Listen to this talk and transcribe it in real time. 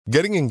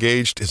Getting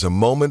engaged is a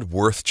moment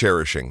worth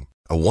cherishing.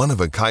 A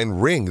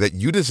one-of-a-kind ring that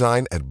you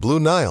design at Blue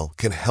Nile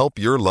can help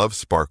your love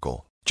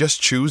sparkle. Just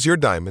choose your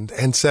diamond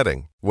and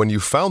setting. When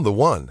you've found the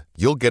one,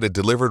 you'll get it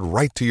delivered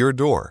right to your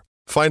door.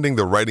 Finding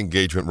the right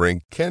engagement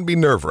ring can be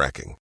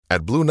nerve-wracking.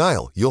 At Blue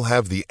Nile, you'll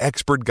have the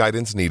expert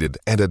guidance needed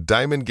and a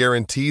diamond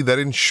guarantee that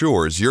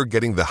ensures you're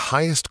getting the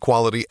highest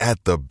quality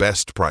at the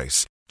best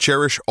price.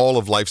 Cherish all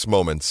of life's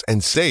moments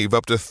and save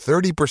up to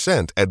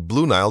 30% at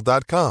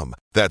BlueNile.com.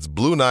 That's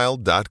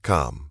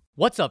BlueNile.com.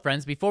 What's up,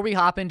 friends? Before we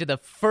hop into the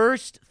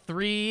first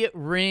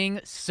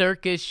 3-ring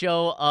circus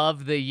show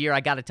of the year,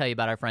 I got to tell you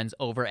about our friends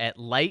over at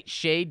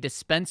Lightshade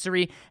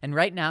Dispensary. And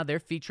right now, they're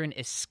featuring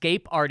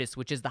Escape Artist,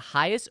 which is the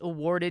highest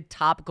awarded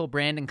topical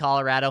brand in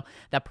Colorado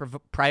that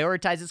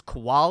prioritizes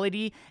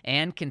quality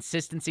and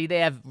consistency. They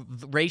have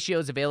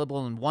ratios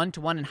available in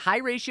 1-to-1 and high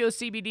ratio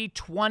CBD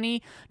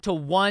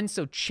 20-to-1.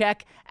 So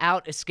check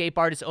out Escape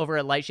Artist over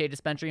at Lightshade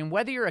Dispensary. And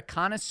whether you're a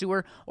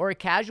connoisseur or a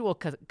casual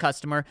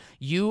customer,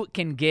 you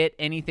can get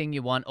anything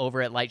you want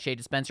over at Lightshade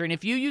Dispensary. And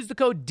if you use the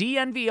code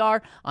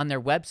DNVR on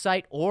their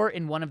website or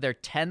in one of their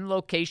 10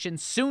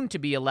 locations, soon to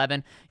be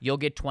 11, you'll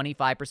get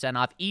 25%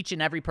 off each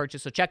and every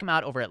purchase. So check them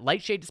out over at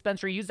Lightshade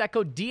Dispensary. Use that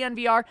code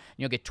DNVR and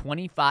you'll get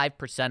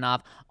 25%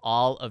 off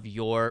all of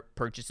your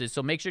purchases.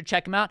 So make sure to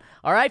check them out.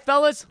 All right,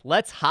 fellas,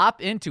 let's hop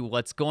into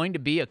what's going to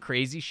be a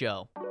crazy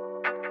show.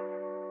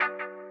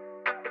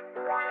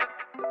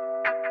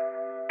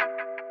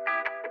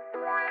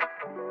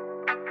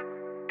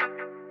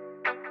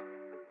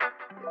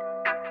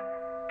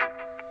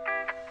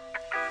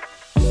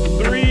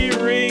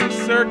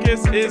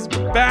 Circus is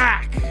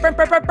back.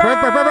 Let's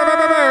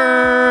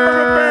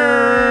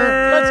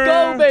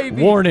go,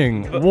 baby.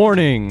 Warning.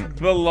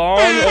 The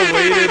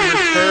long-awaited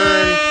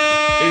return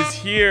is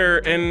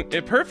here, and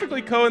it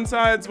perfectly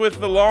coincides with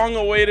the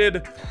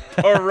long-awaited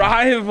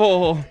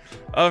arrival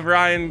of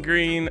Ryan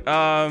Green,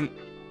 the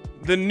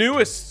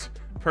newest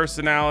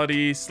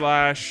personality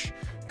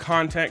 /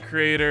 content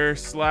creator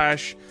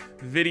 /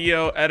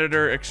 video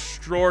editor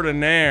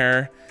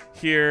extraordinaire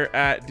here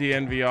at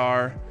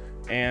DNVR.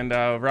 And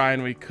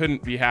Ryan, we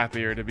couldn't be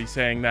happier to be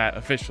saying that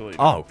officially.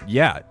 Oh,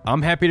 yeah.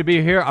 I'm happy to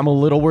be here. I'm a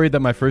little worried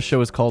that my first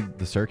show is called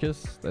The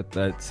Circus.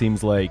 That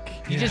seems like...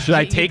 Should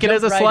I take it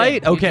as a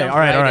slight? Okay, all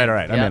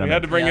right. Yeah. We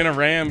had to bring in a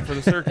ram for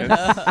the circus.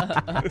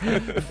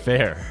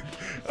 Fair.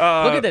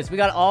 Look at this. We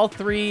got all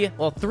three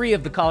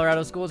of the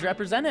Colorado schools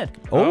represented.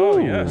 Oh,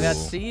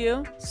 yes. We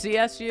got CU,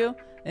 CSU,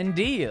 and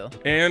DU.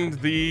 And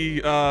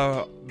the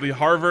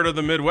Harvard of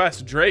the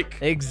Midwest, Drake.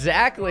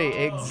 Exactly.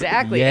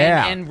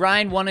 Yeah. And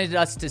Ryan wanted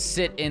us to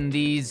sit in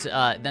this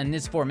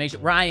formation.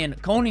 Ryan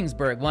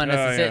Koningsberg wanted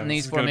us to sit in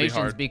these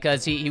formations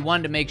because he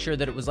wanted to make sure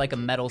that it was like a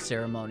medal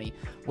ceremony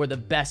where the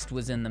best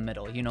was in the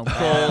middle. You know,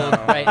 gold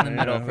right in the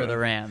middle for the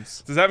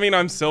Rams. Does that mean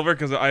I'm silver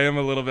because I am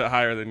a little bit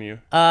higher than you?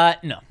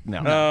 No.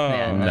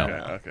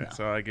 Okay.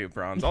 So I get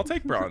bronze. I'll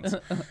take bronze.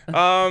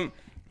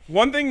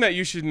 One thing that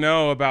you should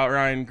know about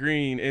Ryan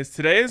Green is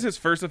today is his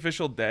first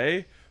official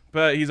day,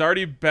 but he's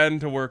already been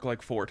to work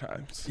like 4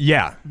 times.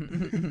 Yeah.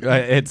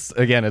 It's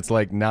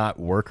like not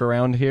work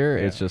around here.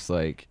 Yeah. It's just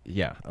like,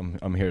 yeah,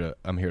 I'm here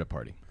to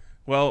party.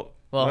 Well,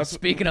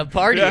 speaking of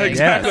partying. Yeah,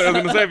 exactly. Yes. I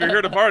was going to say, if you're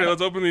here to party,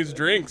 let's open these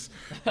drinks.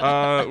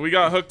 We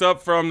got hooked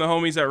up from the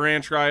homies at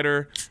Ranch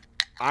Rider.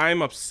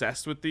 I'm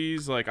obsessed with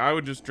these. Like, I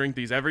would just drink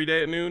these every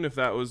day at noon if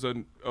that was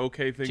an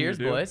okay thing Cheers,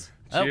 to do. Boys.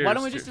 Cheers, why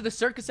don't we just do the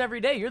circus every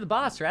day? You're the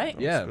boss, right?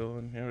 Yeah.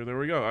 There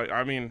we go.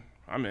 I mean,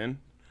 I'm in.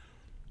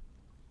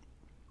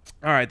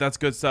 All right, that's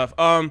good stuff.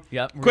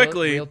 Yep.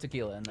 Quickly, real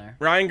tequila in there.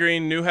 Ryan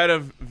Green, new head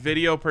of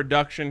video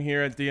production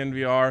here at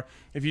DNVR.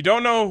 If you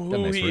don't know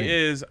who he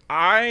is,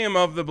 I am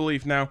of the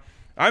belief now.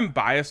 I'm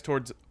biased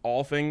towards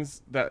all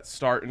things that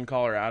start in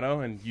Colorado,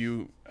 and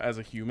you as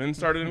a human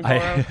started in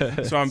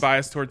Colorado, so I'm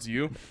biased towards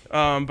you.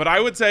 But I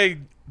would say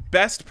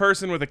best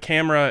person with a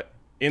camera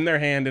in their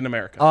hand in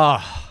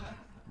America.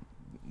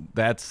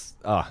 That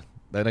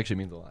actually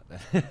means a lot.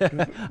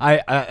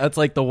 That's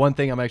like the one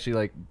thing I'm actually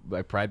like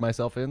I pride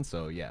myself in.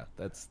 So yeah,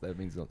 that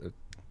means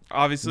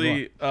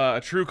obviously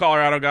a true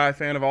Colorado guy,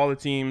 fan of all the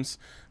teams,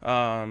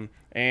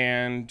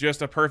 and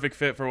just a perfect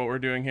fit for what we're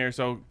doing here.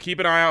 So keep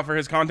an eye out for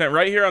his content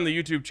right here on the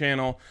YouTube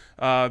channel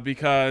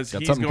because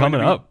he's something going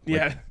coming to be,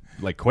 up. Yeah,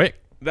 like quick.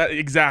 That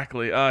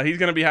exactly. He's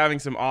going to be having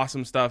some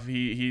awesome stuff.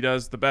 He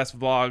does the best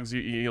vlogs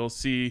you'll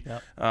see.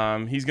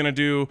 Yep. He's going to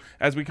do,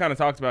 as we kind of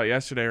talked about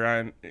yesterday,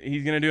 Ryan,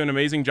 he's going to do an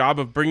amazing job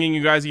of bringing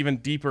you guys even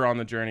deeper on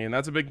the journey. And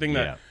that's a big thing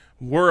that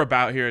we're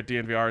about here at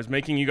DNVR is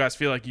making you guys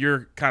feel like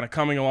you're kind of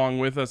coming along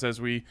with us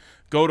as we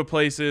go to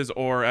places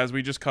or as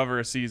we just cover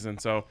a season.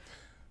 So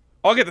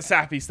I'll get the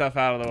sappy stuff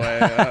out of the way.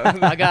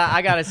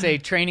 I gotta say,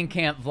 training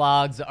camp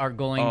vlogs are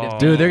going to be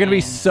dude, they're gonna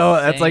be so.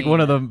 That's like one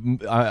of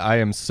the. I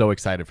am so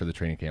excited for the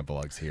training camp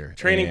vlogs here.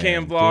 Training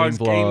camp vlogs,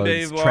 game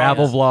day vlogs,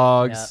 travel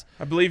vlogs. Yeah.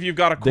 I believe you've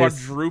got a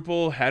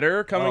quadruple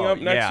header coming up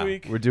next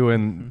week. We're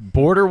doing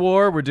Border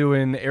War. We're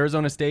doing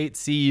Arizona State,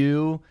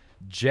 CU,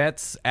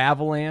 Jets,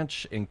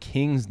 Avalanche, and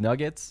Kings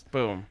Nuggets.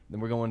 Boom.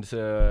 Then we're going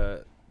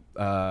to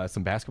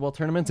some basketball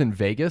tournaments in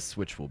Vegas,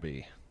 which will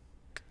be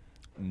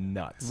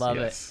nuts. Love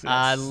Yes, it.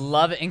 I yes.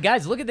 love it. And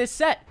guys, look at this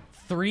set.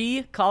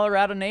 3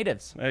 Colorado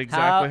natives.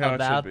 Exactly how it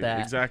about should be. that?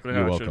 Exactly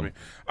You're how it welcome. should be.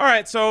 All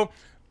right, so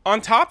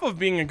on top of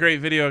being a great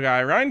video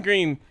guy, Ryan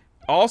Green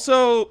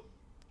also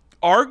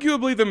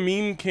arguably the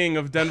meme king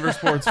of Denver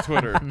sports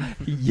Twitter.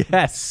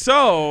 Yes.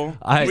 So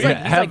I He's like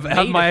have made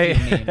a my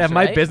few memes, have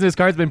my right? business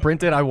cards been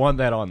printed. I want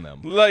that on them.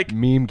 like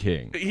Meme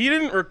king. he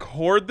didn't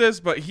record this,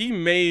 but he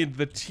made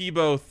the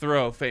Tebow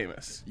throw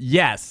famous.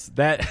 Yes,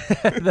 that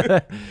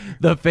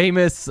the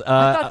famous.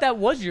 I thought that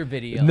was your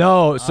video.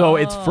 No, so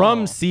it's Oh.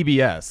 from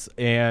CBS,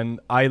 and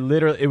I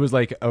literally it was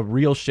like a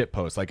real shit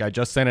post. Like I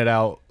just sent it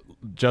out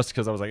just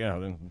because I was like,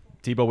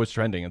 Tebow was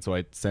trending, and so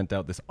I sent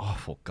out this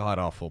god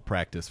awful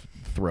practice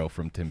throw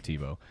from Tim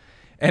Tebow,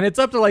 and it's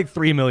up to like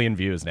 3 million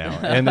views now,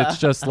 and it's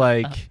just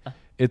like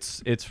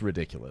it's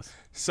ridiculous.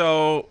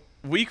 So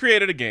we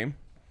created a game.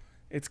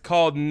 It's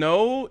called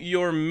Know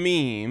Your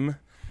Meme.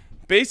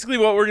 Basically,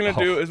 what we're gonna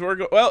do is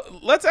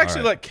let's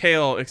actually let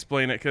Kale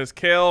explain it, because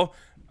Kale,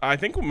 I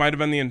think, might have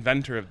been the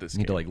inventor of this I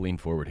need game. to like lean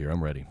forward here.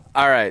 I'm ready.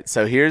 All right,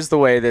 so here's the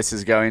way this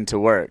is going to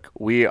work.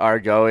 We are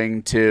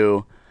going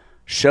to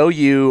show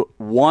you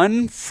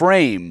one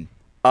frame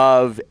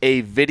of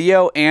a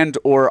video and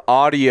or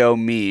audio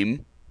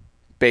meme,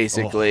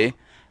 basically,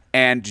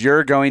 and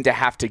you're going to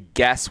have to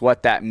guess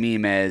what that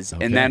meme is,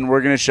 Okay. and then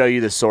we're going to show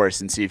you the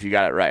source and see if you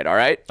got it right, all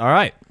right? All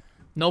right.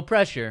 No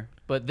pressure,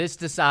 but this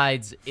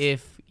decides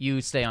if you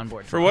stay on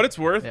board. For what it's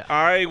worth, Yeah.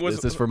 I was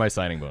This is for my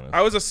signing bonus.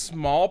 I was a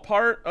small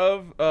part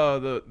of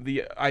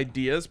the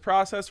ideas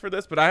process for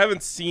this, but I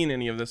haven't seen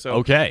any of this, so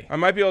Okay. I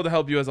might be able to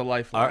help you as a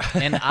lifeline.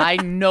 And I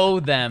know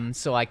them,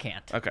 so I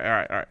can't. Okay, all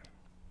right.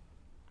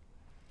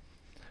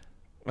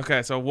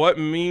 Okay, so what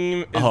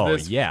meme is Oh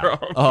this yeah. from?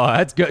 Oh,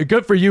 that's good.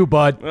 Good for you,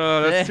 bud.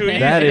 That's too easy.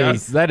 That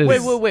guys.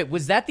 is. Wait.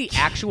 Was that the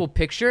actual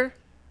picture?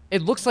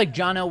 It looks like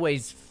John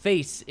Elway's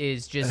face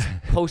is just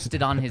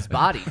posted on his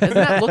body. Doesn't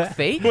that look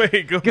fake?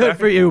 Wait, go Good back.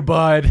 for you,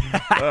 bud.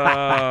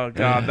 Oh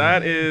god,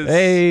 that is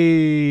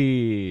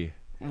Hey.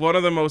 one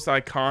of the most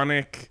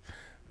iconic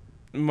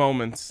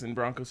moments in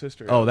Broncos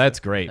history. Oh, that's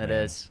great. It man.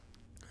 is.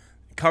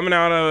 Coming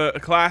out of a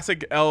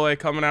classic LA,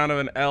 coming out of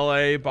an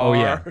LA bar. Oh,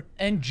 yeah.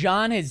 And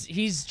John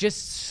he's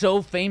just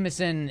so famous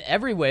in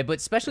every way, but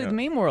especially the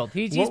meme world.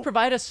 He's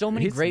provided us so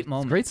many He's- great it's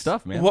moments. Great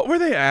stuff, man. What were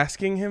they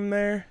asking him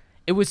there?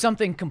 It was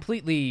something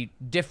completely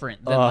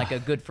different than like a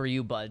good for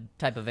you, bud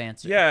type of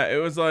answer. Yeah, it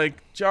was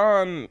like,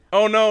 John.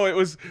 Oh no, it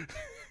was.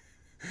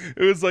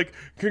 It was like,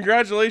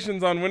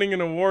 congratulations on winning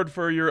an award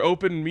for your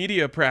open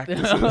media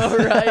practices. Oh,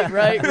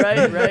 right.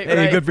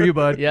 Hey, good for you,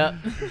 bud. Yeah.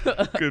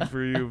 Good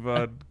for you,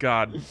 bud.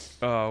 God.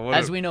 What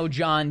As we know,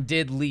 John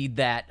did lead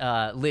that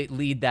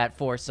lead that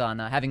force on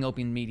having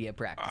open media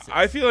practices.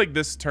 I feel like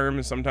this term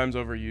is sometimes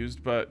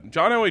overused, but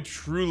John Elway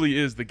truly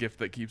is the gift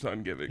that keeps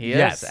on giving. He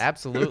Yes. is,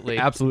 absolutely.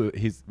 Absolutely.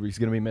 He's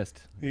gonna be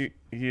missed. He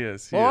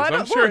is. He Well, I is. I'm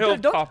don't- sure well, he'll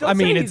don't- pop don't up. I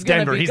mean, say it's he's gonna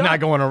Denver. be He's gone. not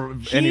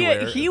going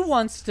anywhere. He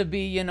wants to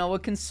be, a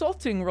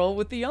consulting role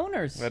with the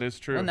owners. That is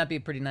true. Wouldn't that be a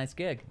pretty nice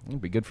gig? It'd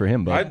be good for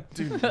him, bud.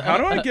 Dude, how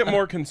do I get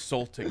more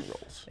consulting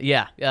roles?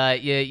 Yeah.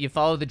 You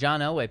follow the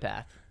John Elway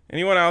path.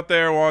 Anyone out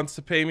there wants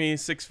to pay me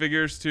 6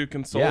 figures to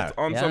consult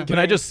on Yeah. something? Can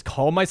I just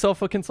call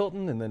myself a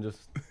consultant and then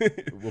just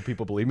will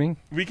people believe me?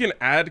 We can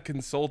add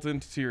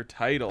consultant to your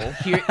title.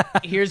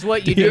 Here's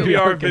what you Be do.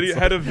 our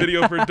head of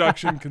video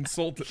production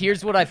consultant.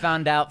 Here's what I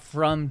found out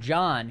from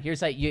John.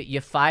 Here's how you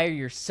fire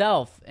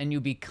yourself and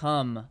you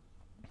become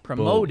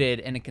promoted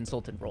in a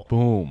consultant role.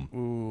 Boom.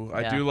 Ooh,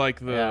 I Yeah. do like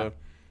Yeah.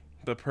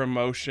 the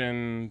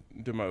promotion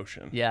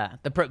demotion. Yeah,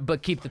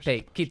 but keep the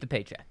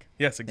paycheck.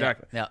 Yes,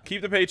 exactly. Yeah.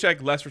 Keep the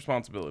paycheck, less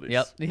responsibilities.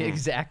 Yep,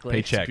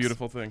 exactly. Paychecks.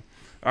 Beautiful thing.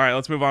 All right,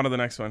 let's move on to the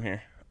next one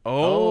here.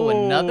 Oh,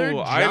 another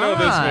I know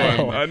this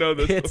John. one. I know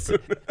this It's one.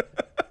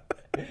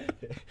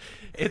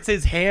 it's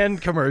his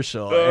hand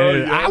commercial. Oh, and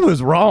yes. I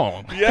was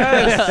wrong.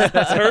 Yes.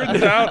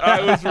 Turns out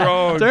I was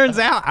wrong. Turns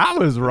out I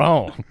was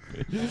wrong.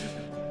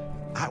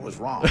 I was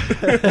wrong.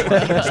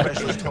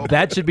 Specialist told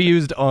That should be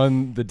used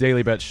on the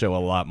Daily Bet show a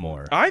lot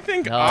more. I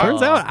think No.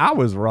 Turns out I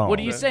was wrong. What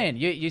are you saying?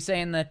 You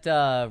saying that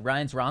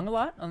Ryan's wrong a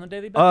lot on the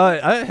Daily Bet?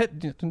 I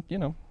had,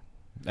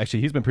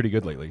 actually, he's been pretty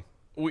good lately.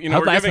 How'd we're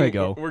last giving, night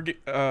go?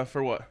 We're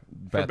for what?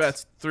 For Bets.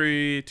 bets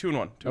 3, 2 and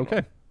 1. 2 and Okay.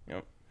 1.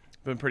 Yep.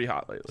 Been pretty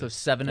hot lately. So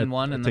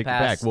 7-1 in the Take it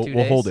back. past We'll 2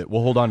 we'll days. hold it.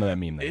 We'll hold on to that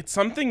meme then. It's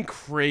something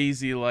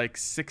crazy like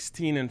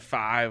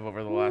 16-5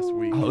 over the last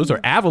week. Oh, those are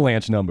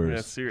avalanche Yeah,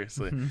 numbers.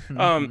 seriously.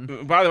 By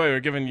the way, we're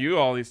giving you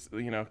all these,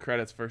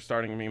 credits for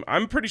starting a meme.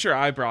 I'm pretty sure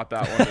I brought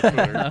that one to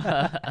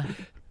Twitter.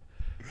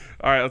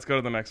 All right, let's go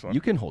to the next one. You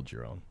can hold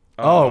your own.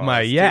 Oh,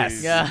 my, it's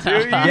yes. too Yeah. easy. Too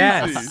easy.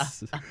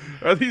 Yes.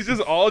 Are these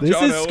just all This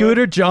John is Elway?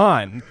 Scooter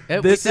John. We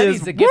This said is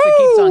he's the gift that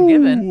keeps on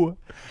giving.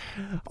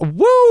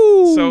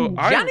 Woo! So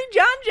Johnny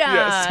John.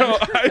 Yeah, so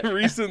I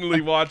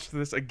recently watched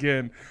this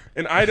again,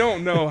 and I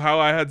don't know how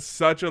I had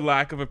such a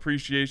lack of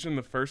appreciation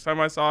the first time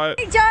I saw it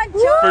for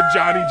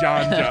Johnny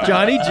John John.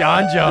 Johnny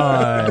John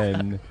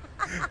John.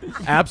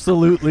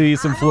 Absolutely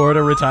some Florida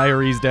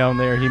retirees down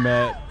there he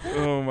met.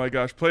 Oh my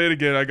gosh, play it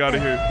again. I gotta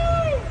hear.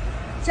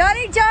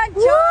 Johnny John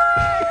John!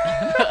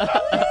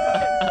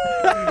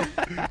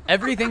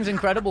 Everything's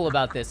incredible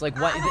about this. Like,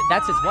 what?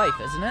 That's his wife,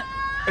 isn't it?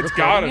 It's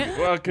gotta Recording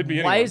be. Well, it could be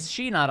Why anyone. is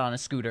she not on a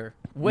scooter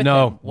with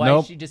No, him? Why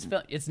nope. is she just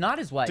It's not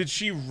his wife. Did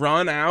she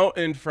run out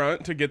in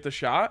front to get the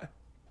shot?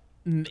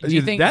 Do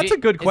you think That's a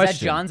good Is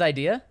question. that John's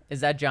idea? Is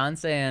that John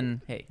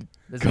saying, "Hey,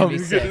 this is Come- gonna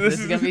be sick. This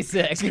is gonna be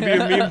sick." It's gonna be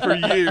a meme for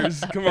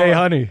years. Come on. Hey,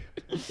 honey,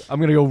 I'm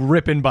gonna go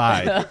ripping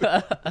by.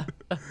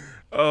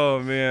 Oh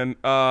man.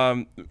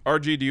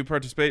 RG, do you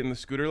participate in the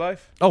scooter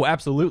life? Oh,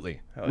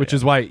 absolutely. Which yeah.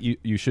 is why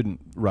you shouldn't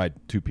ride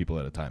 2 people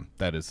at a time.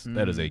 That is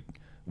a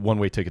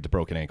one-way ticket to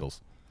broken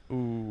ankles.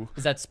 Ooh.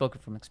 Is that spoken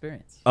from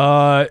experience?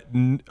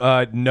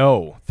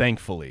 No,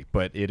 thankfully,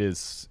 but it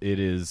is.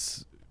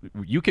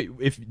 You can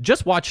if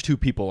just watch 2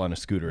 people on a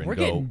scooter and We're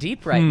go. getting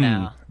deep right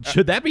now.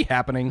 Should that be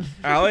happening?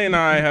 Allie and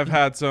I have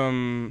had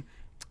some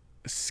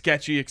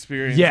sketchy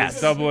experiences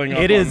Yes, doubling up.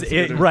 it on is. the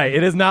It, scooter. right.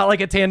 It is not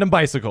like a tandem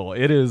bicycle.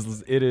 It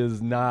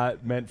is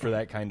not meant for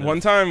that kind of.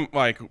 One time,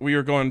 like we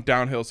were going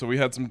downhill, so we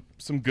had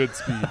some good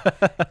speed.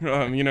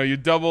 You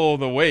double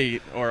the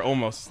weight, or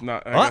almost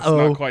not. I guess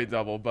Uh-oh. not quite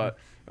double, but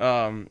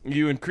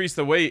you increase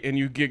the weight and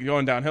you get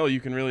going downhill. You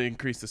can really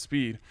increase the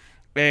speed.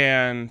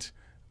 And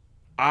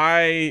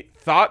I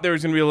thought there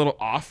was gonna be a little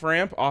off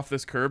ramp off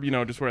this curb,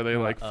 just where they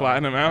like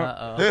flatten them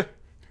out.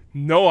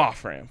 No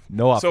off ramp.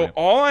 No off-ramp. So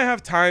all I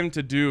have time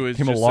to do is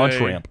Him a just launch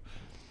say, ramp.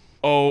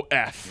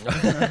 OF.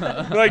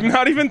 Like,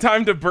 not even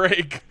time to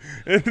brake.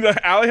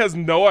 Allie has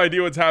no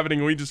idea what's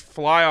happening. We just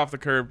fly off the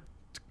curb,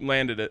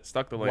 landed it,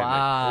 stuck the landing.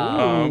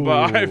 Wow.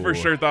 But I Ooh. for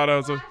sure thought I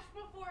was Flash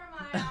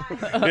before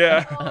my eyes.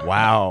 yeah,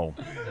 Wow.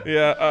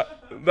 yeah.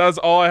 That's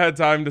all I had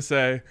time to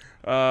say.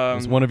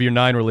 It's one of your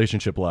 9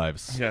 relationship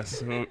lives.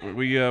 Yes,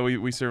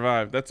 we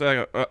survived. That's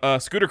a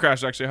scooter crash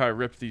is actually how I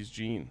ripped these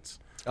jeans.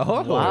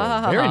 Oh,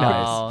 Wow. very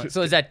nice.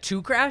 So is that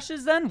 2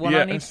 crashes then? One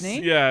on each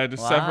knee? Yeah,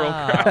 just several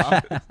Wow.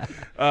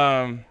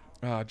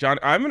 crashes. John,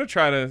 I'm gonna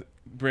try to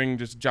bring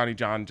just Johnny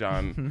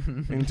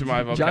John into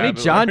my vocabulary.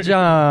 Johnny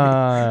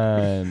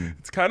John.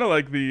 It's kind of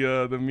like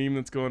the meme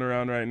that's going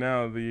around right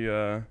now.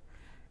 The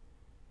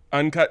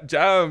uncut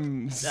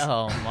gems.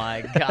 Oh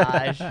my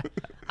gosh.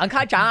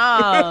 Uncut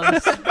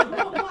Gems.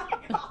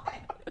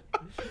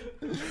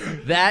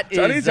 That is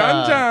Johnny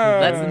John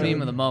John. that's the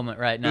meme of the moment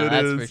right now. It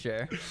That's is. for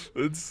sure.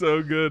 It's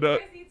so good. You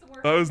guys need to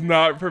work I was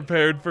not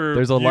prepared for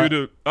There's a you lot-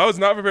 to. I was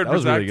not prepared That for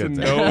was Zach really to good,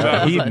 know Zach.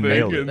 that He was a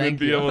nailed thing it. and then Thank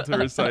be you. able to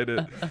recite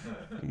it.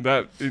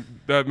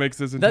 That makes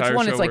this entire That's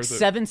one. show It's like worth it.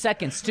 7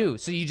 seconds too.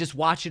 So you just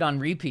watch it on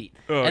repeat,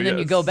 Oh, and then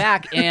you yes. go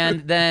back,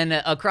 and then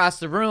across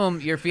the room,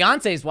 your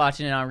fiance's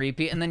watching it on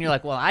repeat, and then you're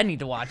like, "Well, I need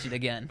to watch it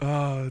again."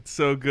 Oh, it's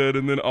so good.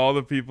 And then all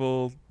the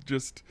people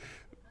just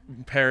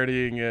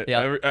parodying it.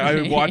 Yeah,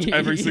 I watch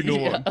every single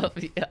one.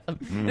 Yeah.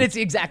 It's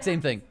the exact same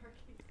thing.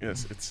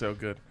 Yes, it's so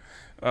good.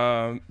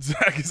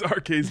 Zach is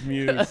RK's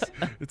muse.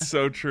 It's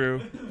so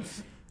true.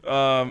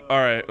 All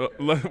right.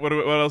 What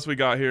else we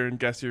got here in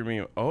Guess Your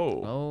Meme?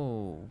 Oh.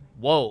 Oh,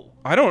 whoa!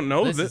 I don't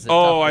know This this. is a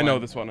Oh, tough I know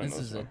one. this one. I know This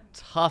is this one. a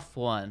tough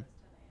one.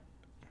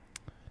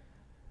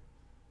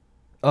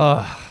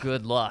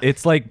 Good luck.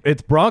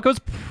 It's Broncos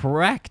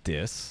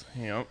practice,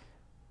 Yep.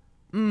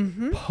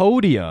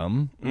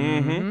 podium.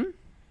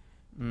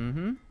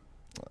 Mm-hmm.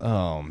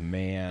 Oh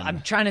man.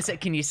 I'm trying to say,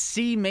 can you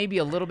see maybe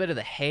a little bit of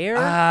the hair?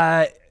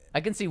 I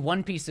can see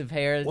one piece of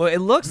hair. well, it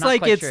looks Not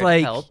like quite it's sure it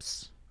like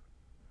helps.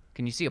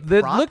 Can you see a it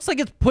prop? looks like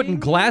it's putting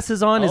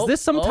glasses on. Is Oh, this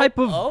some oh, type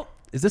of? oh.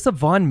 Is this a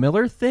Von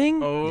Miller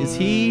thing? Oh. Is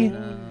he?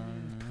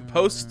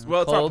 Post.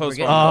 Well, it's Cold, not we're post.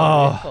 getting Von, cold,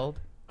 Oh. we're getting cold.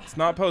 It's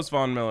not post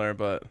Von Miller,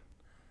 but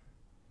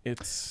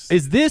it's.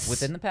 Is this?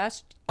 Within the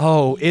past.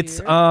 Oh, it's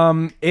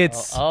year?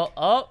 it's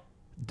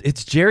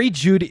it's Jerry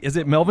Judy. Is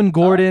it Melvin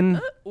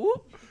Gordon? Ooh.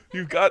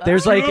 You've got.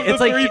 There's two like of the it's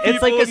like three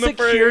it's like people a in the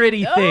frame.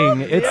 security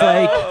thing. It's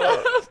like.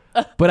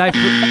 But is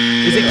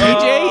it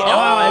KJ?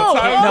 Oh,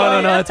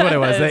 no, that's what it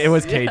was. It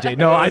was KJ.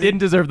 No, I didn't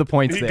deserve the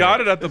points He there. got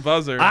it at the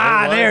buzzer.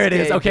 Ah, was there it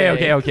is. Okay.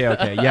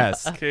 KJ.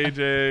 Yes.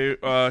 KJ.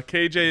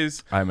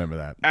 KJ's I remember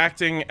that.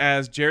 acting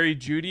as Jerry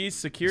Judy's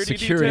security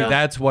detail.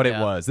 That's what it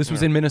Yeah. was. This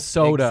was in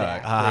Minnesota.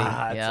 Exactly.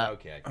 Ah, it's Yeah.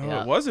 okay. Oh,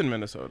 Yeah. it was in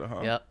Minnesota,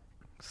 huh? Yep.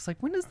 It's like,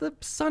 when does the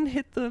sun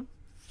hit the?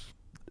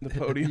 The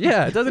podium.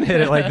 Yeah, it doesn't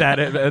hit it like that.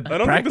 I don't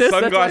practice? think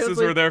the That's why I was sunglasses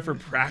like- were there for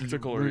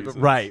practical reasons.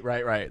 Right.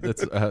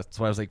 That's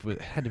why I was like,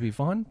 it had to be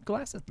Vaughn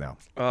glasses. No,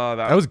 That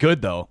that was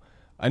good though.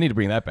 I need to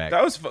bring that back.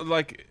 That was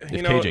like if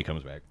KJ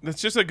comes back.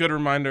 That's just a good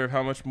reminder of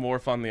how much more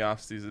fun the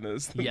off season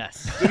is than,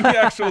 Yes. than the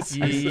actual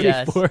season.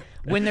 Yes. Before-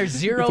 When there's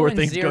 0 before and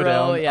things go 0,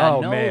 down. yeah,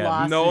 Oh, no man.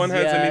 losses No one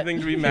has yet. anything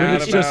to be When mad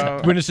it's just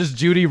about. when it's just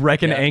Judy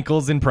wrecking Yeah.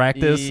 ankles in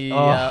practice.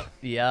 Yep.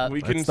 Yep.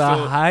 We can That's the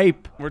still.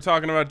 hype. We're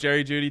talking about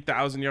Jerry Judy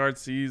 1,000-yard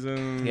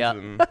seasons. Yep.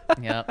 And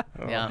Yep.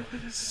 Yeah.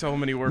 so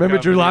many workouts. Remember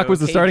Drew Lock was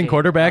the starting KJ.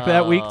 quarterback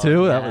that week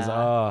too. That was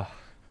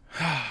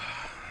yeah.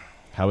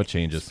 how it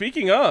changes.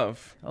 Speaking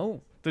of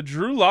Oh. the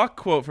Drew Lock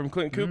quote from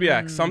Clint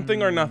Kubiak,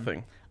 something or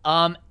nothing.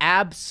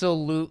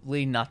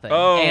 Absolutely nothing.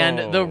 Oh.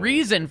 And the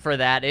reason for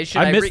that is,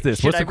 I missed this.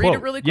 Should What's I the read quote?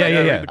 it really Yeah, quick?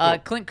 yeah, yeah. Read the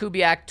quote. Clint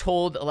Kubiak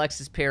told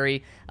Alexis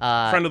Perry,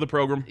 Friend of the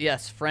program.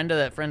 yes, friend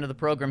of the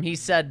program. He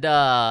said,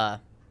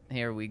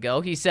 Here we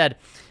go. He said,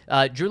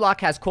 Drew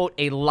Lock has, quote,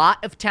 a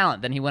lot of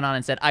talent. Then he went on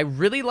and said, I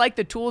really like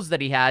the tools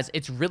that he has.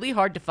 It's really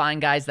hard to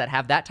find guys that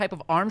have that type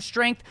of arm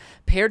strength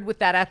paired with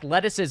that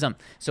athleticism.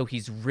 So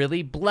he's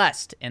really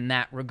blessed in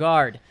that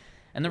regard.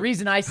 And the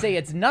reason I say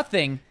it's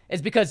nothing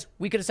is because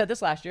we could have said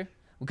this last year.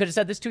 We could have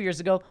said this 2 years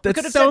ago. We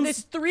could have said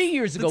this 3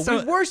 years ago.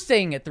 We were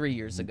saying it 3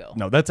 years ago.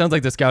 No, that sounds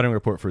like the scouting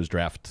report for his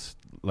draft.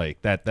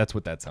 Like that's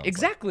what that sounds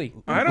Exactly.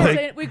 I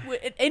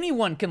don't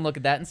anyone can look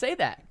at that and say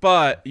that.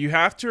 But you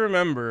have to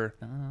remember,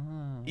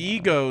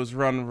 egos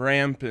run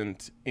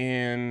rampant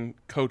in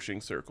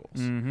coaching circles.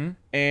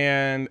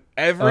 And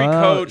every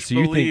coach so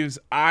you think believes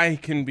I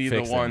can be the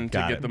fix them. one to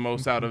Got get it. the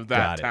most out of Got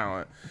that it.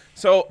 talent.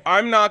 So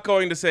I'm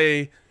going to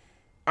say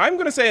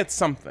it's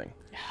something.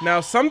 Now,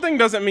 something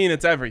doesn't mean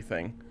it's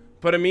everything,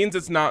 but it means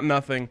it's not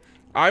nothing.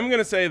 I'm going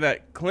to say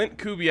that Clint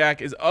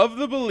Kubiak is of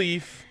the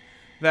belief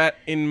that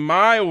in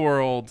my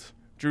world,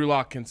 Drew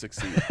Lock can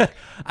succeed.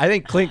 I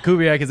think Clint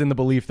Kubiak is in the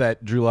belief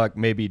that Drew Lock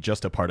may be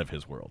just a part of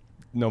his world,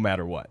 no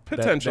matter what.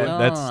 Potentially.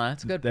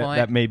 That's a good point.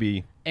 That may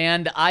be.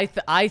 And I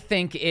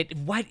think it.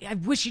 I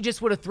wish he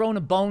just would have thrown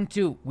a bone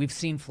too. We've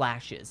seen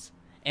flashes,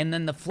 and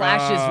then the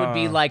flashes would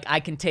be like, I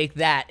can take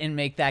that and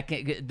make that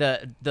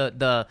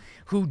the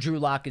who Drew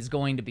Lock is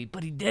going to be.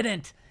 But he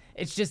didn't.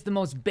 It's just the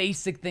most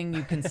basic thing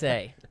you can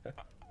say.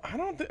 I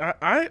don't think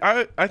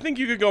I think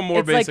you could go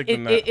more It's basic like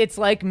than that. it's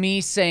like me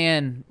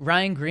saying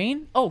Ryan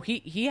Green. Oh,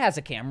 he has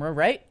a camera,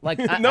 right? Like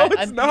No,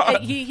 it's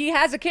not. He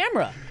has a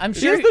camera. I'm He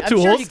sure has the I'm sure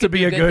tools he to could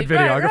be a good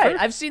videographer. Right.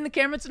 I've seen the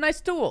camera. It's a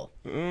nice tool.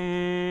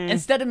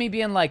 Instead of me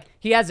being like,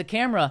 he has a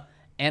camera,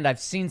 and I've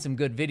seen some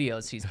good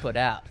videos he's put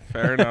out.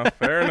 Fair enough.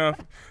 Fair enough.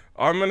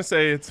 I'm gonna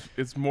say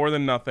it's more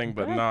than nothing,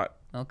 but not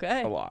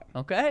Okay. a lot.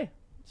 Okay.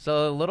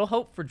 So a little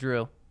hope for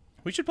Drew.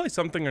 We should play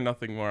something or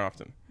nothing more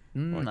often. I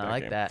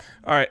like game. that.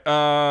 All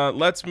right,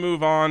 let's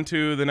move on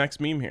to the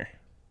next meme here.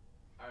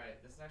 All right,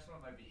 this next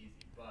one might be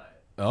easy,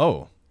 but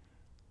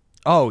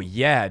Oh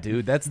yeah,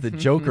 dude, that's the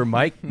Joker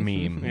Mike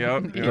meme.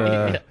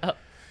 Yep.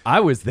 I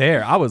was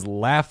there. I was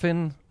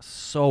laughing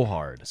so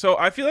hard. So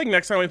I feel like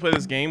next time we play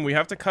this game, we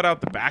have to cut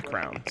out the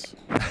backgrounds.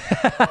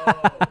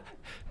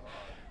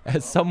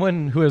 As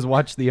someone who has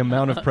watched the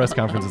amount of press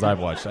conferences I've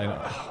watched, I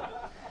know.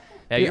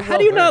 Yeah, Dude, you're how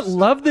do you not well-versed.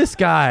 love this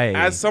guy?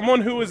 As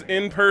someone who was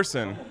in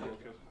person,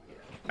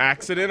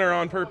 accident or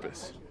on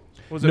purpose?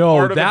 Was it no,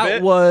 part of the that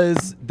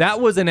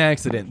bit? was an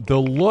accident. The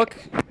look,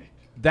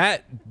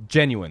 that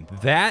genuine.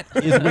 That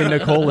is when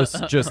Nicholas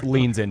just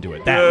leans into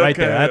it. That right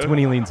there. Okay. That's when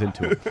he leans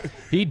into it.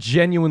 He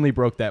genuinely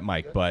broke that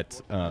mic,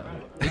 but I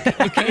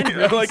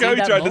like how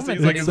he tried to say,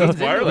 he's like, is So- this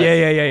wireless?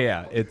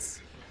 yeah.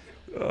 It's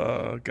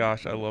Oh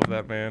gosh, I love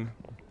that man.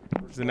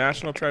 He's a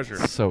national treasure.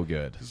 so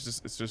good.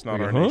 It's just not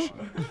our Huh?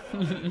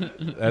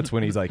 nation. That's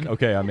when he's like,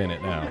 okay, I'm in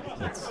it now.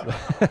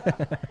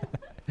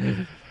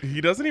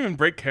 He doesn't even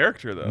break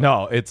character though.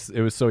 No, it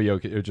was so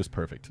Jokic. It was just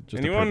perfect.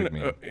 Just a perfect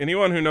meme.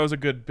 Anyone who knows a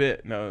good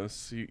bit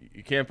knows you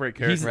can't break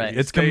character. Right. You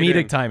It's stayed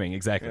comedic in. timing.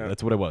 Exactly. Yeah.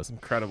 That's what it was.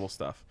 Incredible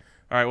stuff.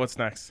 All right, what's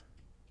next?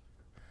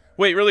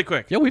 Wait, really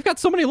quick. Yeah, we've got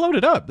so many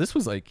loaded up. This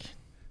was like,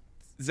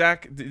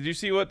 Zach, did you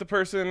see what the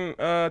person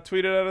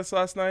tweeted at us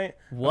last night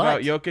What?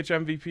 about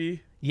Jokic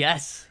MVP?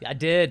 Yes, I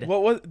did.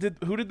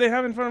 Who did they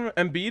have in front of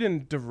him? Embiid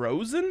and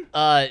DeRozan?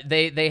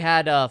 They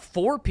had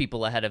 4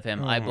 people ahead of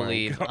him, I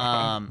believe.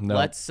 No.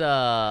 Let's it's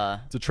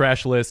a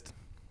trash list.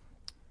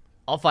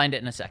 I'll find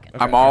it in a second.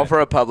 I'm all for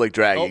a public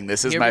dragging. Oh,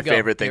 This is here my we go.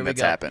 favorite Here thing we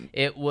that's go. happened.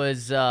 It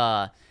was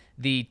the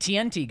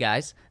TNT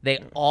guys. They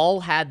all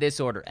had this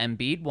order: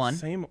 Embiid 1,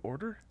 Same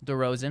order?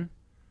 DeRozan,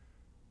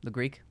 the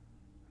Greek,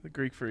 The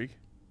Greek freak.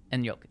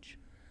 and Jokic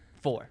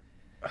 4.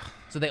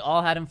 So they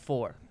all had him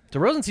 4.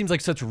 DeRozan seems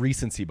like such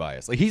recency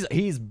bias. Like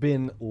he's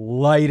been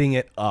lighting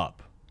it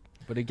up,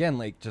 but again,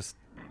 like just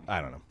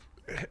I don't know.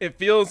 It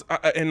feels,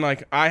 and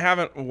like I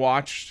haven't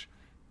watched.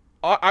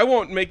 I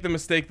won't make the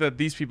mistake that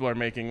these people are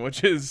making,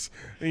 which is,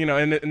 and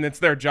it's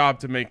their job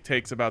to make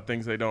takes about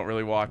things they don't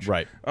really watch.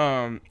 Right.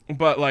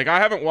 But like I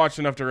haven't watched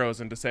enough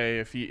DeRozan to say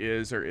if he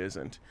is or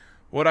isn't.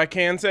 What I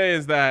can say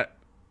is that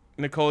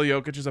Nikola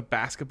Jokic is a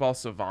basketball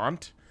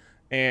savant,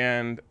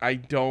 and I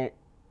don't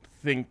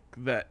think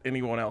that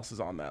anyone else is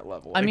on that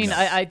level. I mean,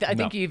 I think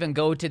No. you even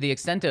go to the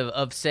extent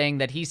of saying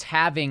that he's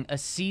having a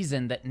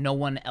season that no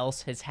one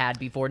else has had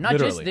before, not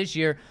just Literally. this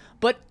year,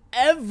 but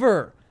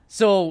ever.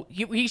 So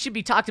he should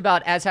be talked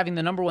about as having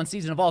the #1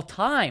 season of all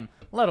time,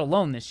 let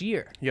alone this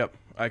year. Yep,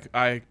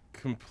 I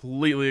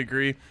completely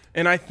agree.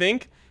 And I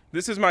think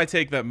this is my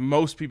take that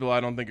most people I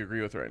don't think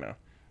agree with right now.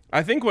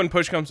 I think when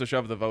push comes to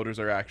shove, the voters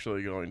are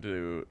actually going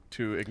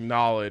to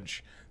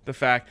acknowledge the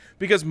fact,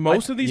 because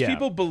most of these yeah.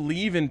 people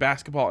believe in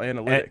basketball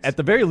analytics. At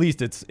the very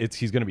least, it's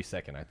he's going to be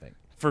second, I think.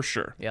 for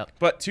sure. Yep.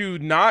 But to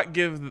not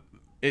give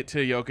it to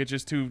Jokic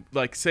is to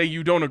like say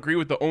you don't agree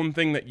with the own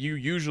thing that you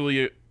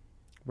usually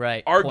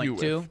Right. argue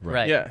Point two. with.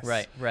 Right.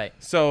 Yes. Right.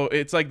 So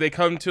it's like they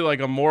come to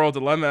like a moral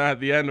dilemma at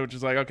the end, which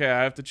is like, okay,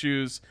 I have to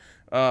choose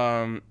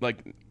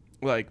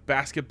like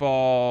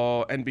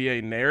basketball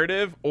NBA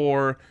narrative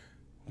or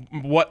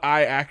what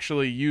I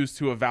actually use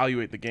to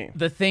evaluate the game.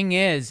 The thing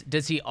is,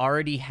 does he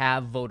already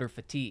have voter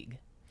fatigue?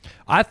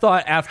 I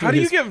thought after How do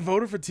you his, get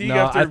voter fatigue no,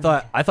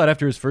 after? I thought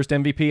after his first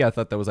MVP, I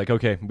thought that was like,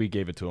 okay, we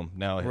gave it to him.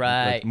 Now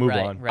Right, move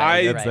right, on.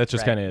 right, I- right, That's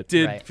just right. kind of it.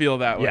 did Right. feel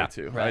that way Yeah.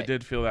 too. I Right.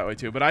 did feel that way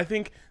too. But I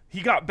think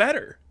he got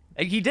better.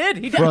 He did.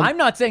 He did. From- I'm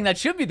not saying that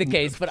should be the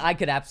case, but I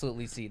could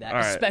absolutely see that, All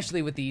right.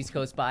 especially with the East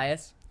Coast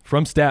bias.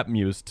 From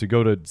StatMuse, to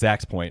go to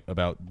Zach's point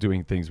about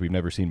doing things we've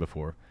never seen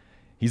before,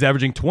 he's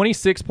averaging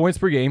 26 points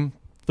per game,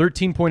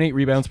 13.8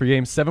 rebounds per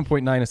game,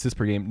 7.9 assists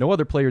per game. No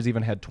other players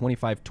even had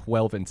 25,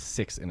 12 and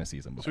 6 in a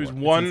season So before. he's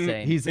one.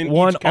 insane. He's in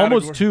won each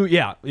almost category. 2.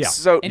 Yeah.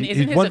 So And He's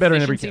isn't his one better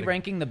in every efficiency category.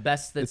 ranking the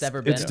best that's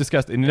ever been? It's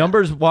disgusting.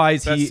 Numbers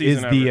wise, Best he is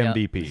season the ever.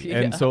 MVP. Yeah.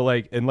 And so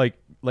like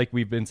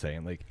we've been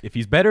saying, like if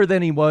he's better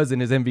than he was in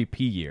his MVP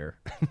year,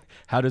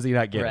 how does he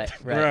not get Right, it?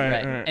 right.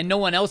 Right. And no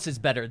one else is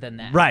better than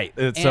that. Right.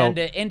 So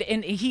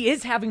And he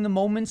is having the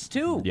moments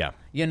too. Yeah.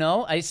 You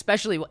know,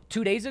 especially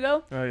 2 days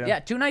ago. Oh, yeah. Yeah,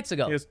 2 nights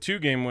ago. He has 2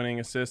 game-winning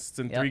assists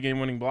and Yep. 3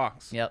 game-winning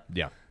blocks. Yep.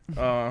 yeah.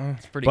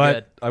 It's pretty But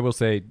good. I will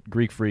say,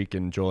 Greek Freak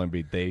and Joel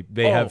Embiid,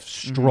 they Oh. have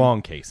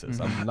strong cases.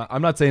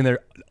 I'm not saying they're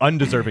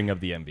undeserving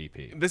of the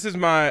MVP. This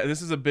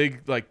is a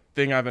big like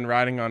thing I've been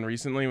riding on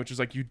recently, which is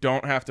like you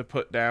don't have to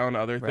put down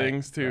other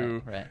things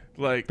to right.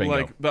 like Bingo.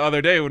 like the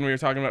other day when we were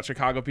talking about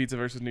Chicago pizza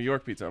versus New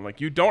York pizza. I'm like,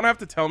 you don't have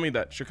to tell me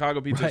that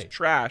Chicago pizza is Right.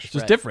 trash. It's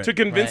just different. To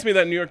convince Right. me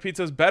that New York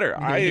pizza is better.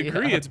 I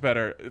agree Yeah. it's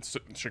better. It's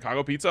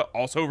Chicago pizza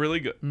also really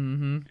good.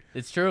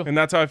 It's true. And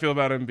that's how I feel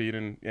about Embiid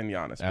and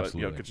Giannis.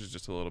 Absolutely. But Jokic is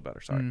just a little better.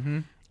 Sorry.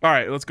 All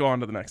right, let's go on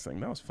to the next thing.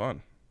 That was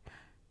fun.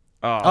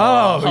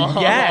 Oh,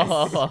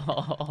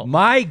 yes.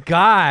 My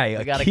guy.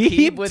 I got to keep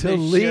keep with to his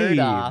leave. shirt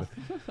off.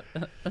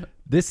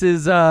 This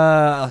is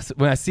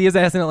when I see his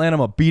ass in Atlanta, I'm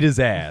gonna beat his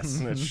ass.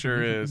 It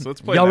sure is.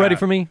 Let's play Y'all that. ready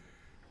for me?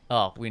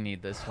 Oh, we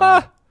need this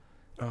one.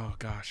 Oh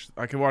gosh,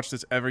 I can watch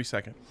this every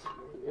second.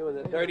 It was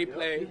a dirty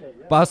play.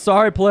 By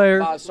sorry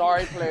player.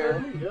 Sorry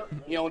player.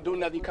 He don't do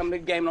nothing. He come to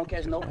the game, don't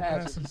catch no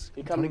passes.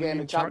 He come to the game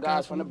and chop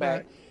guys from the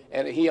back.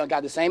 And he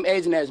got the same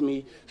agent as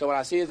me. So when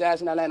I see his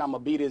ass in Atlanta, I'm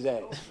going to beat his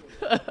ass.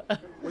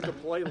 With a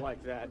play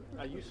like that,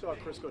 you saw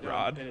Chris go down,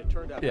 Rod. and it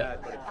turned out bad,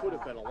 but it could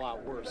have been a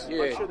lot worse.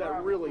 Yeah. I'm sure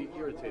that really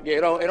irritated Yeah,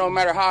 it don't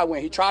matter how I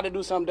win. He tried to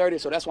do something dirty,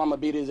 so that's why I'm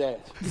going to beat his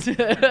ass. you.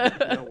 You're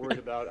not worried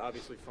about,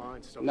 obviously,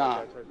 fines, stuff Nah. like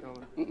that start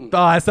coming.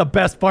 Oh, that's the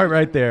best part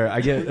right there.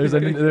 I get there's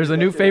a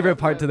new favorite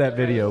part to that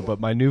video, but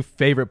my new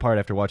favorite part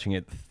after watching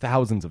it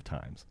thousands of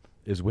times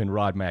is when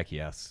Rod Mackey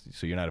asks,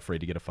 "So you're not afraid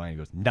to get a fine?" He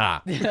goes,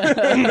 "Nah."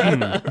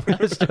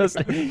 It's just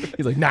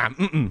he's like, "Nah,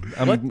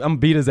 I'm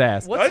beat his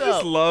ass." What's I just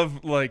up?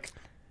 love like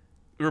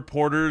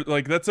reporters.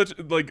 Like that's such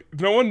like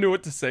no one knew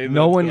what to say.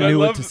 No one I knew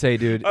what love- to say,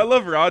 dude. I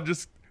love Rod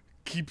just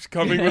keeps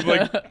coming with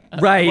like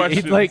Right,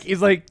 questions.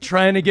 he's like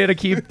trying to get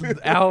Akeem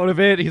out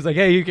of it. He's like,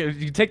 "Hey,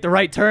 you take the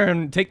right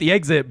turn, take the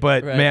exit,"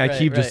 but Right, man, right,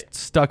 Akeem right. just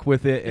stuck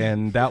with it,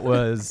 and that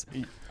was.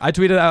 I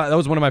tweeted out. That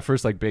was one of my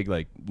first like big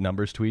like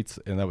numbers tweets,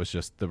 and that was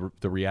just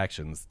the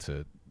reactions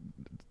to.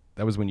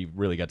 That was when you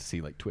really got to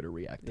see like Twitter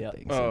react to Yep.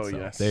 things. Oh, and so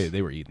yes.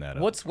 they were eating that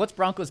up. What's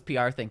Broncos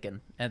PR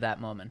thinking at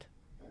that moment?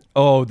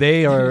 Oh,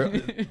 they are,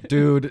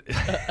 dude,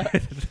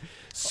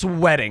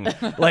 sweating.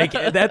 Like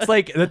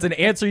that's an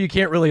answer you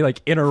can't really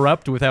like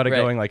interrupt without it Right.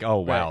 going like, oh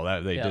wow, Right.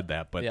 that, they Yeah. did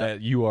that. But Yeah.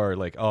 that you are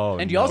like, oh.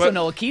 And you no. also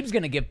know Akeem's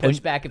going to get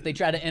pushed back if they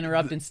try to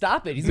interrupt and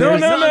stop it. He's no, gonna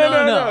no, be no, like,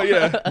 no, no,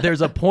 yeah.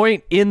 There's a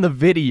point in the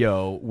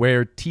video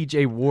where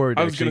TJ Ward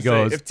I was actually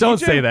gonna goes, say, if "Don't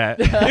TJ say that."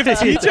 if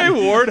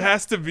TJ Ward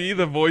has to be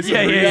the voice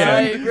yeah, of yeah,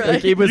 reason, yeah. Right,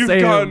 Like he was you've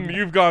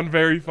saying, gone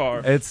very far.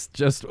 it's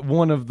just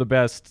one of the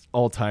best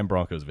all-time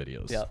Broncos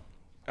videos. Yep.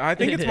 I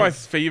think It it's my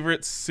is.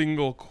 favorite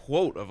single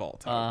quote of all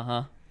time.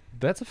 Uh-huh.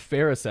 That's a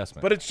fair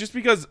assessment. But it's just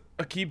because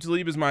Aqib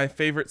Talib is my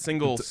favorite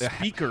single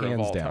speaker of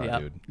hands all down. time. Yep.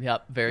 dude.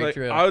 Yep. Very Like,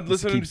 true. I would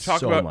listen to him Aqib talk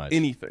so about much.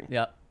 anything.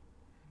 Yep.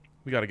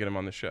 We got to get him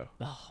on the show.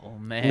 Oh,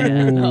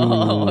 man.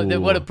 Oh,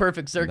 what a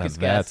perfect circus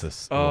That's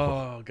guest.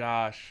 Oh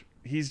gosh,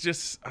 he's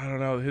just I don't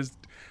know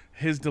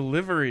his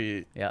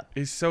delivery Yeah.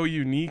 is so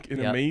unique and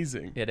Yep.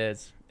 amazing. It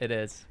is. It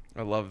is.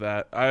 I love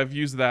that. I've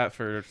used that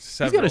for He's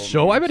several. got a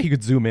show. I memes. bet he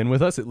could zoom in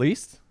with us at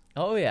least.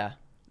 Oh, yeah.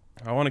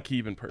 I want to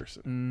keep in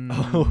person.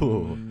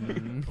 Oh,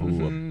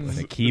 a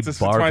It's Keeb it's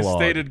bar my vlog.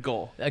 stated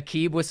goal.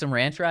 Akeem with some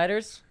ranch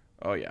riders.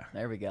 Oh yeah,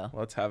 There we go.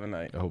 let's have a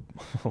night. Oh,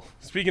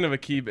 Speaking of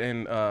Aqib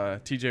and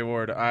TJ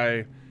Ward,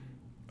 I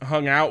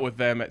hung out with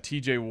them at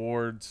TJ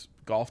Ward's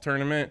golf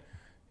tournament,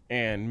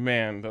 and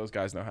man, those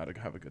guys know how to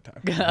have a good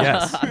time.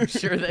 yes. I'm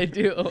sure they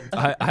do.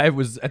 I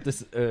was at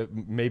this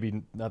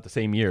maybe not the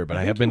same year, but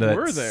I, have been think to you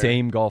were that there.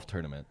 same golf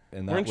tournament.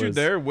 And that Weren't you was-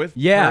 there with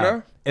Yeah,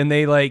 Perna? and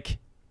they like.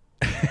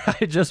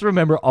 I just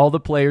remember all the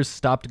players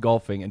stopped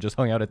golfing and just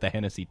hung out at the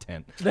Hennessy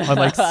tent on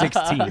like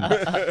 16.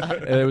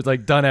 And it was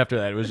like done after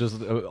that. It was just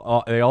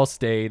they all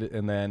stayed,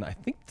 and then I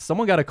think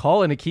someone got a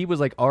call, and Aqib was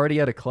like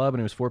already at a club,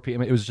 and it was 4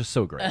 p.m. It was just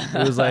so great.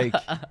 It was like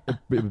it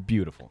was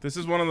beautiful. This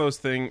is one of those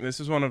things. This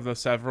is one of the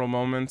several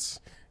moments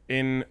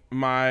in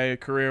my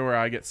career where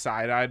I get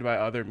side-eyed by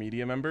other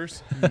media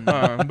members.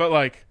 But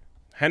like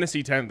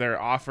Hennessy tent,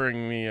 they're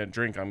offering me a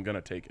drink. I'm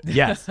gonna take it.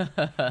 Yes.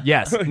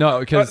 Yes.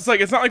 No, because It's like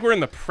it's not like we're in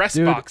the press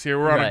box here.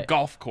 We're on a Right.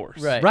 golf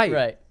course.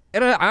 Right.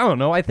 And I don't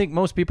know. I think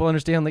most people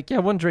understand. Like, yeah,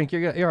 one drink,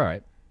 you're all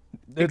right.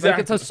 It's like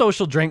it's a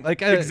social drink.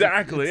 Like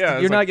Exactly, yeah.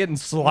 You're It's not like- getting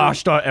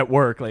sloshed at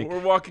work. Like, We're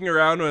walking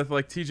around with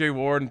like TJ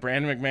Ward and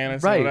Brandon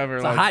McManus right. and whatever.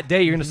 It's like, a hot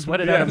day. You're gonna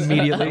sweat it out Yes.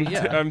 immediately.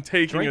 Yeah. I'm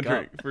taking Drink a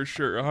drink for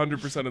sure,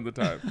 100% of the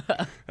time.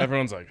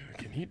 Everyone's like,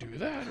 "Can he do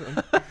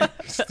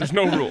that?" There's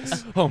no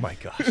rules. Oh my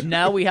gosh.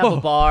 Now we have a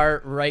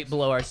bar right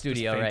below our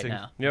studio right fainting.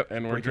 now. Yep,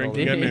 and we're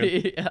Drinking drinking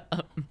at noon.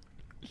 Yeah.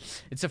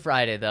 It's a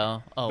Friday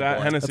though. Oh That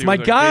boy. Hennessy That's my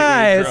was a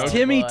guy. gateway It's drug.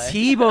 Timmy boy.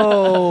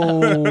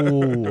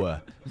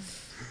 Tebow.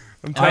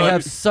 I'm I telling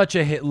have you. such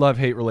a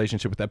love-hate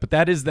relationship with that, but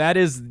that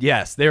is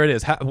yes, there it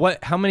is.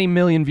 How many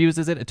million views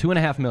is it?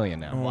 2.5 million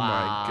now. Oh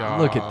my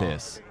god! Look at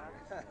this.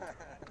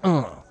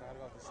 Oh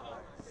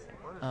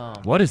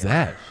What is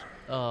that?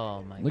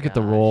 Oh my. Look at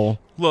the gosh. roll.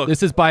 Look.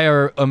 This is by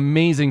our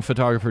amazing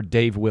photographer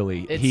Dave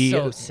Willie. It's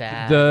so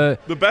sad.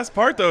 The best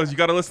part though is you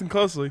got to listen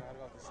closely.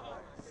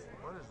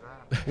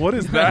 What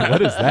is that?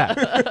 What is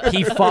that?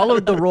 He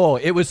followed the roll.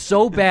 It was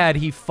so bad.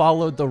 He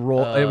followed the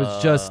roll. It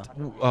was just,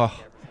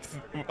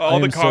 All I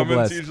the am so comments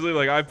blessed. usually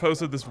like I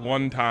posted this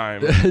one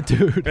time,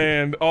 dude.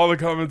 and all the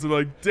comments are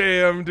like,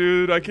 "Damn,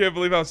 dude, I can't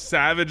believe how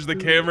savage the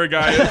camera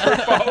guy is for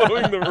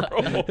following the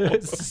roll."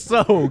 It's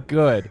so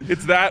good.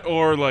 It's that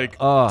or like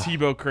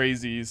Tebow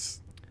crazies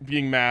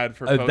being mad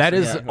for posting That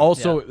is it.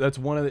 also that's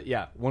one of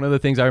the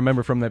things I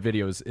remember from that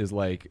video is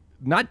like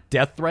not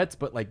death threats,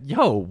 but like,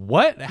 yo,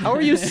 what? How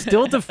are you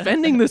still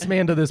defending this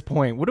man to this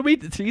point? What do we?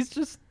 He's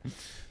just.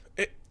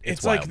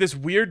 It's like wild. this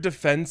weird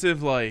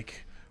defensive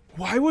like.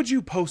 Why would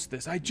you post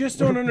this? I just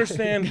don't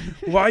understand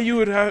why you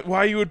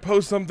would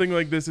post something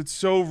like this. It's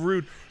so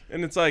rude,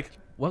 and it's like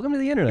Welcome to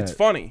the internet. it's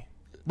funny.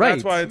 Right.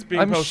 That's why it's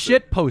being I'm posted.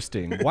 shit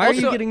posting. Why are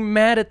you Also- getting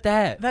mad at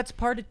that? That's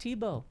part of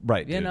Tebow.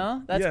 Right, You dude.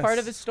 know, that's Yes. part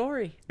of his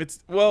story. It's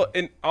well,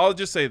 and I'll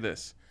just say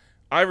this.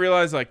 I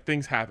realize like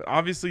things happen.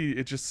 Obviously,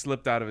 it just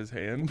slipped out of his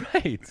hand.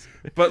 Right.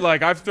 But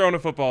like I've thrown a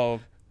football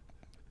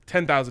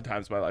 10,000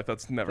 times in my life.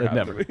 That's never happened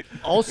Never. to me.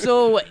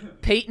 Also,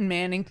 Peyton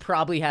Manning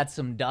probably had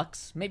some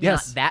ducks. Maybe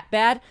Yes. not that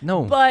bad.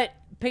 No. But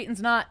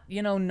Peyton's not,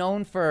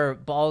 known for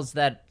balls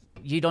that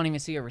you don't even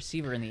see a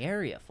receiver in the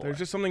area for. There's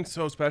just something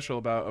so special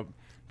about a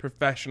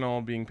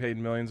professional being paid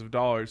millions of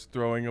dollars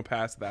throwing a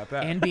pass that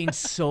bad. And being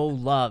so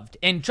loved.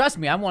 And trust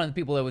me, I'm one of the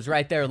people that was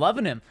right there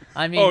loving him.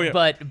 I mean, Oh, yeah.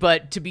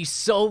 but to be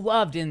so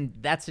loved, and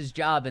that's his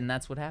job, and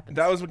that's what happens.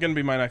 That was going to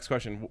be my next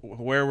question.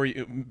 Where were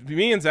you?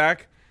 Me and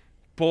Zach,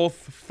 both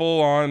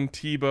full-on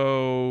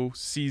Tebow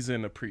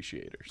season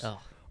appreciators.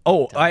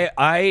 Oh.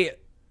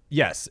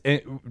 Yes.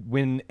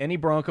 When any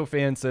Bronco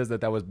fan says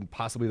that was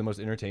possibly the most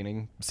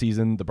entertaining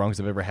season the Broncos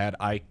have ever had,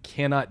 I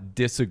cannot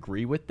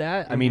disagree with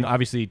that. I mean,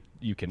 obviously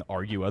you can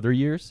argue other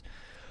years.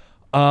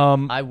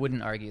 I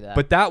wouldn't argue that.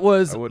 But that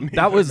was wouldn't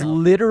that either, was no.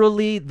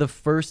 literally the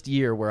first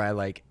year where I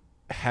like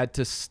had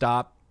to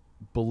stop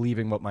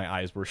believing what my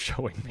eyes were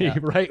showing me, Yeah.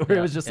 right? Where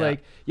it was Yeah. just Yeah.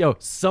 like, yo,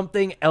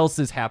 something else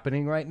is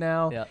happening right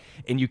now. Yeah.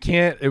 And you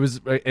can't, it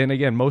was, and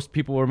again, most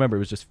people will remember it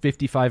was just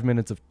 55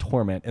 minutes of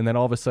torment. And then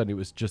all of a sudden it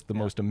was just the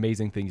most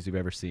amazing things you've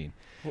ever seen.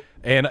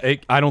 And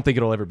I don't think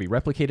it'll ever be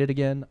replicated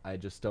again. I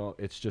just don't,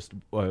 it's just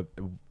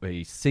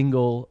a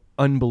single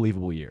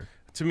unbelievable year.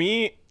 To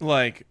me,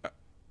 like,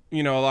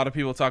 a lot of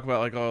people talk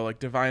about like, oh, like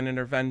divine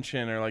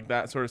intervention or like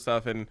that sort of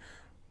stuff, and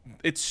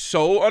it's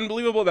so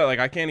unbelievable that like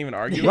I can't even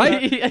argue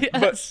Right? with that.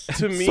 But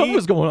to me, Something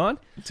was going on.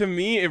 to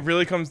me, it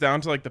really comes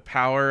down to like the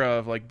power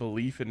of like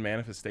belief and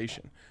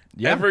manifestation.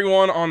 Yeah.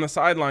 Everyone on the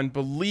sideline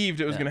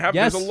believed it was going to happen.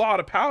 Yes. There's a lot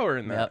of power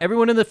in that. Yep.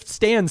 Everyone in the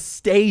stands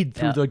stayed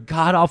through Yeah. the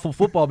god awful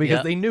football because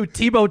Yeah. they knew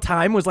Tebow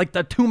time was like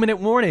the 2-minute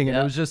warning,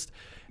 and Yeah.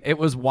 it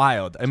was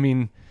wild. I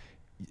mean,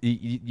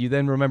 you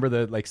then remember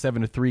the like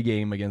 7-3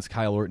 game against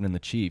Kyle Orton and the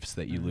Chiefs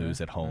that you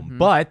lose at home,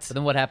 but So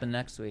then what happened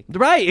next week?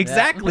 right,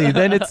 exactly.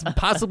 Then it's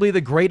possibly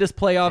the greatest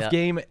playoff Yeah.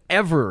 game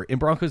ever in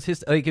Broncos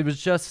history. Like it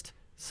was just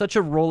such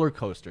a roller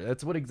coaster.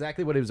 That's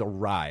exactly what it was, a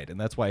ride,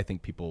 and that's why I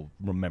think people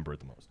remember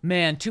it the most.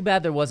 Man, too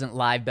bad there wasn't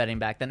live betting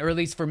back then, or at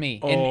least for me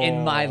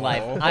in my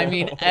life. I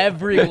mean,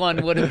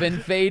 everyone would have been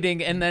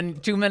fading, and then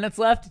 2 minutes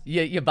left,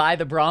 you buy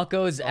the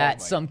Broncos at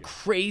some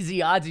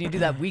crazy odds, and you do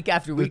that week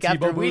after week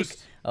after Tebow week.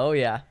 boost? Oh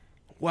yeah.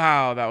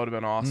 Wow, that would have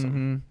been awesome.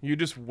 Mm-hmm. You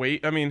just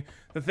wait. I mean,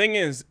 the thing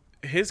is,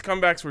 his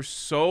comebacks were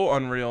so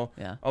unreal.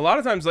 Yeah. A lot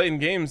of times late in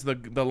games,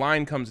 the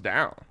line comes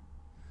down.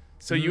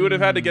 So you would have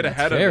had to get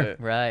ahead fair. of it.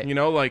 Right.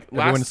 Like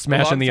Everyone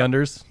smashing the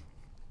unders.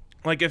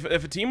 Like if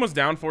a team was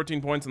down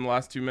 14 points in the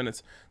last 2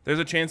 minutes, there's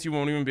a chance you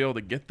won't even be able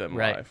to get them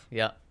Right. live.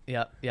 Yep.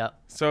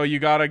 So you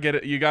gotta get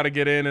it. You gotta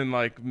get in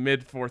like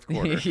mid fourth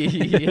quarter.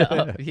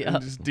 Yep.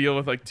 And just deal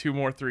with like 2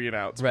 more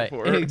 3-and-outs Right.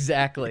 before.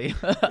 Exactly.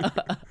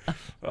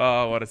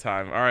 Oh, what a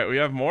time! All right, we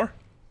have more.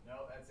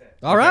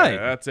 All right,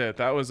 Okay, that's it.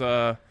 That was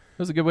that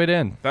was a good way to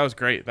end. That was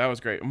great. That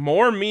was great.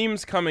 More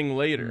memes coming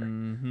later.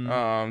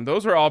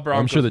 Those are all Broncos.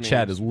 I'm sure the memes.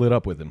 chat is lit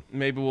up with him.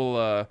 Maybe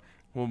we'll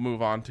we'll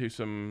move on to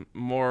some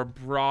more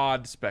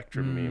broad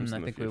spectrum memes. I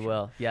in the think we future.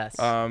 will. Yes.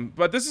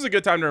 But this is a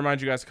good time to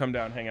remind you guys to come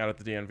down and hang out at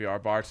the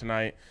DNVR bar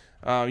tonight.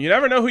 You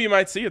never know who you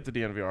might see at the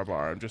DNVR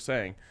bar. I'm just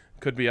saying.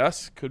 Could be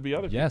us. Could be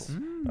other people. Yes.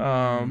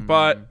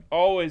 But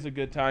always a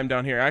good time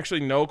down here. Actually,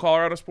 no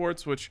Colorado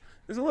sports, which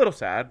is a little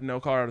sad. No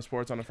Colorado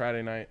sports on a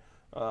Friday night.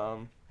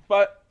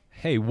 But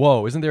Hey,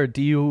 whoa! Isn't there a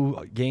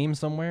DU game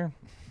somewhere?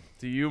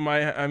 do you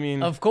might? I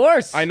mean, of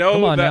course. I know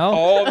Come on that now,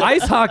 all.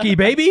 ice hockey,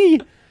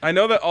 baby. I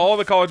know that all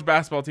the college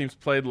basketball teams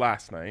played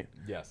last night.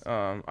 Yes.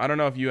 I don't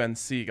know if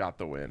UNC got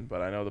the win,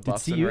 but I know the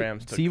Buffs and CU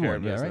Rams took CU care won,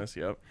 of yeah, right? business.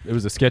 Yep. It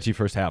was a sketchy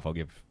first half. I'll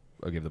give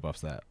the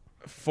Buffs that.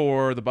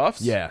 For the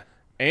Buffs. Yeah.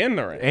 And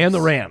the Rams. And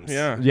the Rams.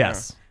 Yeah.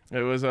 Yes. Yeah.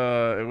 It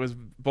was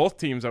both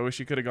teams. I wish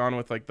you could have gone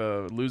with like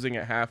the losing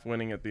at half,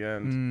 winning at the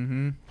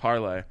end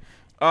parlay.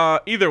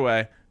 Either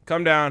way,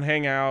 come down,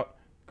 hang out.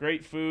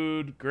 Great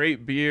food,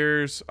 great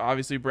beers,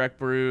 obviously Breck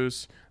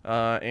Brews,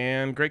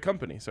 and great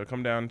company. So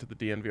come down to the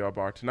DNVR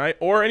bar tonight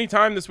or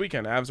anytime this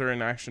weekend. Avs are in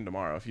action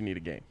tomorrow if you need a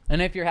game.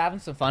 And if you're having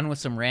some fun with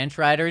some ranch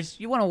riders,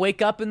 you want to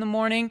wake up in the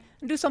morning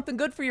and do something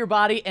good for your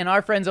body. And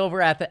our friends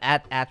over at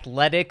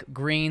Athletic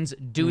Greens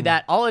do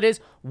that. All it is,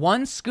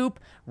 one scoop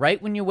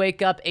right when you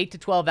wake up, 8 to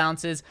 12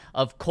 ounces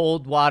of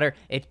cold water.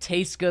 It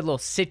tastes good, a little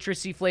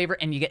citrusy flavor,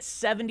 and you get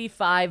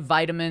 75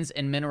 vitamins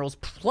and minerals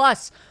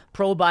plus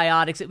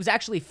probiotics. It was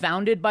actually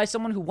founded by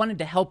someone who wanted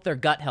to help their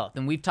gut health,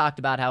 and we've talked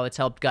about how it's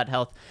helped gut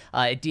health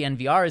at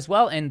DNVR as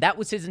well, and that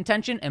was his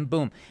intention, and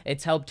boom,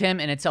 it's helped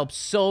him, and it's helped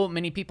so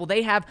many people.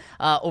 They have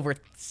over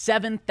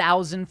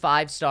 7,000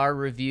 5-star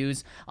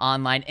reviews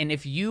online, and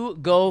if you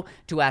go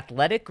to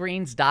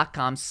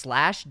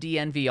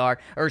athleticgreens.com/DNVR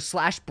or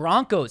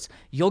 /Broncos,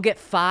 you'll get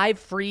 5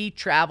 free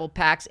travel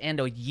packs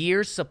and a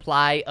year's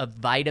supply of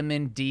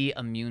vitamin D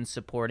immune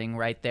supporting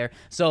right there.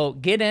 So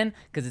get in,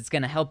 because it's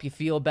going to help you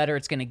feel better.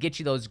 It's going to get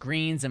you those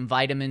greens and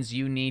vitamins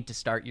you need to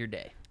start your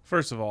day.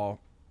 First of all,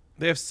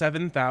 they have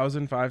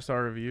 7,000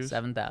 5-star reviews.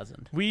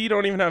 7,000. We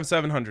don't even have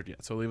 700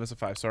 yet, so leave us a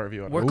 5-star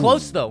review. We're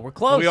close, though. We're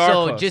close. We are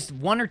so close. just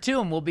 1 or 2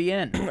 and we'll be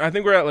in. I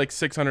think we're at like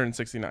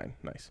 669.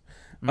 Nice.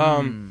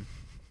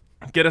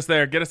 Get us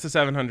there. Get us to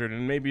 700,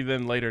 and maybe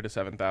then later to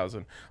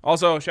 7,000.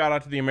 Also, shout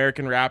out to the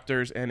American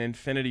Raptors and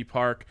Infinity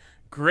Park.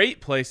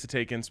 Great place to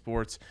take in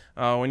sports.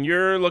 When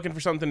you're looking for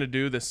something to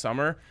do this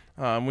summer,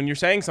 when you're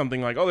saying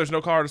something like, oh, there's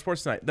no Colorado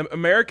sports tonight, the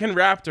American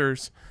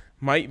Raptors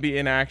might be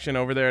in action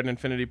over there at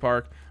Infinity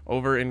Park,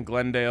 over in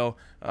Glendale.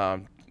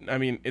 I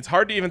mean, it's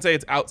hard to even say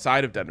it's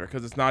outside of Denver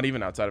because it's not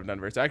even outside of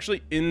Denver. It's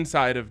actually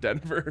inside of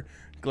Denver,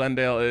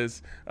 Glendale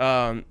is.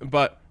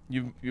 But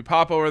you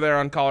pop over there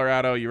on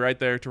Colorado, you're right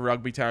there to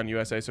Rugby Town,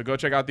 USA. So go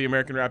check out the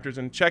American Raptors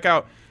and check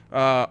out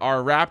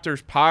our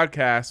Raptors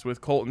podcast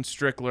with Colton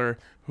Strickler,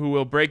 who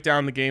will break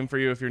down the game for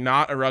you. If you're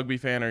not a rugby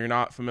fan or you're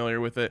not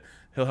familiar with it,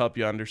 he'll help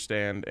you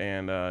understand,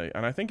 and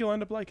I think you'll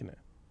end up liking it.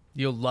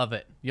 You'll love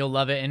it. You'll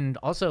love it. And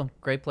also,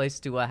 great place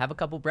to have a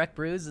couple Breck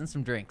Brews and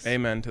some drinks.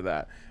 Amen to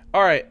that.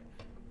 All right.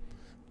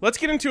 Let's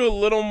get into a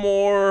little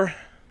more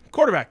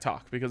quarterback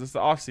talk because it's the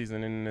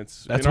offseason and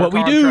it's That's in our what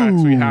we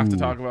contracts, do. we have to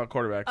talk about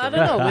quarterbacks. I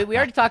don't know. We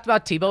already talked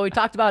about Tebow. We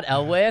talked about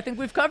Elway. I think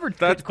we've covered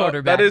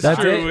quarterbacks. That is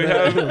That's true. it. We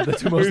have The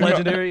two most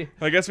legendary.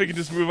 I guess we can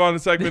just move on to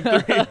segment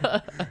 3.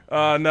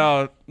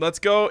 No, let's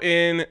go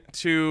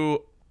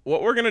into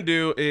what we're going to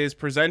do is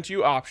present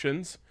you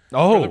options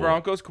for the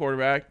Broncos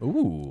quarterback.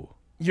 Ooh.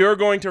 You're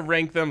going to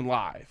rank them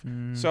live.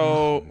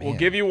 So we'll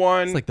give you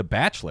one. It's like The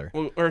Bachelor.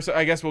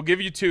 I guess we'll give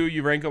you 2.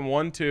 You rank them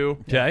 1,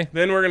 2. Okay.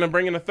 Then we're going to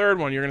bring in a third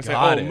one. You're going to say,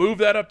 Got it. move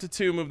that up to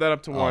 2, move that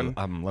up to 1.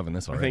 I'm loving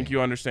this I already. think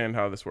you understand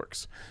how this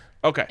works.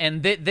 Okay.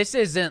 And this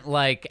isn't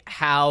like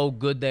how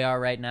good they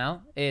are right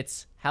now.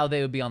 It's how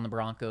they would be on the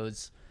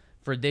Broncos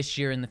for this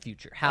year in the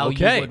future. How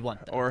you would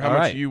want them. Or how All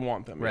much right. you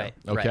want them. Right.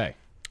 Yeah. Okay. Right.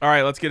 All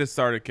right, let's get it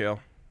started, Kale.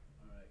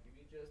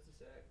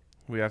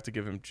 We have to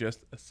give him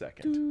just a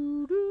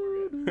second.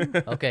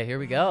 Okay, here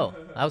we go.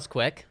 That was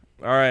quick.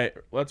 All right,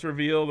 let's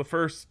reveal the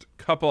first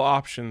couple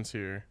options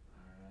here.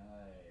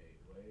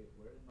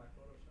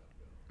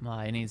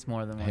 He needs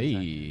more than one.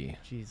 Hey.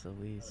 Jeez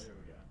Louise.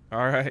 All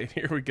right,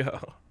 here we go.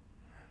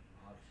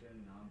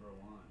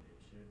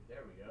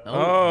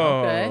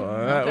 Oh, okay.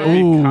 That would okay.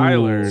 be Ooh.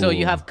 Kyler. So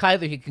you have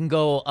Kyler. He can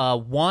go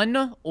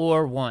 1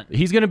 or 1.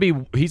 He's gonna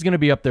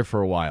be up there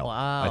for a while.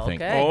 Wow, I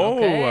think. okay. Oh,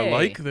 okay. I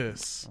like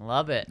this.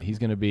 Love it. He's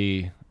gonna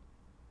be.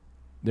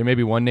 There may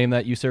be one name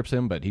that usurps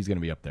him, but he's gonna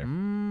be up there.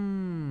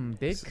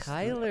 Big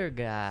Kyler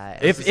guy.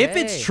 If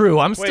it's Okay. true,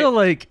 I'm still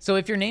like. So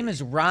if your name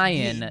is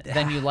Ryan,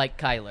 then you like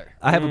Kyler.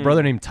 I have a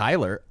brother named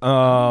Tyler.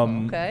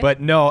 Okay.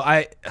 But no,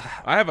 I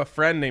have a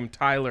friend named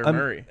Tyler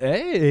Murray.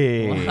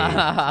 Hey.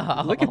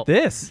 Wow. Look at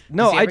this.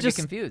 No, Does he I ever just.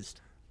 get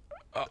confused.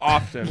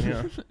 Often,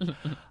 yeah.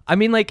 I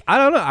mean, like, I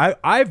don't know.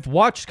 I've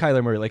watched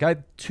Kyler Murray. Like, I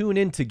tune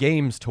into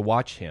games to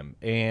watch him,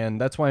 and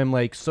that's why I'm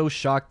like so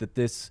shocked that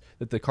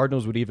the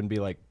Cardinals would even be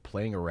like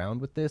playing around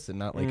with this and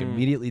not like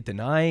immediately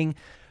denying.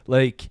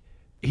 Like,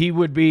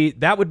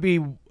 that would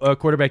be a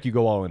quarterback you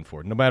go all in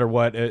for, no matter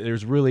what.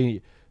 There's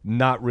really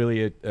not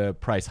really a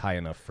price high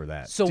enough for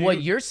that. So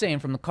what you're saying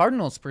from the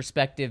Cardinals'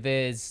 perspective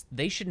is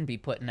they shouldn't be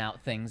putting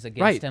out things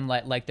against him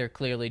like they're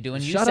clearly doing.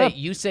 Shut up.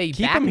 You say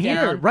Keep back him down,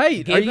 here.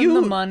 Right. give Are him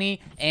you- the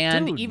money,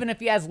 and Dude. even if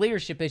he has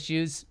leadership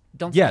issues,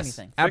 don't say Yes,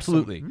 anything.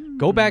 absolutely.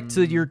 Go back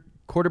to your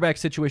quarterback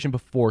situation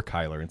before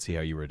Kyler and see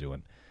how you were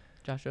doing.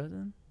 Josh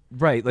Rosen?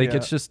 Right, like Yeah.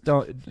 it's just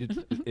don't.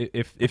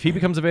 If he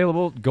becomes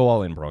available, go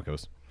all in,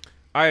 Broncos.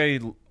 I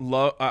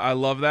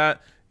love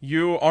that.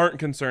 You aren't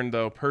concerned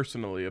though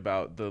personally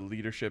about the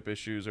leadership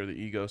issues or the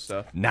ego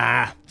stuff.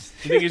 Nah,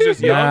 You think he's just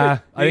young? Nah, You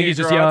I think he's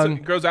just young.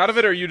 Grows out of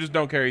it, or you just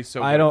don't care. He's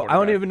so. I good a don't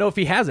quarterback? even know if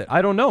he has it.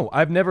 I don't know.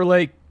 I've never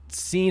like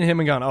seen him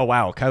and gone, oh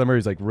wow, Kyler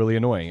Murray's like really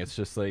annoying. It's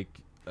just like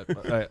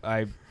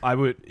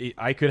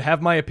I could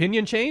have my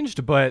opinion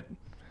changed, but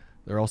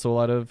there are also a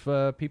lot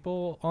of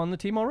people on the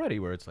team already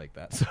where it's like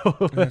that.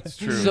 So That's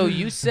true. So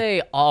you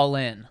say all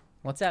in.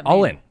 What's that mean?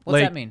 all in. What's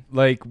like, that mean?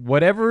 Like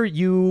whatever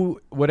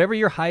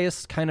your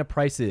highest kind of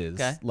price is,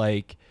 Okay.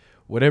 like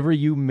whatever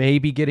you may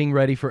be getting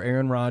ready for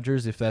Aaron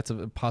Rodgers, if that's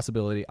a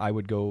possibility, I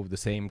would go the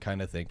same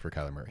kind of thing for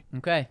Kyler Murray.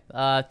 Okay.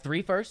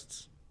 3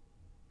 firsts.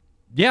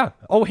 Yeah.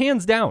 Oh,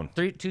 hands down.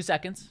 2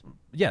 seconds.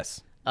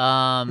 Yes.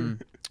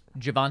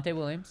 Javonte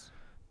Williams.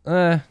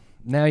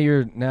 Now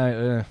you're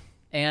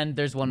And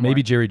there's one maybe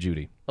more. Jerry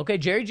Judy. Okay,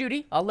 Jerry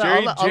Judy. I'll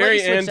Jerry let you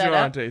switch and that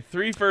up. Javonte.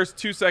 3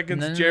 firsts, 2 seconds.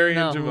 No, Jerry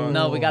no, and no. Javonte.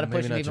 No, we got to Maybe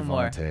push him not even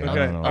more. Javonte. I Okay.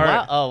 don't know. All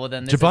right. Oh, well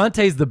then. This is,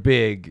 Javonte's the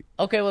big.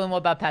 okay, well then what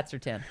about Pat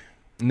Surtain?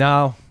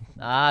 No.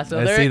 So Uh,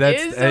 there see,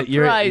 is a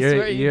price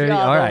where you draw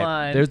all the right.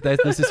 line.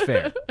 This is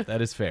fair.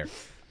 That is fair.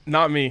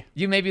 Not me.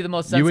 You may be the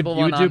most You would sensible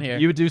one do on here.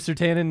 you would do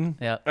Surtain and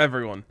Yeah.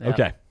 Everyone.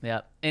 okay.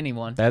 Yeah.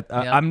 Anyone. That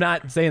Yep. I'm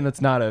not saying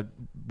that's not a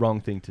wrong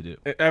thing to do.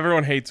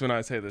 Everyone hates when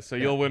I say this, so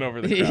you'll win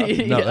over the crowd.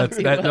 No, Yeah, that's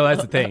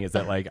the thing is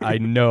that like I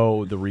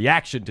know the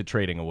reaction to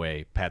trading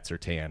away Pat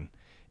Surtain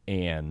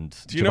and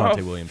Do you know how Javonte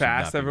Williams. would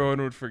fast not be-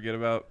 everyone would forget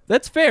about?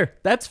 That's fair.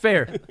 That's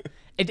fair.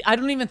 I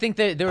don't even think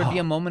that there would be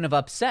Oh. a moment of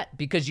upset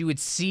because you would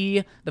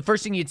see the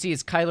first thing you'd see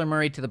is Kyler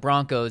Murray to the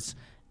Broncos,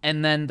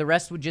 and then the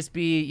rest would just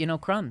be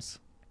crumbs.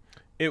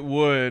 It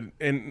would,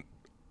 and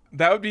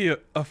that would be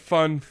a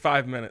fun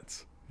 5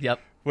 minutes Yep.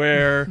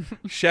 where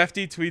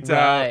Shefty tweets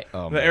Right. out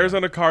Oh, the man.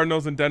 Arizona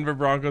Cardinals and Denver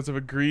Broncos have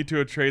agreed to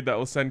a trade that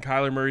will send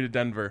Kyler Murray to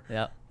Denver.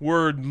 Yep.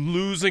 We're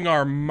losing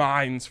our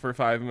minds for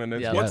 5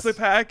 minutes. Yeah. What's Yes. the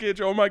package?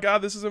 Oh my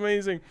God, this is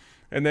amazing.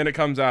 And then it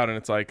comes out and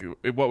it's like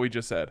what we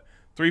just said.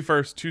 3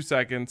 firsts, 2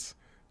 seconds,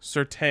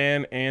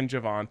 Surtain and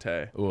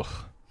Javonte. Ugh.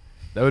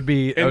 That would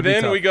be. And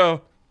then we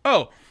go,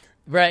 oh,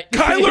 Right.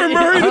 Kyler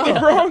Murray to the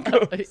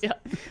Broncos. Yeah.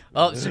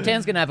 Oh,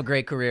 Surtain's gonna have a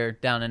great career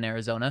down in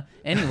Arizona.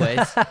 Anyways.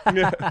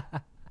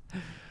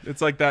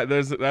 It's like that.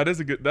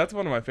 That's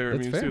one of my favorite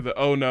That's memes fair. too. The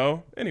oh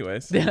no.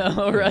 Anyways.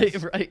 All right.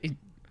 Right.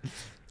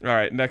 All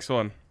right, next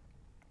one.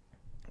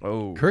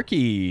 Oh.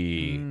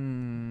 Kirky.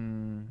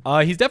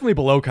 He's definitely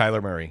below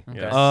Kyler Murray.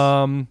 Yes.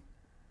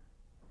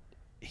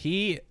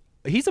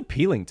 He's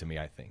appealing to me,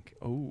 I think.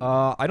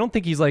 I don't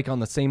think he's like on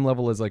the same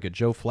level as like a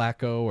Joe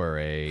Flacco or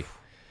a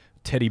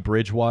Teddy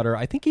Bridgewater.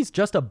 I think he's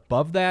just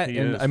above that. He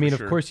and is, I mean, for of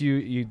sure. course,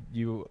 you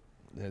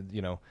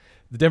know,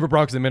 the Denver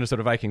Broncos and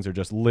Minnesota Vikings are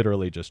just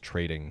literally just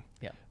trading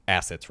Yeah.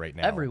 assets right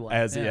now. Everyone,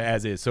 as yeah.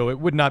 as is. So it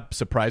would not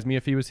surprise me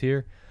if he was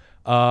here.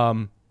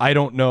 I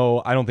don't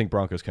know. I don't think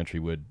Broncos country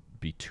would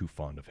be too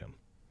fond of him.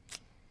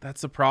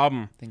 That's the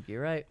problem. I think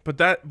you're right.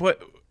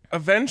 But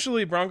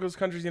eventually Broncos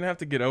country's gonna have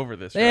to get over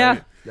this.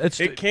 Yeah, Right?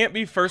 It can't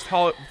be first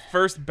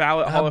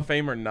ballot Hall of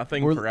Fame or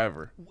nothing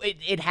forever.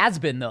 It has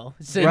been though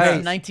since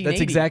Right. 1980.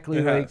 That's exactly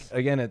It like has.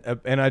 again,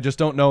 and I just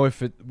don't know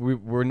if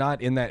we're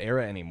not in that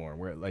era anymore.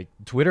 Where like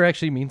Twitter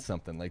actually means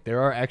something. Like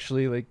there are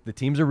actually like the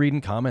teams are reading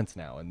comments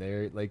now, and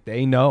they're like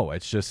they know.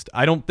 It's just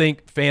I don't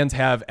think fans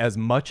have as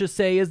much a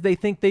say as they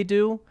think they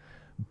do,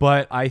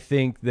 but I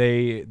think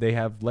they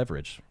have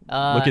leverage.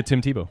 Look at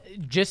Tim Tebow.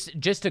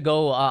 Just to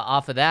go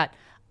off of that,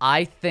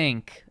 I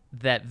think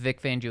that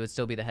Vic Fangio would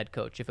still be the head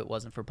coach if it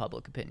wasn't for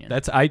public opinion.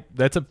 That's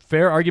a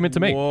fair argument to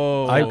make.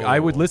 Whoa. I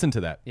would listen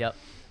to that. Yep.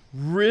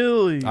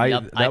 Really?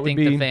 Yep. that I would think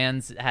be- the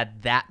fans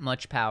had that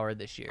much power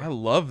this I year.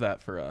 love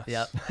that for us.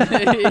 Yep.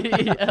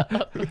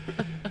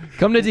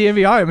 Come to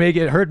DMVR and make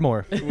it hurt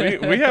more.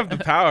 We have the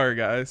power,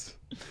 guys.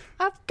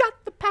 I've got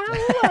the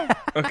power.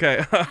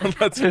 Okay,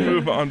 let's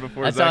move on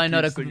before That's Zach how I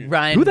know keeps to singing.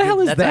 Ryan. Who the hell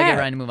is that's that? How I get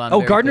Ryan to move on. Oh,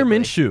 very Gardner quickly.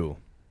 Minshew.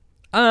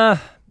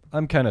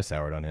 I'm kind of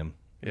soured on him.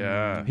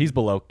 Yeah. He's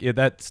below.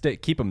 Yeah,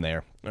 keep him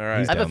there. All right.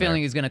 He's I have a down there.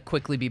 feeling he's going to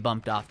quickly be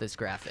bumped off this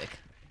graphic.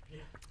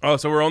 Oh,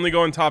 so we're only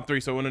going top 3.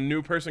 So when a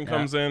new person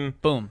comes in,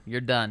 Boom,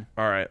 you're done.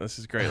 all right, this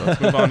is great. Let's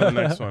move on to the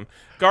next one.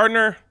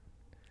 Gardner.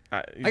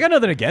 I got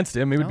nothing against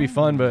him. It would be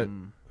fun, but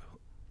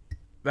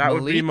That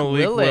would be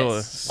Malik Malik Willis.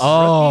 Willis.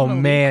 oh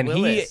Malik man,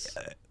 Willis.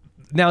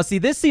 Now see,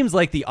 this seems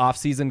like the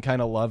off-season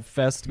kind of love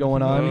fest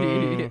going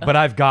on, but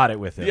I've got it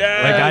with him.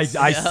 Yes.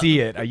 Like I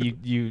see it.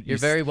 You're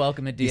very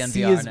welcome at You DNVR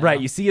see his now.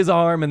 right. You see his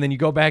arm, and then you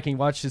go back and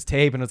watch his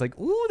tape, and it's like,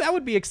 ooh, that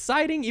would be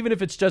exciting, even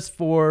if it's just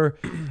for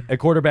a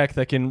quarterback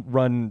that can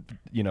run,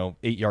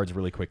 8 yards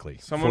really quickly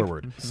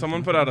forward.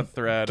 Someone put out a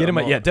thread. Get him,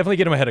 I'm definitely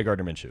get him ahead of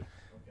Gardner Minshew.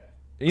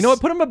 You know what?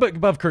 Put him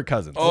above Kirk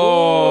Cousins.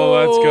 Oh,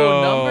 let's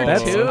go. Number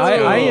That's two.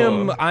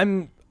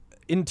 I'm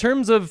in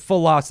terms of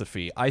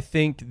philosophy, I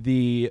think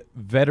the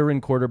veteran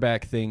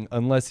quarterback thing,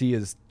 unless he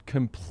is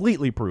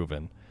completely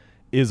proven,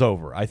 is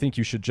over. I think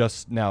you should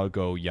just now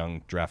go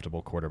young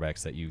draftable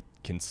quarterbacks that you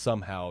can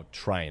somehow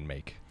try and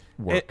make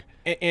work.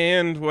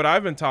 And what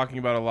I've been talking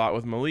about a lot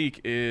with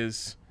Malik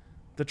is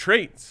the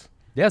traits.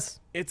 Yes.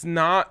 It's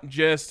not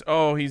just,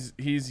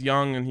 he's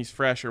young and he's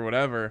fresh or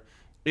whatever.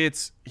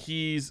 It's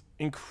he's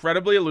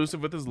incredibly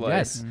elusive with his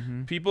legs.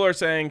 Yes. People are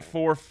saying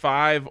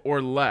 4.5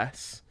 or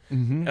less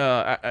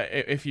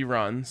if he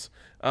runs.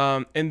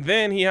 And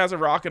then he has a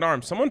rocket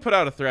arm. Someone put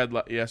out a thread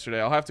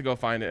yesterday. I'll have to go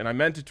find it. And I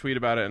meant to tweet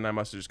about it, and I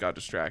must have just got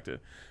distracted.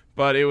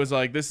 But it was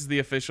like, this is the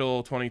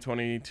official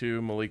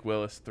 2022 Malik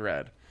Willis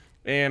thread.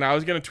 And I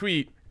was going to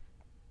tweet,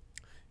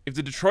 if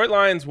the Detroit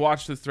Lions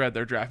watch this thread,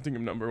 they're drafting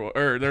him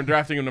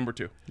number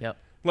 2. Yep.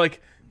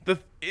 Like,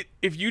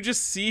 if you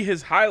just see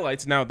his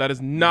highlights, now that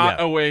is not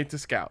a way to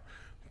scout,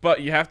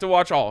 but you have to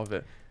watch all of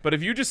it. But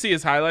if you just see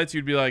his highlights,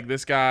 you'd be like,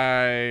 this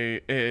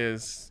guy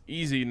is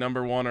easy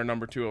number 1 or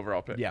number 2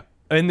 overall pick. Yeah.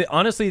 And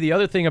honestly, the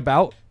other thing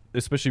about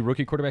especially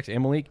rookie quarterbacks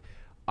and Malik,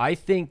 I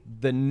think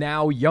the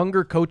now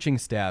younger coaching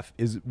staff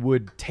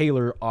would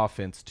tailor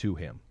offense to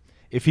him.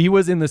 If he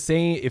was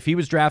if he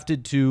was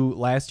drafted to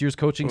last year's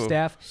coaching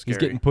staff, scary. he's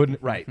getting put in,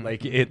 right.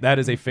 Like that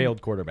is a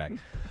failed quarterback.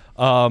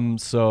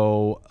 That's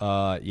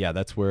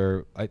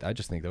where I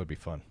just think that would be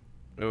fun.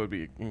 It would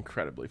be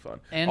incredibly fun.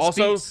 And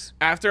also,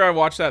 after I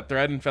watched that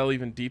thread and fell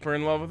even deeper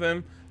in love with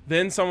him,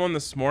 then someone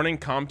this morning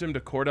comped him to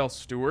Cordell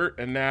Stewart,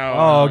 and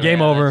now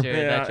game over.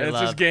 It's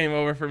just game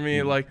over for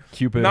me. Like,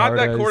 Cupid not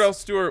that hard eyes. Cordell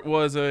Stewart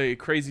was a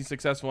crazy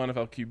successful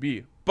NFL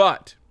QB,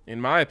 but in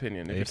my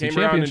opinion, if AFC he came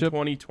around in Championship.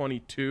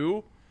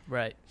 2022,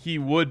 Right. he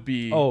would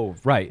be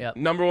Right. Yep.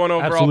 number 1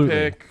 overall Absolutely.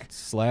 pick.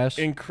 Slash.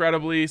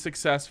 Incredibly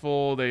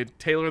successful. They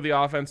tailor the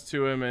offense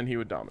to him, and he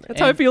would dominate. That's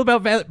how I feel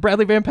about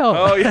Bradley Van Pelt.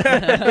 Oh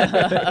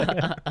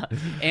yeah.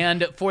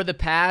 And for the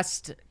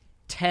past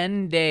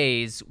 10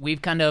 days,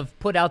 we've kind of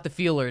put out the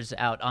feelers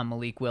out on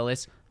Malik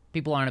Willis.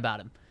 People aren't about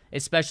him,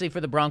 especially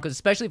for the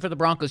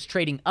Broncos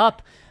trading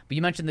up. But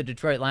you mentioned the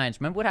Detroit Lions.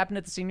 Remember what happened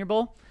at the Senior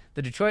Bowl?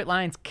 The Detroit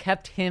Lions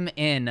kept him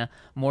in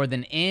more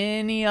than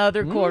any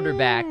other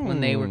quarterback when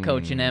they were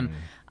coaching him.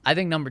 I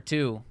think number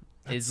 2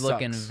 is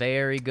looking sucks.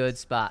 very good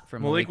spot for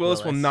Malik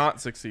Willis will not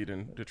succeed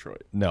in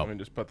Detroit. No. Let me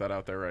just put that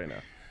out there right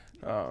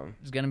now.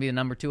 He's going to be the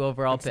number 2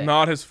 overall It's pick.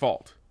 not his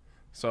fault.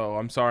 So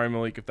I'm sorry,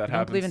 Malik, if that You don't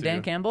happens believe in to Dan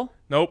you. Campbell?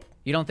 Nope.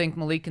 You don't think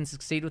Malik can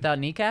succeed without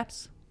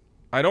kneecaps?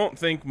 I don't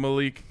think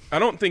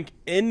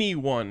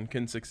anyone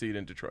can succeed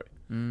in Detroit.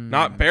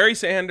 Not Barry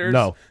Sanders.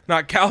 No.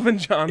 Not Calvin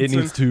Johnson.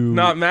 needs to-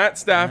 Not Matt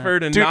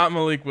Stafford, and Dude, not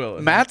Malik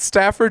Willis. Matt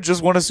Stafford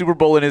just won a Super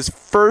Bowl in his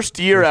first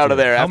year out of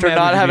there How after mad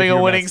not would you be having if you a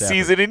were winning Matt Stafford?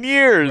 season in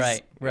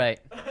years. Right.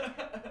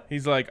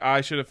 He's like, I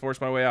should have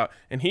forced my way out.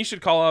 And he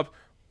should call up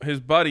his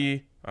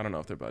buddy, I don't know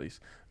if they're buddies,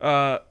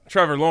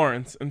 Trevor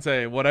Lawrence, and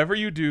say, whatever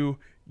you do,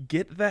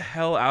 get the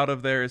hell out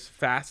of there as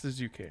fast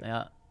as you can.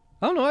 Yeah.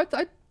 I don't know.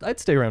 I'd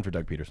stay around for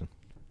Doug Peterson.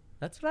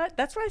 That's what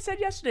I said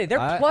yesterday. They're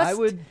I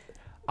would.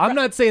 I'm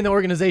not saying the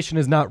organization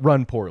is not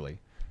run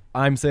poorly.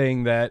 I'm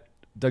saying that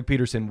Doug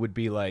Peterson would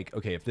be like,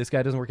 okay, if this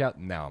guy doesn't work out,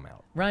 now I'm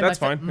out. Ryan, That's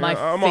fine.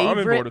 Yeah, I'm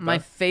on board with My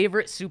that.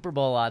 favorite Super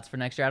Bowl odds for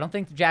next year. I don't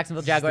think the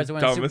Jacksonville Jaguars are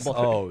winning the Super dumbest Bowl.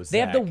 thing. Oh, They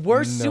have the Zach,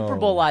 worst no. Super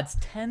Bowl odds,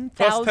 10,000.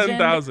 Plus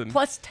 10,000.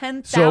 Plus So,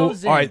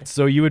 10,000. all right,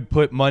 so you would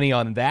put money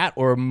on that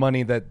or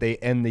money that they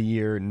end the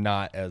year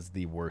not as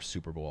the worst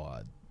Super Bowl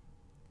odd?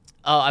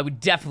 Oh, I would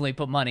definitely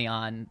put money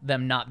on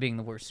them not being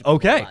the worst Super Bowl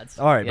Okay. odds.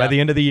 All right, by the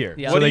end of the year.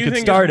 Yeah. So What do they you could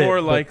think start is more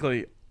it, but-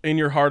 likely in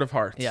your heart of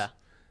hearts? Yeah.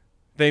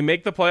 They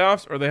make the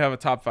playoffs or they have a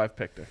top 5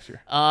 pick next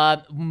year?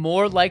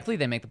 More likely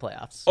they make the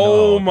playoffs.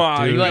 Oh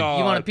my dude. you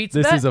god. want a pizza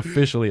This bet? is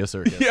officially a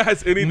circus.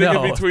 Yes, anything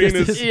No, in between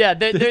this is Yeah,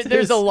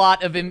 there's a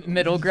lot of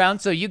middle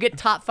ground. So you get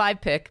top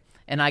 5 pick,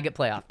 and I get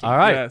playoff team. All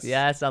right. Yes.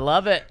 Yes, I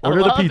love it. I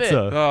Order the love it.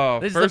 pizza. Oh,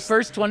 This is the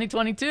first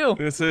 2022.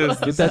 This is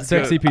Get that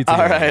sexy pizza. All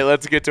going. right,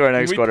 let's get to our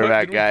next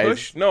quarterback,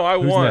 guys. No, I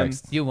Who's won.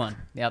 next? You won.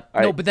 Yep.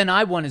 All No, right. but then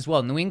I won as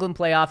well. New England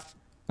playoff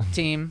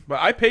team. But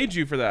I paid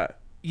you for that.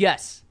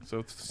 Yes.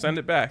 So send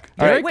it back.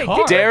 All right, Wait,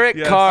 Carr. Derek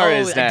Yes. Carr Oh,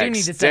 is I do need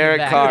next. to send it Derek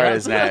back. Carr Yeah.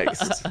 is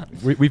next.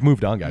 We've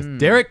moved on, guys.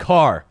 Derek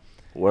Carr.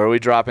 Where are we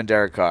dropping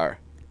Derek Carr?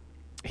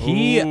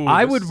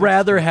 I would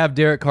rather have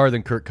Derek Carr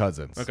than Kirk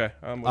Cousins. Okay.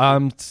 I'm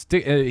with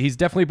you. He's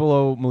definitely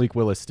below Malik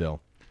Willis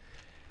still.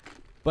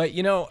 But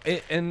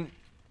and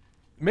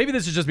maybe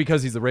this is just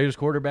because he's the Raiders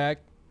quarterback,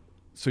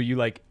 so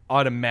you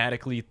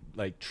automatically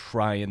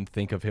try and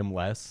think of him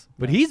less.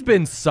 But he's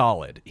been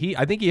solid.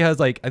 I think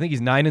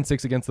he's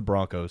 9-6 against the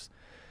Broncos,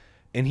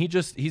 and he's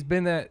just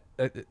been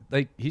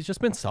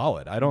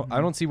solid. I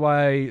don't see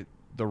why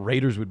the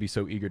Raiders would be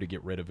so eager to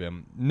get rid of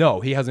him. No,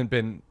 he hasn't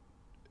been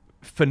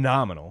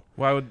phenomenal.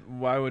 Why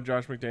would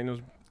Josh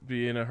McDaniels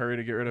be in a hurry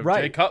to get rid of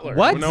Right. Jay Cutler?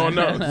 What? No one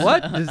knows.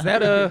 What is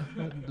that?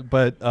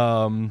 But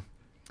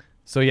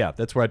so yeah,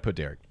 that's where I'd put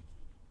Derek.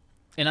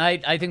 And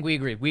I think we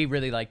agree. We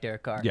really like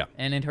Derek Carr. Yeah.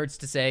 And it hurts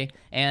to say.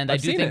 And I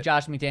I've do seen think it.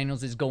 Josh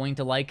McDaniels is going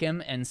to like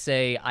him and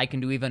say, I can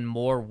do even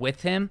more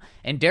with him.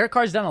 And Derek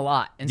Carr's done a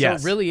lot. And so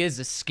Yes. it really is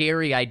a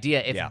scary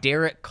idea if Yeah.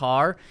 Derek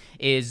Carr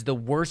is the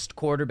worst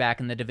quarterback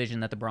in the division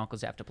that the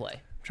Broncos have to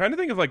play. Trying to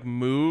think of like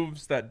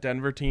moves that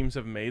Denver teams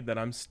have made that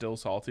I'm still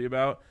salty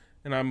about,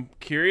 and I'm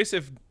curious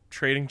if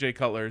trading Jay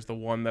Cutler is the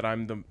one that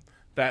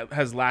that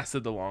has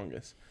lasted the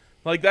longest.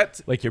 Like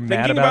that's Like you're thinking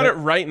mad about it it?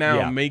 right now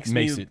Yeah, makes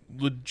makes me it-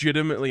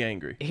 legitimately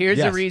angry. Here's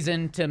a Yes.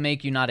 reason to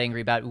make you not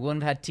angry about it. We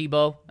wouldn't have had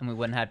Tebow and we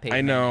wouldn't have had Peyton.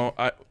 I know.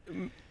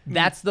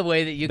 That's the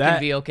way that you That- can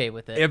be okay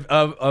with it. If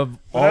of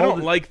But all I don't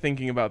the- like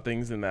thinking about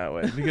things in that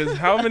way because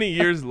how many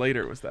years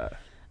later was that?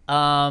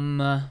 When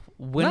Not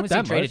was he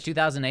that traded? much.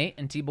 2008,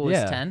 and Tebow was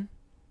Yeah. 10.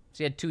 So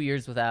he had 2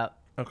 years without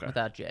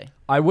Jay.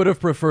 I would have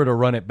preferred a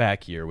run it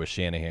back year with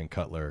Shanahan,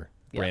 Cutler,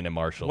 Brandon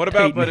Marshall, What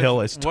about- but Peyton if-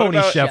 Hillis, what Tony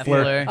about-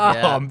 Scheffler?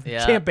 Scheffler,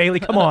 yeah. Champ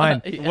Bailey, come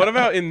on. What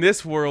about in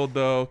this world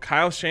though?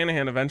 Kyle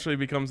Shanahan eventually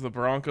becomes the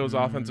Broncos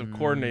offensive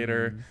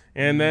coordinator,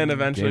 and then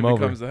eventually Game over.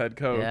 becomes the head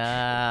coach.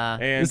 Yeah.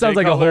 And This sounds Jay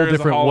like a Cutler whole is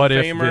different Hall of what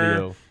if Famer,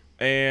 video.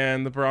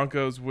 And the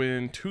Broncos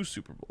win 2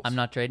 Super Bowls. I'm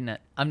not trading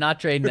it. I'm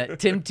not trading it.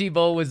 Tim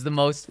Tebow was the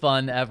most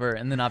fun ever,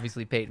 and then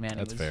obviously Peyton Manning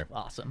That's was fair.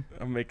 awesome.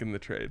 I'm making the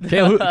trade.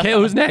 Kale,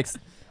 who's next?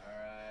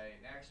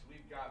 Next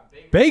we've got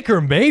Baker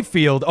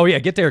Mayfield. Oh yeah,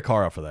 get Derek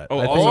Carr off of that. Oh,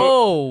 I think- also-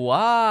 Oh,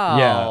 wow.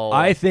 yeah,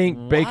 I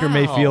think Baker Wow.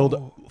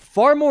 Mayfield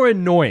far more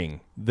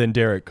annoying than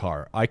Derek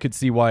Carr. I could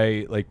see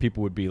why like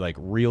people would be like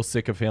real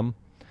sick of him.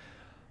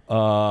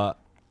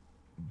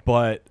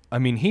 But I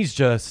mean, he's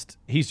just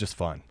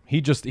fun.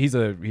 He's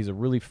a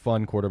really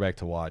fun quarterback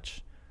to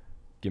watch.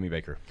 Give me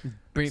Baker. So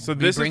He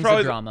this is brings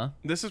probably the drama.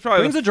 This is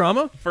probably Brings the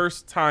drama.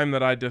 first time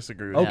that I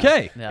disagree with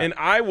Okay. you. Yeah. And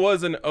I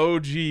was an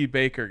OG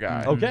Baker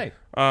guy. Okay.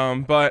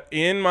 But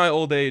in my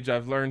old age,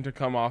 I've learned to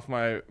come off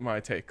my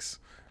takes.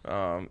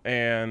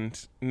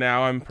 And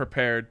now I'm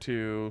prepared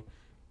to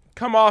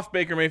come off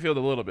Baker Mayfield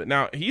a little bit.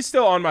 Now, he's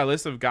still on my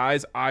list of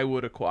guys I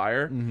would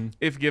acquire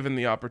if given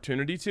the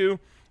opportunity to,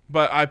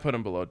 but I put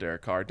him below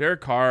Derek Carr.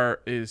 Derek Carr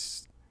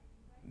is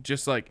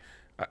just like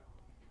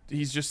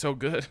he's just so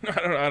good.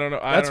 I don't know.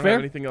 I That's don't fair. have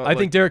anything else. I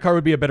think Derek Carr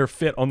would be a better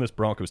fit on this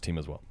Broncos team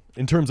as well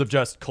in terms of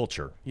just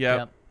culture.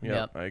 Yep.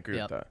 Yep. I agree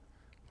Yep. with that.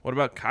 What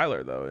about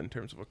Kyler though, in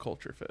terms of a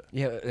culture fit?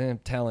 Yeah,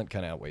 talent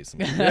kind of outweighs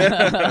him.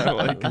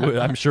 Like,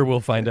 I'm sure we'll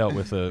find out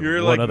with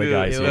You're one like of the the-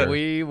 guys Yeah, here.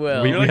 We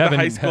will. We- you're like the haven't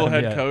high school had him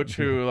head yet. coach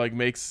who like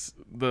makes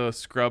the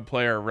scrub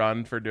player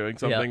run for doing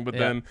something, but yeah.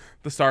 then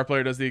the star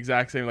player does the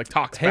exact same, like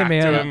talks Hey, back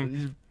man, to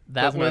him.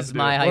 That Doesn't have was to do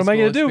my it. high What am I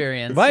school gonna do?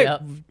 experience. Right.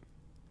 Yep.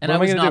 And What I am I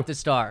was gonna not do? the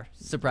star,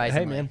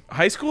 surprisingly. Hey, man.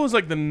 High school is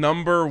like the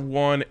number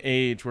one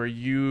age where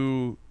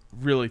you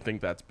really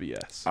think that's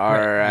BS. All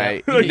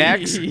right.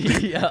 Next,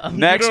 yeah.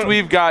 next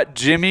we've got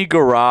Jimmy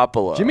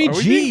Garoppolo. Jimmy Are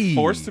we G. being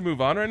forced to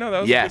move on right now? That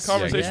was Yes. a good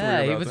conversation. Yeah,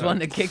 we he were was about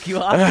wanting to kick you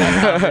off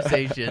that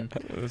conversation.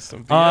 that. It was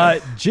some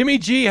BS. Jimmy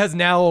G has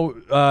now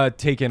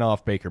taken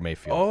off Baker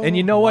Mayfield, and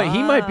you know what?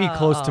 He might be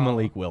close to wow.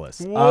 Malik Willis.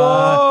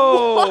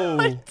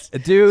 Whoa!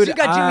 Dude, You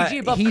got Jimmy G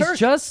above he's Kirk.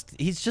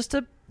 he's just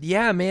a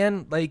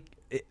man. Like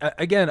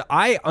again,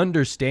 I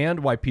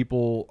understand why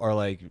people are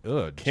like,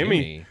 ugh,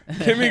 Kimmy.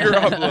 Jimmy. Kimmy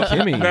Garoppolo.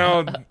 Kimmy.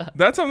 Now,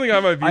 that's something I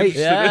might be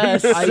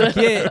interested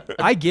in.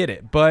 I get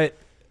it, but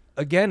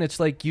again, it's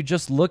like you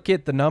just look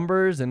at the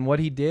numbers and what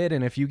he did,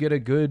 and if you get a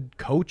good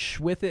coach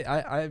with it,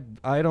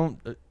 I don't.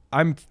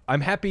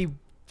 I'm happy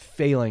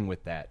failing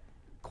with that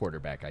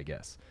quarterback, I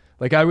guess.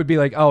 Like I would be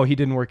like, oh, he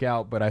didn't work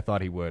out, but I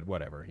thought he would.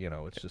 Whatever, you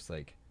know. It's just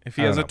like If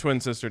he I has a don't twin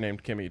sister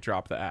named Kimmy,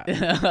 drop the at.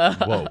 know.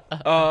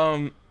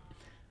 Whoa.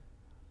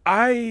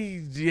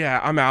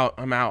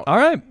 I'm out. All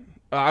right.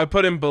 I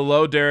put him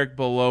below Derek,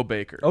 below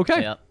Baker.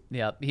 Okay.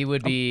 Yep. He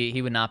would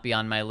not be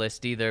on my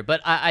list either.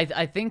 But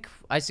I think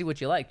I see what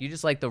you like. You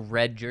just like the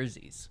red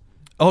jerseys.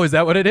 Oh, is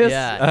that what it is?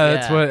 Yeah,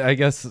 That's yeah. what I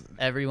guess.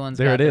 Everyone's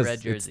There got it the is. red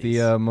It's jerseys.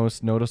 the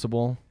most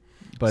noticeable.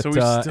 But So we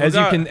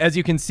still as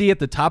you can see at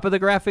the top of the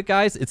graphic,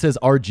 guys, it says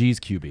RG's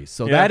QB.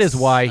 So that is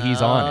Yes. why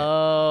he's on it.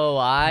 Oh,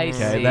 I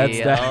see. Okay, that's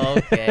that.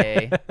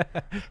 Okay.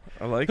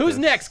 I like Who's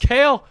this. next,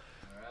 Kale? All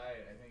right,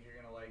 I think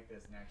you're gonna like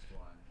this next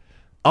one.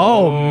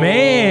 Oh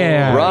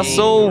man,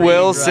 Russell Angry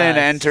Wilson Russ.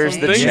 enters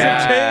the Things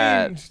have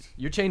chat. changed.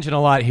 You're changing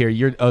a lot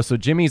here. So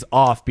Jimmy's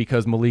off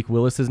because Malik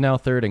Willis is now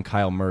third and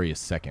Kyle Murray is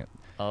second.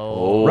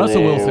 Oh.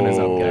 Russell Wilson is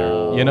up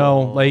there. You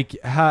know, like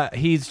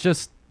he's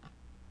just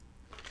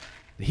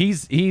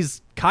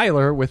he's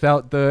Kyler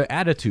without the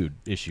attitude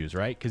issues,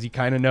 right? Because you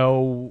kind of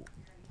know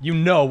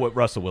what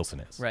Russell Wilson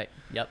is. Right.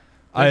 Yep.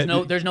 I-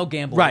 There's no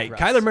gamble. Right, with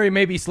Russ. Kyler Murray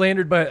may be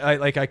slandered, but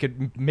I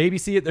could maybe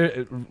see it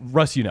there.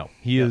 Russ,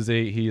 he is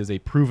a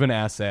proven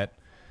asset.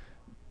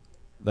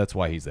 That's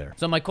why he's there.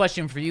 So my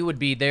question for you would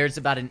be: there's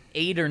about an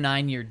 8 or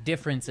 9 year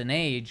difference in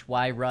age.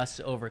 Why Russ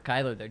over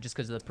Kyler there? Just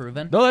because of the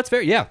proven? No, that's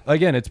fair. Yeah,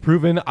 again, it's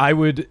proven. I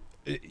would,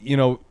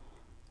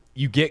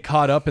 you get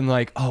caught up in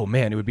like, oh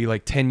man, it would be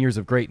like 10 years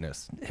of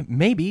greatness.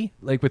 Maybe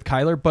like with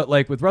Kyler, but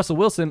like with Russell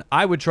Wilson,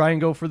 I would try and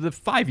go for the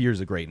 5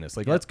 years of greatness.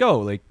 Like, let's go.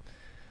 Like,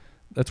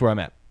 that's where I'm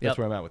at. That's Yep.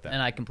 where I'm at with that.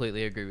 And I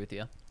completely agree with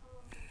you.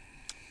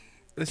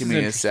 This Give is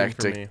me a sec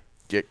interesting for to me.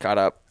 get caught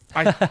up.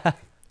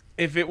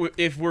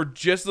 If we're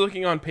just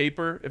looking on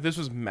paper, if this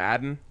was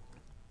Madden,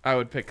 I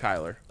would pick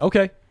Kyler.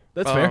 Okay,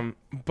 that's fair.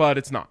 But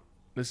it's not.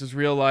 This is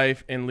real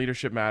life, and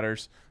leadership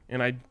matters.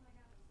 And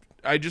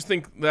I just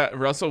think that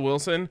Russell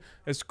Wilson,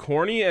 as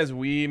corny as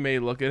we may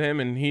look at him,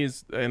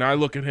 and I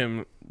look at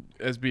him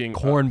as being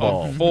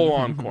Cornball. a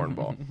full-on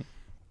cornball.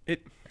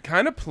 It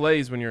kind of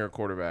plays when you're a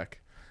quarterback.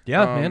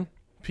 Yeah, man.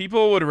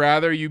 People would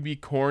rather you be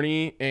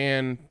corny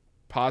and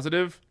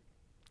positive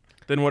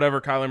than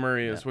whatever Kyler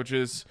Murray is, which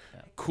is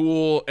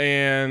cool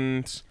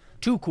and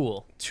Too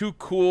cool.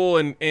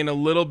 and a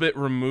little bit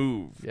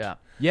removed. Yeah.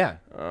 Yeah.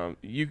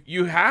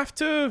 You have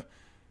to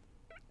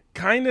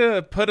kind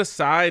of put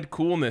aside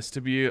coolness to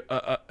be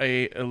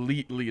a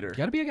elite leader. You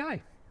got to be a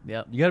guy.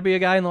 Yep. You got to be a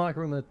guy in the locker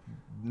room that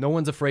no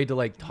one's afraid to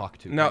like talk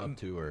to, Now, come up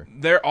to, or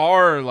there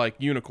are like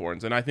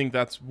unicorns, and I think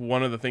that's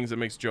one of the things that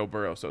makes Joe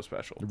Burrow so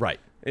special. right.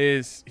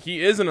 Is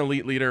he is an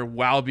elite leader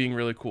while being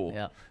really cool.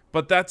 Yeah.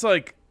 But that's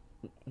like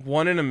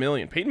 1 in a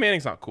million. Peyton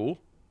Manning's not cool.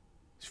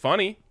 He's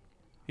funny.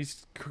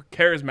 He's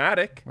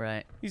charismatic.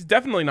 Right. He's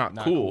definitely not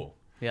cool.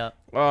 Yeah.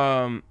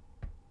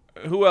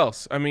 Who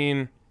else? I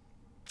mean,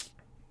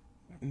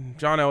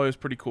 John Elway was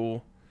pretty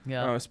cool.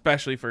 Yeah.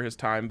 Especially for his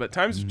time, but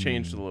times have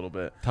changed a little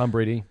bit. Tom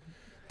Brady.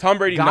 Tom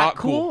Brady Got not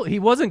cool. He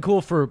wasn't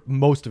cool for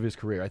most of his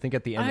career. I think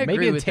at the end, I maybe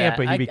agree in with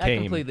Tampa, that. he became.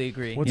 I completely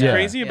agree. What's Yeah.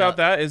 crazy about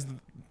Yeah. that is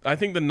I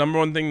think the number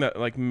one thing that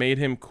like made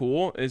him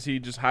cool is he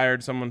just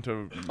hired someone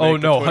to make Oh the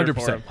no, Twitter for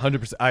 100%, him.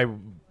 100%. I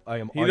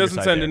am. He on your doesn't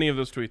side send there. any of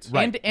those tweets.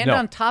 Right. And No.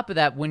 on top of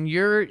that, when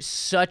you're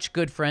such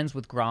good friends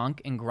with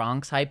Gronk and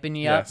Gronk's hyping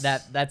you Yes.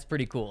 up, that's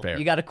pretty cool. Fair.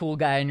 You got a cool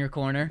guy in your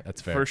corner.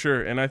 That's fair. For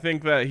sure. And I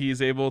think that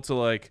he's able to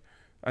like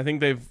I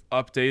think they've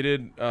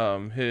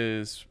updated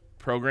his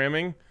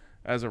programming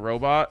as a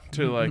robot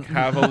to like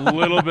have a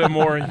little bit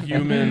more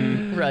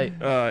human Right.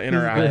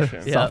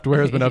 interaction. Yeah.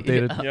 Software has been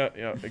updated.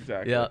 Yeah,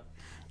 exactly. Yeah.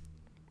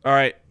 All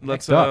right,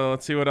 let's Next up.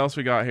 let's see what else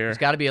we got here. There's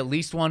got to be at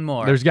least one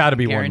more. There's got to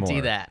be one Guarantee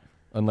more. that.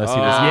 Unless he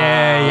was.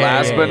 Yeah.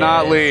 Last but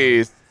not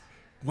least.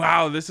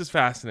 Wow, this is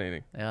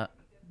fascinating. Yeah.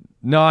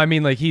 No, I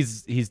mean like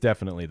he's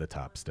definitely the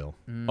top still.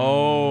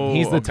 Oh,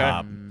 He's the okay.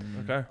 top.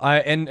 Okay.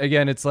 And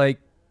again, it's like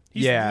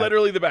He's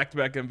literally the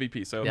back-to-back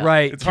MVP. So Yeah.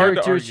 right. it's hard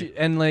to Character argue.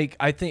 and like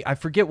I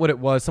forget what it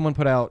was. Someone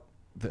put out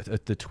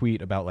the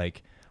tweet about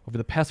like over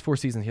the past 4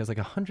 seasons he has like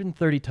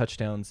 130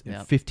 touchdowns and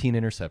Yep. 15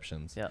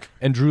 interceptions. Yep.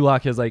 And Drew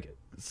Lock has like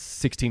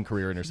 16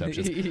 career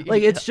interceptions.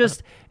 Like it's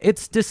just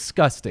it's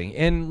disgusting.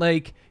 And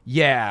like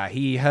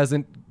he has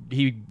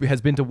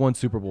been to 1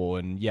 Super Bowl,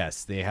 and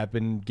yes, they have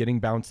been getting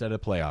bounced out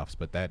of playoffs,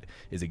 but that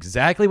is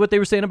exactly what they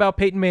were saying about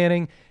Peyton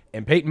Manning,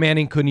 and Peyton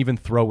Manning couldn't even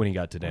throw when he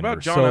got to Denver. about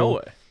John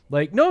Elway?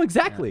 Like, no,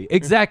 exactly.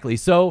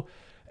 So,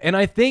 and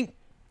I think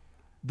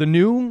the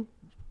new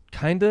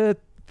kind of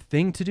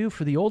thing to do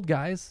for the old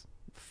guys,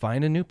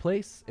 find a new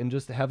place and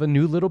just have a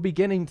new little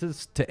beginning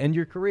to end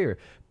your career.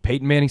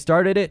 Peyton Manning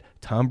started it.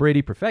 Tom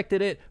Brady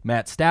perfected it.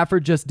 Matt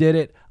Stafford just did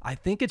it. I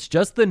think it's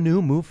just the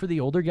new move for the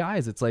older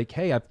guys. It's like,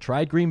 hey, I've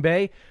tried Green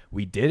Bay.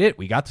 We did it.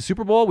 We got the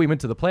Super Bowl. We went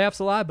to the playoffs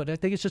a lot, but I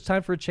think it's just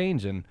time for a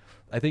change. And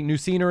I think new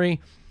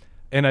scenery.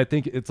 And I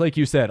think it's like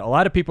you said, a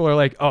lot of people are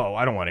like, oh,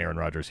 I don't want Aaron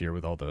Rodgers here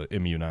with all the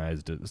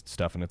immunized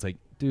stuff. And it's like,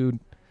 dude,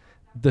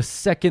 the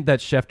second that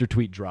Schefter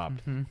tweet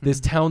dropped,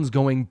 this town's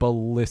going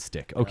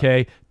ballistic,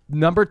 okay?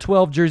 Number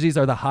 12 jerseys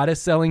are the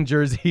hottest selling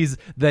jerseys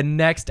the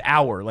next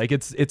hour. Like,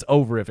 it's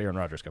over if Aaron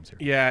Rodgers comes here.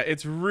 Yeah,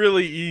 it's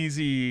really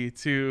easy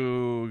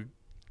to,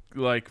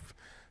 like,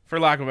 for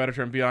lack of a better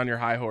term, be on your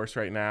high horse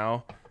right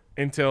now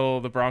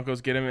until the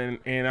Broncos get him.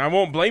 And I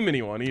won't blame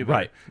anyone either.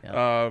 Right.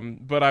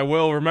 But I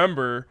will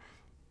remember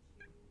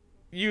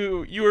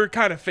you were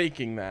kind of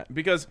faking that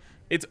because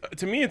it's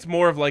to me it's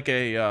more of like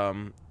a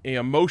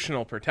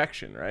emotional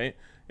protection, right?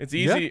 It's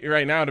easy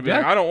right now to be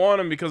like, I don't want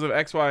him because of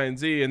X, Y, and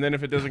Z, and then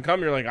if it doesn't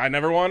come, you're like, I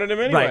never wanted him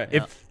anyway.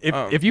 Right.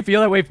 If you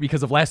feel that way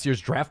because of last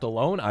year's draft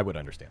alone, I would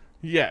understand.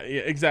 Yeah,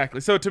 exactly.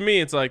 So to me,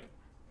 it's like,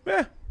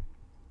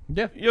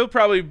 Yeah. you'll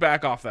probably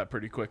back off that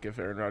pretty quick if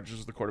Aaron Rodgers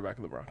is the quarterback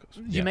of the Broncos.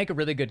 You make a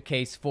really good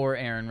case for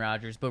Aaron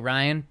Rodgers, but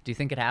Ryan, do you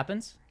think it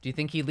happens? Do you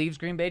think he leaves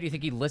Green Bay? Do you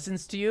think he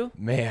listens to you?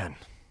 Man,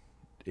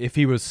 if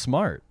he was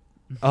smart.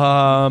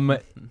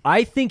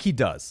 I think he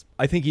does.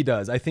 I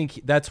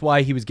think that's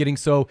why he was getting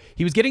so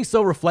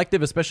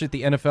reflective, especially at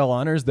the NFL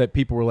honors, that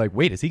people were like,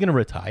 wait, is he going to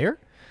retire?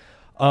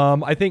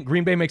 I think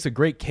Green Bay makes a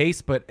great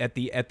case, but at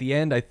the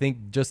end, I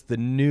think just the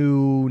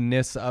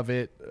newness of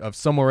it, of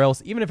somewhere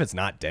else, even if it's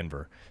not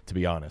Denver, to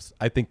be honest,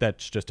 I think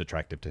that's just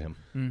attractive to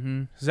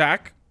him.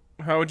 Zach,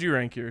 how would you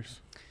rank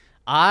yours?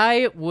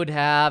 I would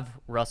have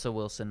Russell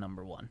Wilson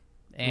number 1,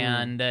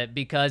 and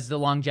because the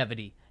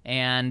longevity,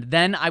 and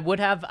then I would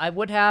have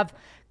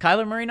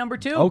Kyler Murray number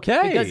 2.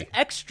 Okay. Because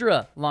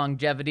extra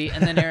longevity,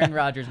 and then Aaron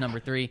Rodgers number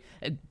 3.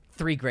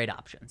 3 great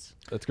options.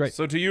 That's great.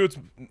 So to you, it's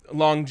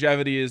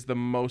longevity is the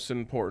most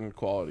important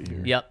quality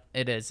here. Yep,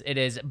 it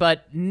is.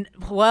 But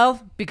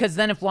because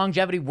then if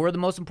longevity were the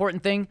most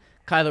important thing,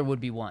 Kyler would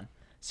be 1.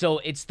 So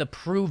it's the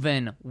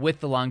proven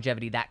with the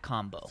longevity, that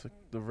combo.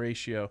 The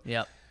ratio.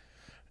 Yep.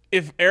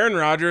 if Aaron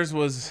Rodgers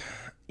was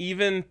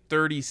even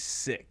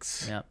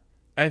 36, Yep.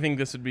 I think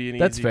this would be an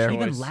That's easy fair. choice.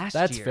 Even last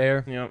That's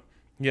year. fair.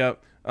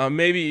 Yep.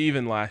 Maybe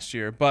even last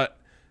year, but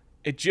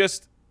it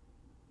just,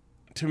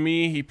 to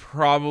me, he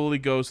probably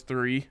goes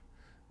 3,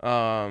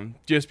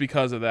 just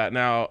because of that.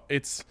 Now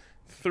it's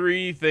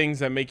 3 things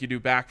that make you do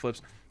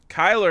backflips.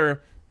 Kyler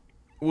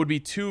would be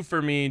 2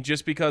 for me,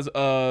 just because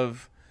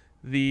of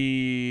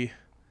the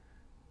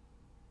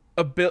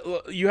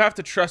you have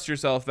to trust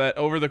yourself that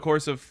over the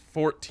course of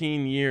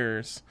 14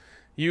 years,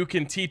 you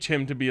can teach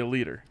him to be a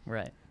leader.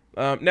 Right.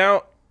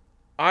 Now,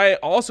 I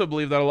also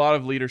believe that a lot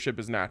of leadership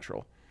is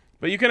natural,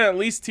 but you can at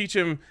least teach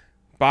him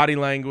body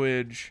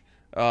language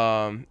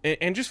and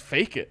just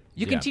fake it.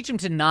 You can teach him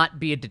to not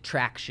be a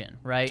detraction,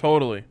 right?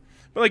 Totally.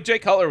 But like Jay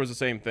Cutler was the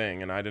same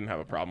thing, and I didn't have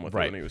a problem with it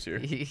when he was here.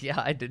 Yeah,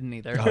 I didn't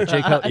either.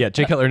 Jay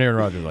Cutler and Aaron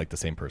Rodgers are like the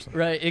same person.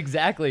 Right,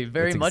 exactly.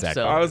 Very That's much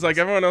exactly so. I was like,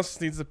 everyone else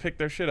needs to pick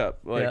their shit up.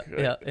 Like,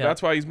 Yeah.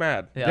 that's why he's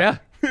mad. Yeah.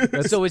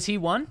 So is he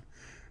one?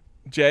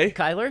 Jay?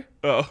 Kyler?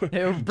 Oh.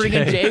 They were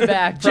bringing Jay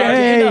back.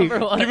 Jay! Number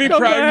 1. Give me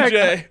Prime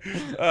Jay.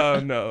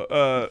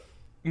 No.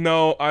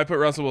 No, I put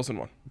Russell Wilson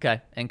 1.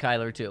 Okay, and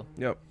Kyler too.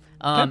 Yep.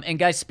 And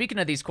guys, speaking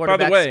of these quarterbacks.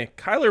 By the way,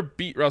 Kyler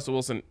beat Russell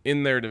Wilson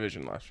in their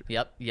division last year.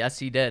 Yep. Yes,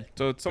 he did.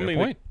 So it's something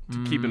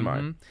to keep in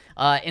mind.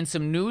 And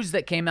some news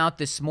that came out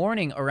this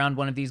morning around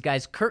one of these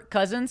guys, Kirk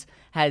Cousins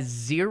has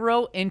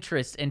 0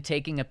 interest in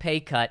taking a pay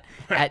cut.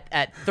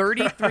 At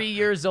 33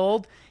 years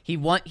old,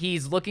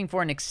 he's looking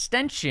for an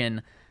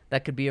extension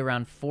that could be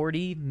around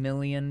 $40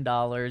 million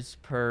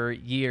per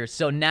year.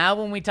 So now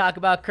when we talk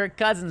about Kirk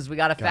Cousins, we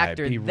got to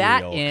factor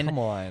that in. Come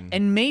on.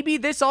 And maybe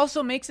this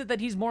also makes it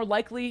that he's more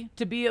likely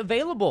to be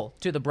available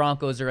to the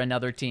Broncos or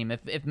another team.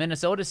 If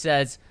Minnesota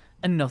says,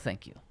 no,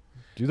 thank you.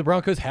 Do the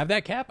Broncos have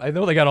that cap? I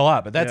know they got a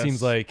lot, but that Yes.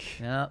 seems like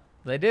Yeah,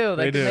 they do.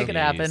 They can do. make it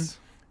happen. Jeez.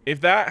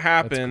 If that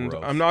happened,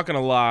 gross. I'm not going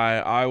to lie,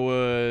 I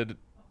would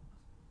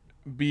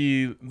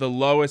be the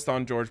lowest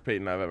on George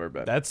Payton I've ever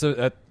been. that's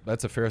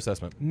a fair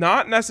assessment.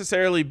 Not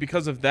necessarily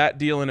because of that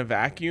deal in a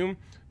vacuum,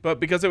 but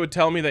because it would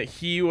tell me that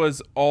he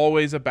was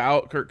always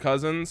about Kirk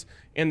Cousins,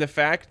 and the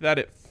fact that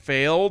it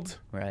failed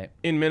Right.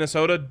 in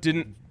Minnesota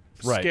didn't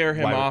Right. scare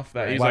him Why would- off.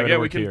 That right. He's Why like, would yeah, it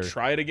we work can here?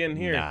 try it again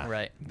here. Nah.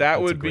 Right. That That's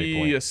a would great be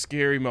point. a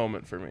scary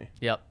moment for me.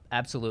 Yep,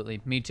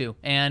 absolutely. Me too.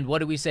 And what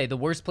do we say? The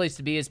worst place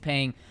to be is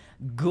paying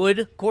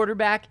good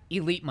quarterback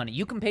elite money.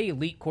 You can pay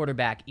elite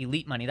quarterback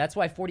elite money. That's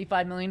why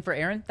 $45 million for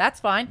Aaron, that's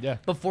fine. Yeah.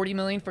 But $40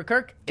 million for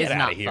Kirk is Get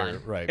not outta here. fine.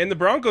 Right. And the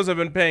Broncos have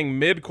been paying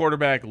mid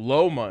quarterback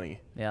low money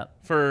Yep.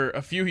 for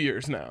a few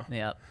years now.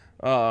 Yep.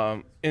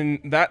 And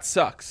that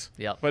sucks.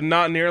 Yep. But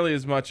not nearly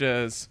as much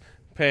as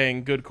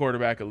paying good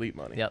quarterback elite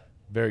money. Yep.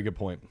 Very good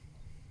point.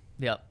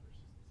 Yep.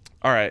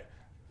 All right.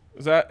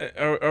 Is that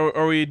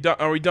are we done?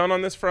 Are we done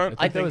on this front?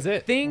 I think that was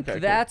it. think Okay,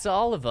 cool. that's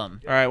all of them.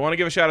 All right. I want to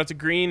give a shout out to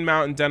Green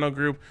Mountain Dental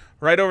Group,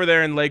 right over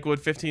there in Lakewood,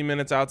 15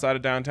 minutes outside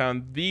of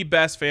downtown. The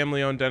best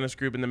family-owned dentist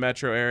group in the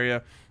metro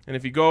area. And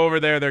if you go over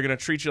there, they're going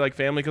to treat you like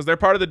family because they're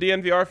part of the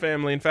DNVR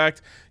family. In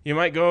fact, you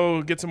might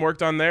go get some work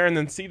done there and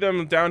then see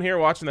them down here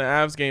watching the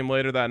Avs game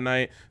later that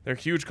night. They're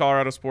huge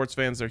Colorado sports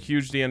fans. They're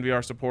huge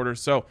DNVR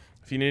supporters. So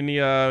if you need any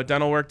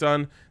dental work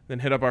done, then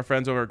hit up our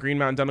friends over at Green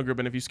Mountain Dental Group.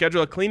 And if you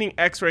schedule a cleaning,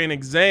 x-ray, and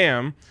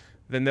exam,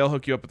 then they'll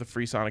hook you up with a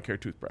free Sonicare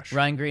toothbrush.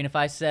 Ryan Green, if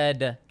I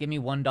said, give me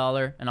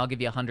 $1 and I'll give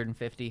you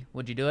 $150,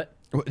 would you do it?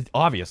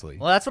 Obviously.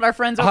 Well, that's what our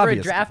friends over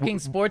Obvious. at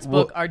DraftKings Sportsbook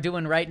Well- are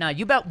doing right now.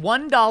 You bet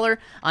 $1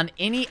 on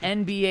any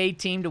NBA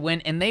team to win,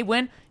 and they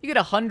win, you get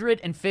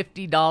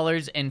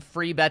 $150 in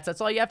free bets.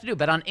 That's all you have to do.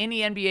 Bet on any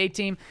NBA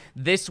team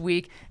this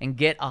week and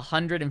get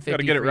 $150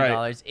 Gotta get it free right.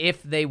 dollars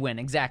if they win.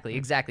 Exactly.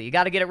 You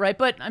got to get it right.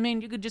 But, I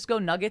mean, you could just go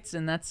Nuggets,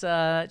 and that's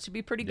it should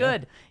be pretty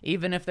good.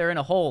 Even if they're in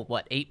a hole,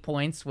 8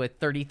 points with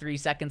 33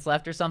 seconds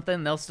left or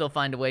something, they'll still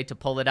find a way to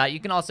pull it out. You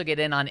can also get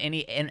in on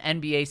any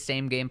NBA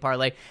same-game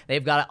parlay.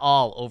 They've got it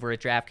all over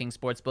at DraftKings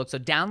Sportsbook. So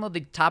download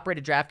the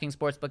top-rated DraftKings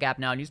Sportsbook app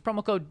now and use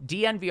promo code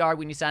DNVR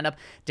when you sign up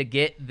to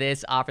get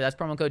this offer. That's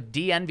promo code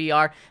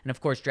DNVR. And,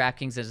 of course,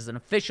 DraftKings is an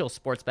official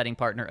sports betting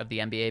partner of the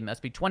NBA.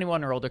 Must be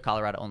 21 or older,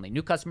 Colorado only.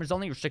 New customers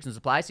only. Restrictions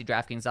apply. See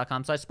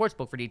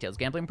DraftKings.com/sportsbook for details.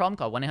 Gambling problem?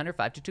 Call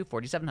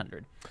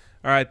 1-800-522-4700.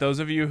 All right, those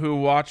of you who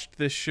watched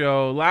this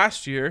show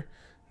last year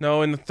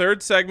know in the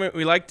third segment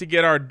we like to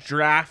get our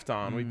draft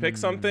on. We pick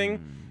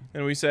something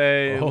and we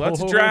say,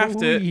 let's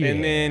draft it,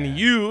 and then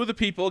you, the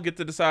people, get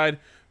to decide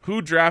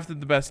who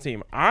drafted the best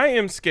team. I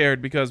am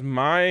scared because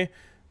my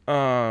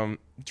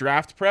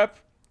draft prep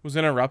was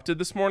interrupted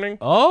this morning.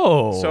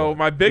 Oh. So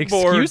my big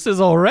board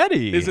excuses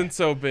already. isn't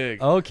so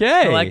big.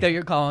 Okay. I like that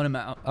you're calling him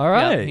out. All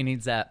right. Yeah, he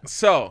needs that.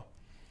 So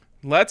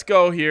let's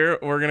go here.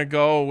 We're going to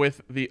go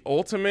with the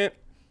ultimate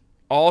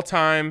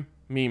all-time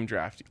meme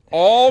draft.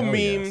 All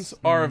memes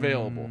are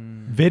available.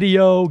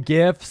 Video,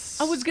 GIFs.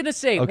 I was gonna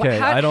say, Okay,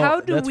 how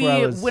do that's we?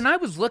 where I was- When I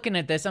was looking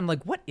at this, I'm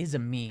like, what is a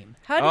meme?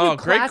 How do Oh, you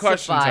great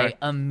question, classify Zach.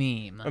 a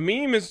meme? A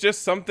meme is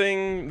just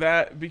something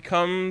that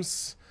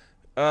becomes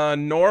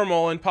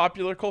normal in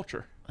popular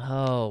culture.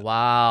 Oh,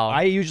 wow.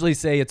 I usually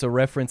say it's a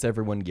reference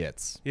everyone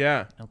gets.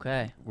 Yeah.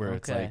 Okay. Where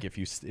it's okay. like if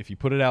you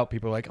put it out,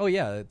 people are like, oh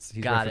yeah,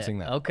 he's Got referencing it.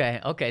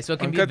 that. Okay. So it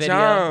can be Uncle a video.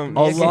 John.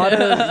 A lot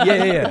of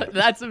yeah.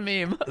 That's a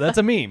meme. That's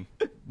a meme.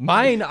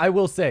 Mine, I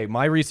will say,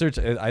 my research,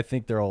 I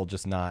think they're all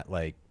just not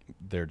like,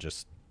 they're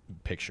just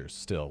pictures,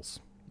 stills.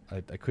 I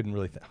couldn't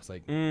really, I was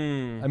like,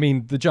 I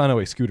mean, the John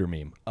Owe scooter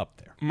meme up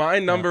there. My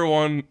number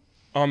one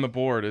on the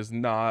board is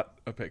not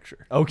a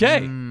picture.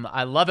 Okay.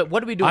 I love it.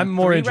 What are we doing? I'm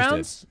more 3 interested.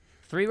 rounds?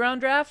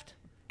 3-round draft?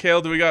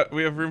 Kale,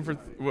 we have room for?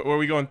 Were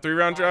we going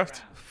 3-round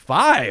draft?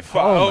 5.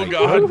 Oh, my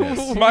God,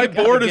 goodness. my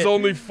board is get-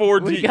 only 4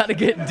 We deep. gotta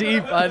get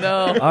deep. I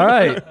know. All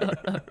right.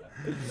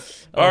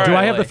 All right. Do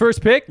I have the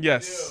first pick?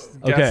 Yes.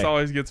 Okay. Guest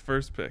always gets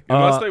first pick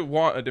unless they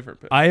want a different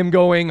pick. I am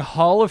going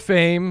Hall of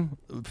Fame,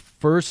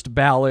 first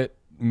ballot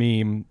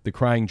meme, the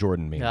Crying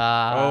Jordan meme.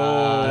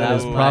 That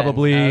is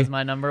probably- that was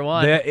my number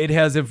one. It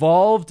has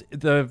evolved.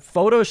 The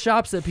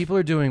photoshops that people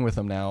are doing with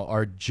them now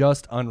are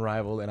just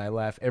unrivaled, and I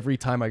laugh every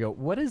time I go,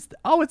 what is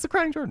oh, it's the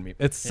Crying Jordan meme.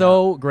 It's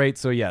so great.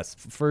 So yes,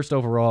 first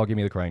overall, give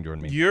me the Crying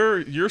Jordan meme.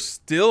 You're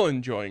still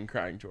enjoying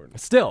Crying Jordan.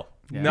 Still.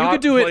 You Not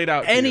could do it played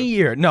out to any you.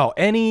 year. No,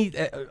 any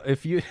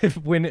if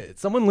when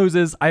someone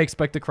loses, I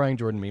expect a Crying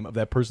Jordan meme of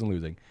that person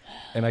losing,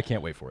 and I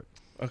can't wait for it.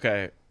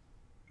 Okay.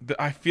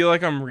 I feel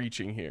like I'm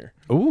reaching here,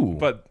 Ooh,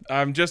 but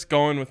I'm just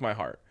going with my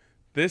heart.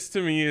 This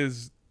to me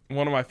is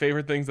one of my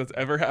favorite things that's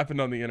ever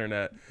happened on the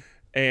internet,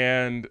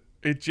 and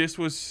it just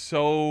was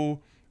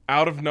so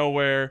out of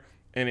nowhere,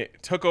 and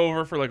it took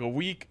over for like a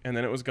week, and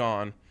then it was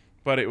gone.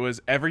 But it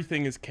was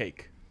Everything is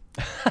Cake.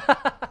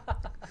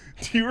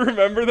 Do you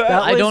remember that?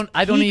 I don't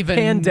peak even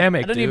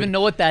pandemic, I don't dude. even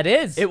know what that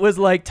is. it was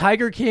like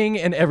Tiger King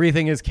and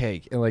Everything is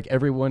Cake, and like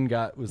everyone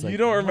was like, You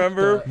don't what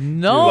remember?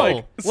 no.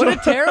 Like, what a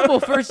terrible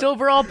first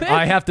overall pick.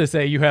 I have to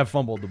say, you have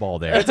fumbled the ball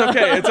there. It's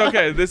okay. It's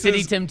okay. This Did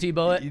he is Tim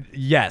Tebow it?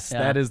 Yes, Yeah.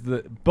 that is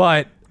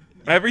but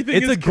Everything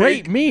it's is a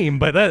great Cake. meme.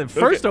 But that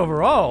first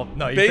overall,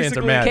 no, you fans are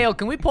Basically- mad. Kale,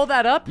 can we pull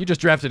that up? You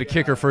just drafted a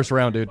kicker first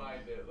round, dude.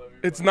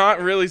 It's not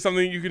really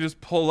something you could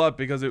just pull up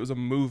because it was a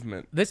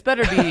movement. This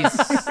better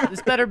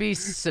be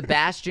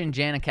Sebastian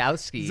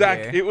Janikowski. Zach,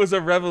 here. it was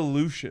a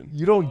revolution.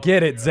 You don't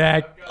get it,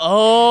 Zach.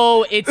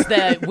 Oh, it's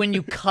that when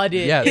you cut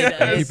it, Yes,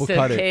 it's people a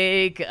cut it.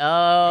 cake.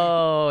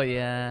 Oh,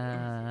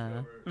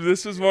 yeah.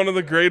 This is one of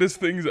the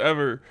greatest things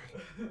ever.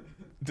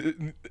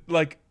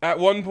 Like, at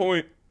one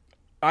point,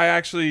 I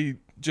actually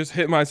just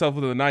hit myself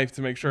with a knife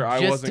to make sure I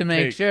Just wasn't to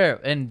make cake. sure.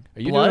 And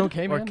Are you blood doing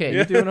okay, or man? cake?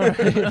 You doing all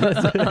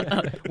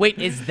right? Wait,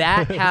 is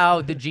that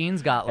how the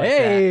jeans got like that?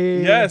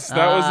 Hey. Yes, that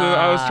was.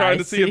 I was trying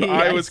to see if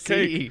I was see.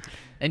 cake.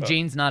 And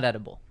jeans not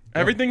edible.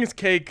 Everything is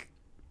cake.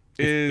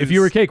 Is If you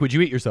were cake, would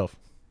you eat yourself?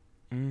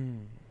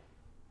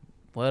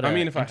 What I a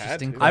mean, if I had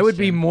interesting to. I would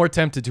be question. more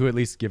tempted to at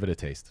least give it a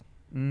taste.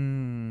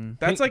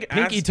 That's like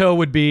Pinky toe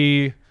would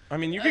be. I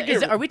mean, you could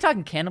get. Are we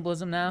talking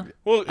cannibalism now?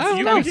 Well,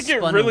 you know. could get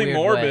Spun a really weird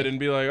morbid way. and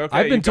be like, okay,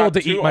 I've been you've got told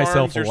to two eat myself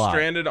arms, a you're lot.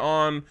 stranded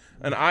on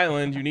an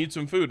island. You need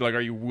some food. Like, are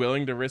you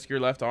willing to risk your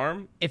left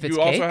arm? If it's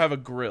you also cake? have a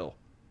grill.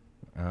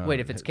 Wait,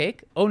 if it's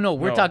cake? Oh no,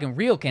 we're No. talking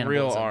real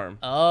cannibalism. Real arm.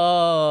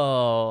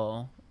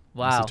 Oh,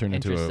 wow, Must have turned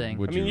into a interesting.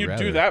 would I mean, you you'd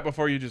rather. do that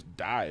before you just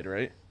died,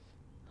 right?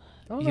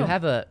 You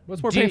have a.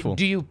 What's more do, painful?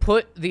 Do you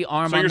put the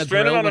arm So on you're the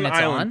stranded grill on when an it's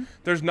island. on?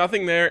 There's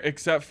nothing there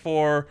except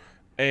for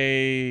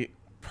a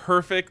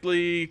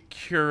perfectly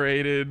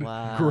curated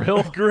Wow.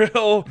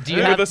 grill. Do you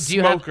with have? a Do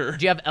you have? smoker.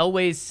 Do you have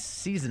Elway's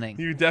seasoning?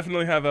 You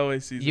definitely have LA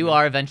seasoning. You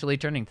are eventually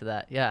turning to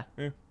that. Yeah.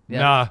 Yeah. Yeah.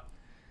 Nah.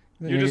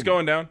 You're just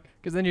going down.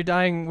 Because then you're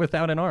dying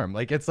without an arm.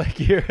 Like it's like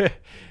you're.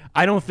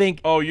 I don't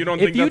think. Oh, you don't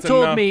if think you that's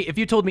told enough? me if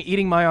you told me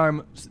eating my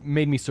arm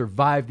made me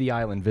survive the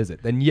island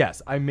visit, then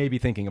yes, I may be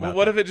thinking about. Well,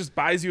 what if it just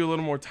buys you a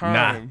little more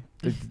time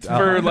Nah.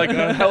 for like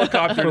a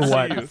helicopter for to see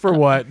what? you? For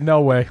what?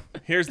 No way.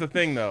 Here's the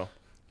thing, though.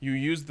 You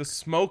use the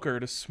smoker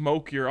to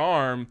smoke your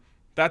arm.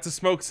 That's a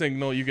smoke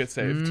signal. You get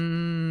saved.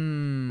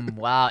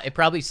 Wow. It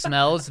probably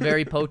smells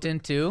very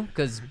potent too,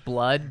 because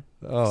blood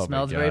Oh, my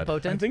smells very God. I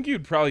potent. think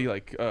you'd probably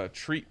like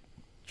treat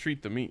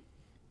the meat.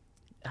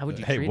 How would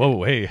you Hey, treat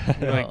whoa, it?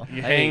 hey. Like Oh,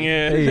 you hey. hang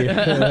it.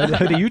 Hey,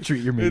 how do you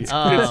treat your meat? It's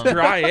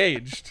dry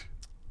aged.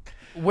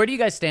 Where do you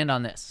guys stand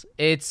on this?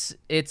 It's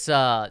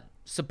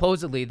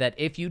supposedly that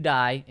if you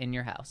die in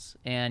your house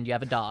and you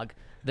have a dog,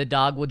 the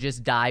dog will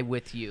just die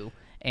with you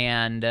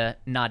and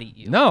not eat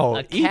you. No,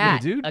 a eat me,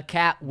 cat, dude. A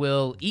cat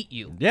will eat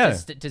you. Yeah.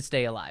 to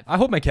stay alive. I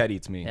hope my cat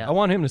eats me. Yeah. I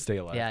want him to stay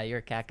alive. Yeah, you're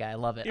a cat guy. I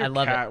love it. Your I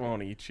love cat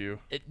won't eat you.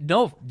 it.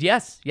 No,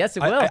 yes, it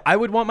will. I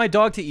would want my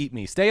dog to eat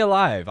me. Stay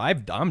alive.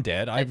 I'm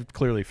dead. I've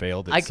clearly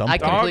failed at some I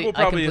point. Dog Complete- will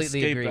probably completely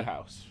escape agree. the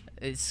house.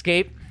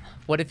 Escape.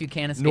 What if you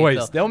can't escape? Noise.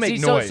 Though? They'll make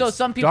See, noise. So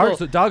some people.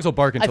 Dogs will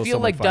bark until I feel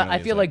someone like finally I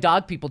is feel like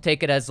dog people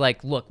take it as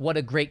like, look, what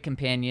a great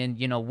companion.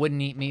 You know,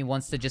 wouldn't eat me,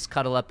 wants to just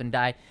cuddle up and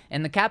die.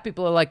 And the cat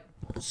people are like,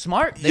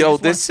 smart. They Yo,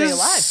 just wanna this stay is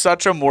alive.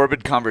 such a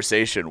morbid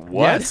conversation.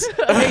 What? Yes.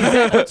 Hey,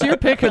 Zach, what's your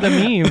pick of the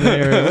meme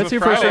there? What's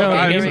your first Friday round?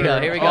 vibes Here we are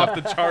go, here we go. Off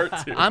the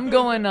charts here. I'm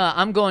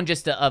going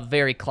just a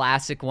very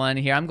classic one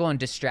here. I'm going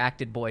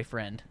distracted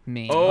boyfriend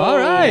meme. Oh, All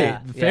right. Yeah,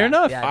 Fair yeah,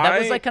 enough. Yeah, that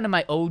was I- like kind of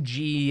my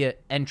OG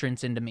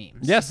entrance into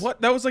memes. Yes.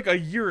 What? That was like a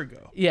year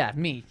ago. Yeah,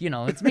 me. You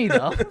know, it's me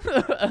though.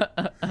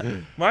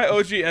 My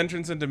OG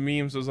entrance into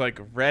memes was like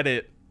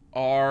Reddit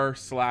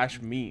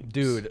r/memes.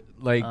 Dude,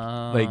 like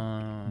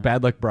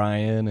Bad Luck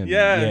Brian and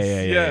Yes,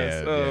 yeah,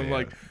 yes.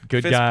 Like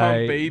good Fist guy,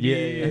 Pump Baby.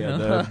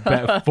 yeah.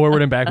 The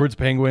forward and backwards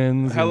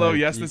penguins. and, Hello, like,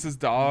 yes, this is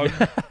dog.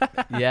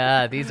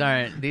 Yeah, these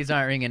aren't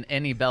ringing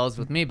any bells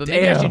with me. But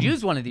maybe I Damn. should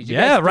use one of these. You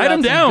Yeah, guys threw write out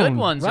 'em some down. Good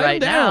ones Write 'em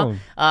right down.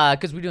 now.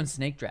 Because we're doing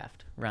snake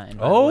draft, Ryan.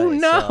 by the Oh, way,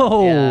 no.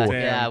 So, yeah, Damn.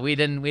 yeah, we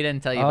didn't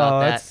tell you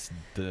about that.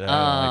 I don't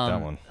like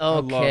that one. Okay. I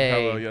love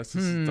Hello, yes,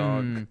 this is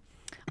dog.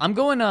 I'm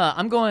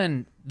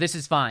going. This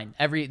is fine.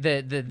 This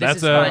That's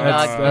is a- fine,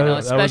 that's- dog. You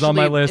know, that was on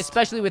my especially- list.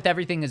 Especially with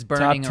everything is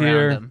burning Top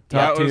tier. around him.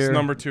 That was tier,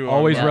 number 2 on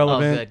Always mine.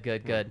 relevant. Oh,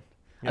 good.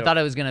 I Yep. thought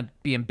I was gonna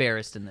be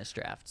embarrassed in this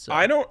draft. So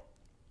I don't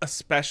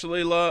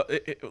especially love.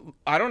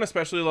 I don't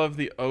especially love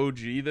the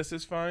OG. This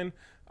is fine.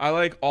 I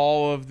like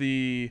all of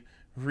the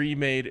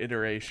remade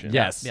iterations.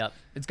 Yes. Yep.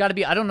 It's got to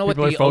be. I don't know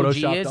People what the are OG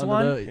photoshopped is onto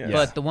one, the- yeah.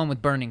 but the one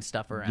with burning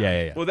stuff around.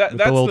 Yeah. Well, With that's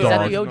the little the- dog. Is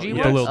that the OG With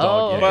one? the little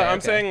dog, Oh, yeah. But okay, I'm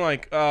okay. saying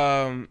like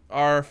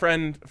our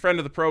friend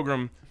of the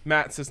program,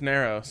 Matt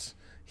Cisneros,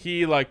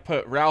 he like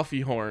put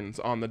Ralphie horns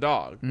on the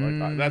dog.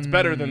 Like that's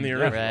better than the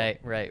original.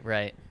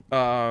 Right.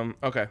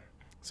 Okay,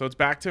 so it's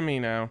back to me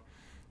now.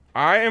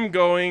 I am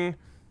going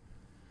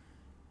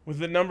with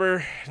the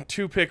number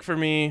 2 pick for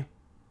me,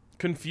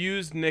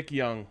 confused Nick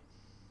Young.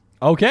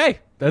 Okay,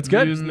 that's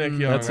good. Confused Nick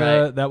Young. That's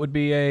Right. that would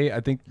be a. I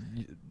think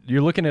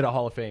you're looking at a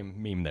Hall of Fame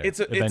meme there. It's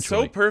so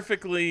eventually.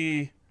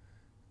 perfectly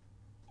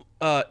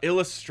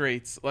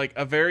illustrates like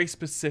a very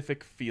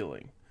specific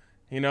feeling.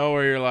 You know,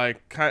 where you're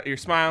like, you're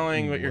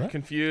smiling, but you're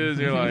confused.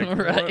 You're like,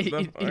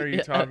 Right. what are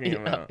you talking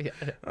about?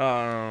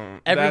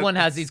 Everyone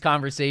has these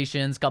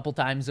conversations a couple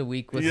times a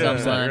week with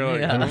someone. You're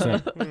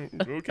like, Yeah.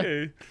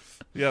 okay.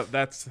 Yeah,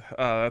 that's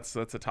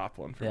a top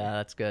one for me. Yeah,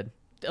 that's good.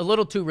 A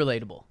little too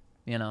relatable,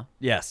 you know.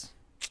 Yes.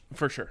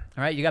 For sure.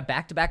 All right, you got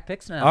back-to-back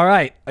picks now. All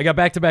right, I got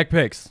back-to-back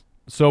picks.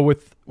 So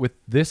with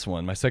this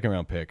one, my second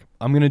round pick,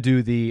 I'm gonna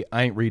do the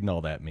I ain't reading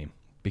all that meme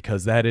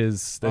because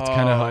that's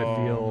kind of how I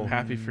feel.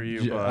 Happy for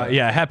you, bud.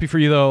 Yeah, happy for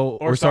you though,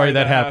 or sorry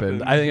that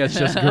happened. I think that's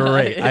just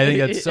great. I think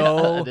that's so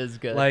Yeah, that is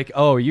good. like,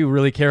 oh, you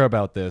really care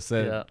about this.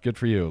 Yeah. Good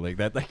for you. Like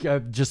that. Like I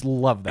just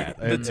love that.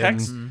 The And-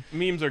 text Mm-hmm.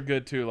 memes are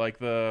good too.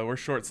 Like we're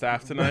short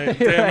staffed tonight.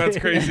 Damn, that's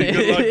crazy.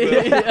 Good luck.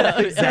 Bill. Yeah,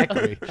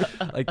 exactly,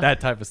 like that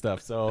type of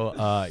stuff. So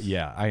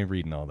yeah, I ain't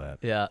reading all that.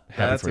 Yeah,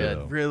 Happy that's for you, good.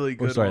 though. Really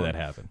good. Or sorry one. that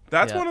happened.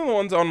 That's Yeah. one of the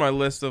ones on my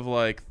list of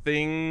like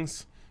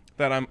things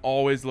that I'm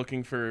always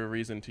looking for a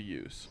reason to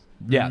use.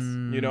 Yes.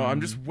 You know, I'm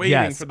just waiting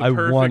Yes, for the I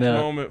perfect wanna-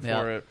 moment for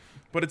Yeah. it.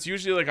 But it's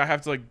usually like I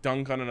have to like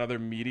dunk on another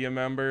media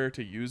member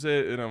to use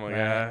it, and I'm like,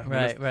 I'm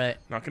just Right.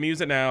 not gonna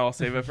use it now. I'll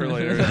save it for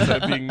later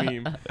instead of being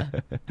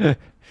meme.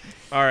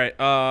 All right.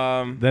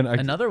 Then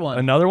Another one.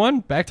 Another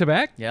one. Back to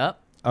back. Yep.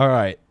 All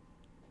right.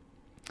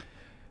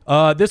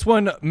 This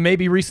one may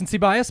be recency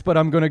bias, but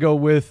I'm gonna go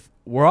with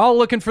we're all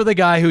looking for the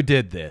guy who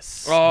did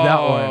this. Oh, that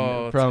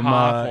one from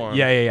top one.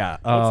 yeah.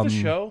 What's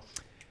the show?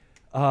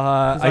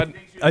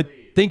 I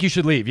think you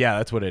should leave. Yeah,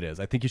 that's what it is.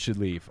 I think you should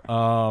leave.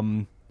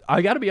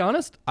 I got to be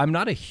honest. I'm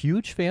not a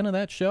huge fan of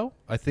that show.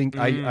 I think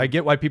I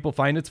get why people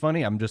find it's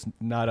funny. I'm just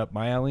not up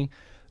my alley.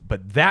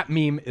 But that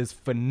meme is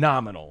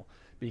phenomenal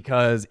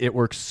because it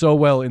works so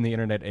well in the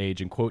internet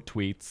age and quote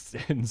tweets.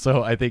 And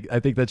so I think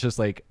that's just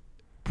like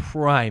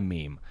prime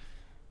meme.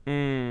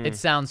 It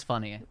sounds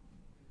funny.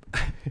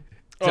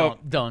 Oh,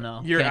 Don't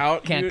know. You're Can't-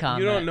 out. Can't you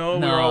comment. don't know.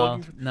 No, We're all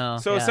looking for, no.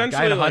 So yeah. essentially,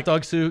 Guy in a hot like,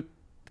 dog suit.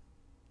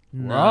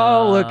 We're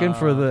all looking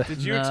for the.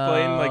 did you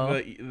explain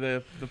like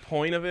the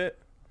point of it?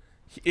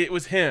 It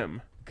was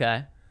him.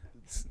 Okay.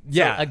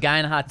 Yeah, A guy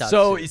in a hot dog.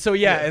 So suit.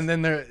 yeah, and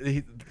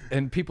then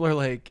and people are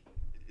like,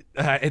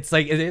 it's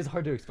like it is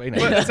hard to explain.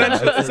 But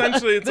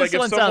essentially, it's This like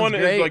one if someone sounds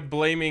is great. like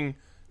blaming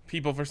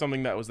people for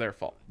something that was their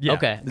fault. Yeah.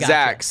 Okay. Gotcha.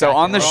 Zach, so Gotcha.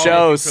 on the We're all show,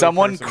 looking for the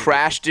someone person.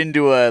 crashed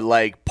into a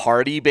like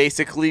party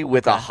basically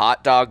with a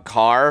hot dog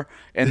car,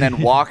 and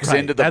then walks Right,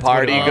 into the that's what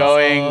party it was.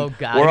 going, Oh,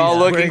 God. "We're all He's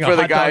looking wearing a for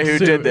the hot guy dog who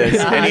suit." did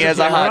this," and he has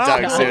a hot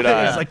dog suit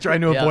on. He's like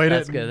trying to Yeah, avoid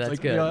that's it. good,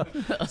 It's that's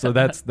like, yeah. So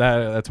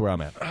that's where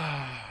I'm at.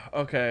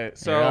 Okay, You're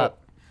so up.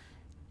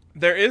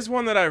 there is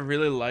one that I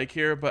really like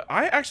here, but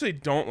I actually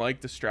don't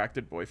like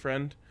Distracted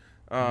Boyfriend.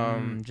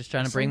 Just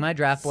trying to bring my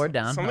draft board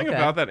down. Something Okay,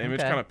 about that image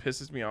okay. kind of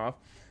pisses me off.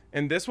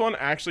 And this one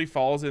actually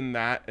falls in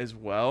that as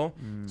well.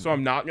 So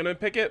I'm not going to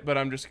pick it, but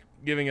I'm just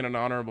giving it an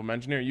honorable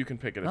mention here. You can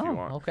pick it if you Oh,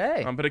 want.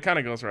 okay. But it kind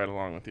of goes right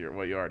along with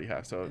what you already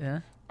have. So Yeah.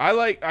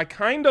 I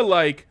kind of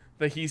like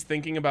that he's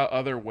thinking about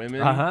other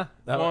women. Uh-huh.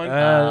 That- one.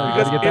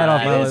 gotta get that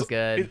off my feels- list.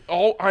 Good. It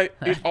always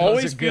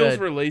are feels good.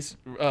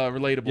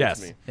 relatable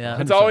Yes. to me.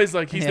 Yeah. It's always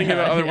like he's thinking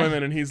Yeah, about other yeah.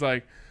 women, and he's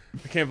like,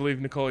 I can't believe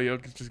Nikola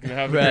Jokic is going to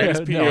have the Right.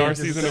 greatest No, PR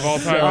just season of all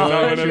time. so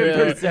without winning true.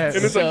 anything. And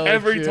it's So like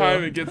every true.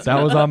 time it gets.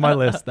 That was on my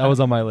list. That was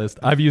on my list.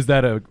 I've used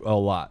that a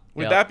lot.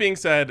 With Yep. that being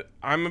said,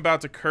 I'm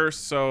about to curse.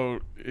 So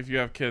if you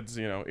have kids,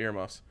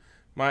 earmuffs.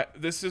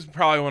 This is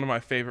probably one of my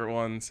favorite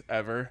ones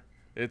ever.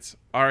 It's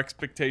our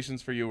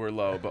expectations for you were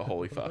low, but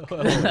holy fuck.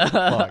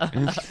 Fuck.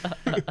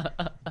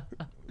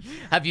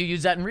 Have you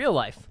used that in real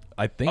life?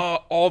 I think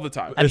All the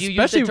time. Have you used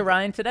it Especially- to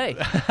Ryan today?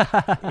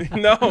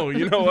 No,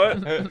 you know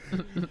what?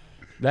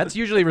 that's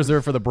usually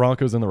reserved for the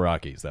Broncos and the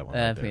Rockies. That one.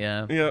 right there.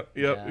 Yeah. Yep,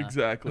 Yeah.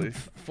 exactly.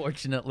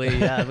 Fortunately,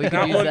 yeah, we That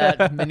could use one-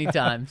 that many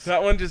times.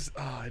 That one just,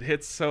 it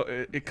hits so,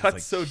 it cuts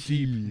like, so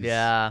deep.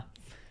 Yeah,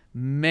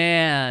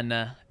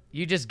 man,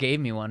 you just gave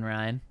me one,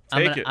 Ryan.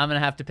 Take it. I'm gonna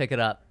have to pick it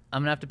up.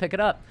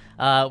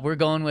 We're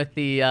going with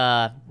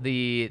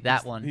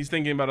that one. He's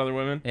thinking about other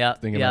women. Yeah,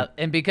 Thinking yeah, about-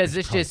 and because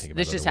this probably just thinking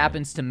this about just other women.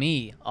 happens to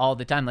me all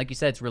the time. Like you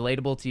said, it's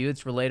relatable to you.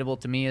 It's relatable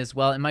to me as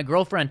well. And my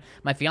girlfriend,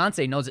 my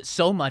fiance, knows it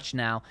so much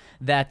now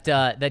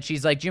that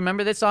she's like, "Do you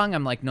remember this song?"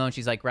 I'm like, "No," and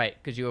she's like, "Right,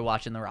 because you were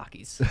watching the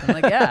Rockies." I'm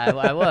like, "Yeah,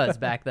 I was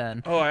back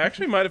then." Oh, I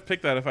actually might have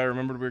picked that if I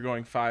remembered we were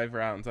going 5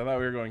 rounds. I thought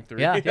we were going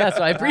 3. Yeah.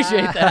 So I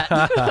appreciate that.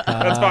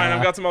 That's fine.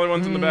 I've got some other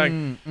ones in the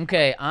bag.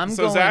 Okay, I'm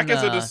So going. Zach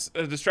is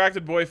a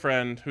distracted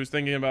boyfriend who's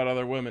thinking about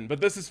other women,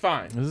 but this is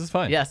fine. This is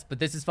fine. Yes, but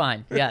this is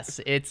fine. Yes,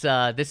 it's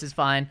this is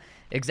fine.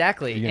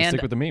 Exactly. You're gonna And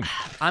stick with the meme.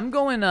 I'm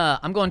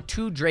going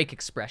to Drake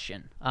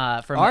expression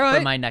for All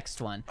right. my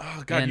next one.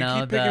 Oh, God, you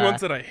keep picking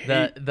ones that I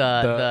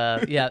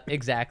hate. Yeah,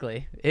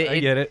 exactly. I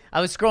get it. I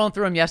was scrolling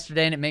through them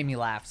yesterday and it made me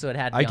laugh, so it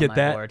had to be I get on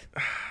my that. board.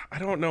 I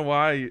don't know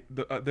why.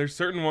 There's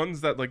certain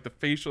ones that like the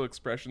facial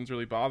expressions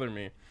really bother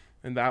me,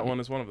 and that one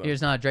is one of them. You're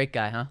just not a Drake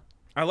guy, huh?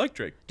 I like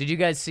Drake. Did you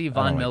guys see don't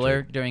Von like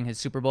Miller Drake. during his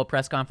Super Bowl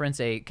press conference?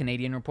 A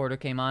Canadian reporter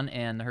came on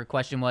and her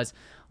question was,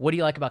 "What do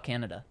you like about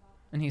Canada?"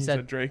 And he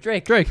said, Drake.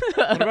 Drake.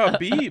 What about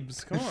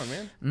Biebs? Come on,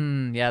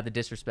 man. Yeah, the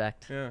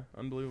disrespect. Yeah,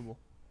 unbelievable.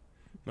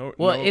 No.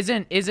 Well, no,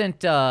 isn't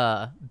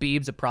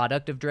Biebs a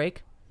product of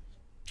Drake?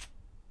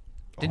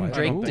 Didn't I don't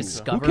Drake think so.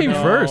 discover? Who came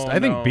No, first? I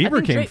think no. Bieber I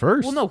think came Drake-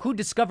 first. Well, no, who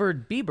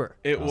discovered Bieber?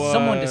 It was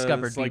someone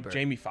discovered like Bieber.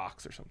 Jamie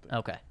Foxx or something.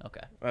 Okay.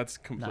 That's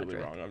completely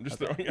Drake. wrong. I'm just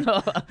throwing it.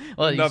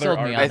 Well, you Another sold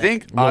me argument. on I it.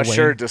 think Lil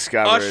Usher Wayne.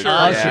 discovered. Usher, Yeah,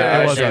 Usher,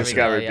 Usher it was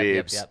discovered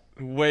Yep, Biebs. Yep.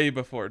 Way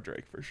before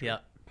Drake for sure.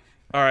 Yep.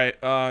 All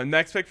right.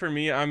 Next pick for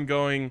me, I'm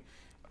going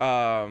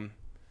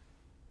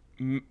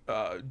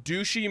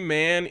douchey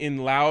man in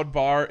loud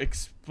bar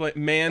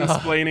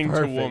mansplaining to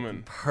Perfect.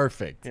 woman.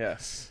 Perfect.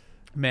 Yes.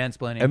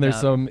 Mansplaining. And there's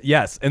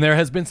yeah. some and there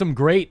has been some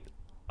great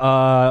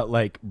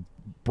like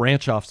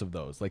branch offs of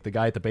those, like the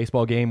guy at the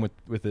baseball game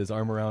with his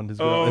arm around his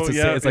Oh, it's,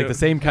 yeah, it's like yeah. the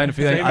same kind of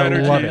feeling. Same I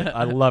love energy. it.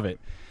 I love it.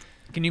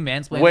 Can you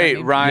mansplain? Wait, that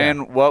name?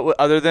 Ryan, what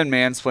other than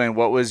mansplain,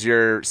 what was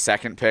your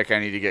second pick? I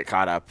need to get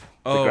caught up.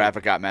 The Oh.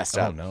 graphic got messed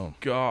Oh up. no.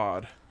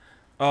 God.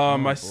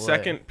 My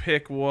second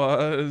pick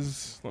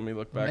was. Let me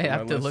look back. May at my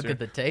have to list look here. at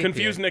the tape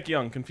Confused here. Nick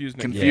Young. Confused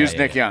Nick Young. Confused Yeah,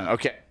 Nick yeah. Young.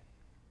 Okay.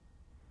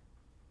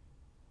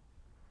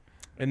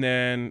 And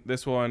then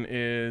this one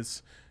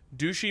is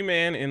douchey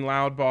man in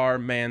loud bar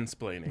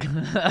mansplaining.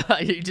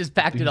 You just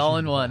packed it all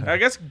in one. I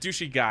guess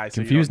douchey guy. So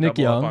Confused you Nick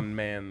don't double Young. up on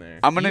man there.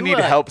 I'm going to You,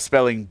 need help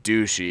spelling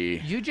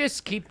douchey. You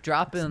just keep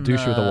dropping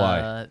Douche with a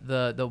Y.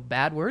 the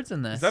bad words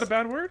in this. Is that a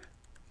bad word?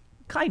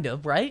 Kind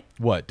of, right?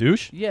 What,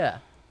 douche? Yeah.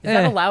 Is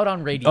that Eh. allowed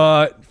on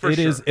radio? For It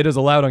is. sure. It is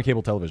allowed on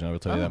cable television. I will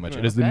tell you Oh, that much.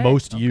 It is the okay,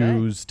 most okay.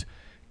 used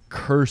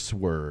curse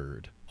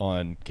word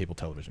on cable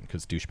television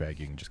because douchebag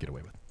you can just get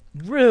away with.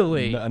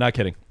 Really? No, not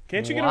kidding.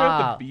 Can't you get away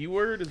Wow. with the B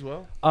word as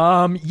well?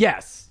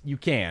 Yes, you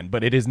can,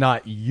 but it is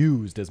not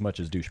used as much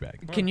as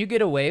douchebag. Can you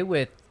get away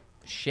with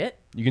shit?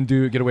 You can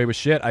get away with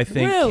shit. I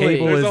think Really?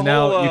 cable There's is a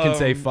now. whole, You can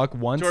say fuck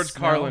once. George now.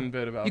 Carlin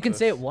bit about You can this.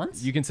 say it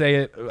once? You can say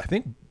it. I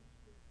think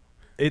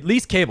at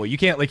least cable. You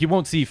can't like you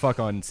won't see fuck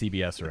on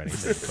CBS or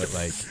anything, but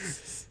like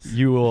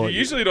you will. You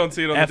usually don't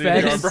see it on the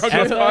FX, TV on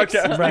Broncos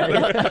podcast.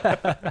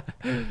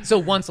 right. So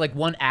once, like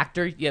one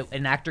actor,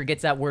 an actor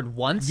gets that word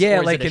once. Yeah,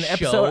 or is like it an a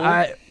episode.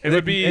 show? It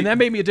would be- and that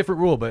made me a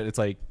different rule, but it's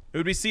like It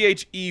would be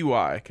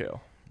CHEY,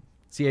 Kale.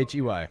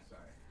 CHEY.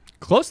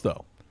 Close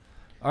though.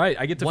 All right,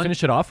 I get to One-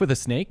 finish it off with a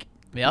snake.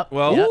 Yep.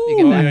 Well, yep. You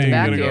get back yeah, to you're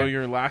back gonna go here.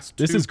 your last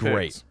two This is picks.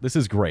 great. This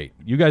is great.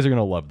 You guys are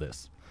gonna love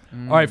this.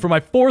 All right, for my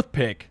fourth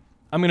pick,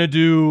 I'm gonna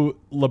do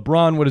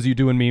LeBron. What does you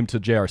doing meme to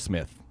J.R.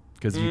 Smith?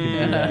 Because you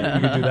can do that.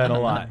 You can do that a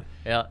lot.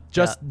 Yeah.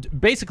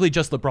 Basically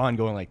just LeBron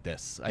going like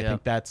this. I Yeah.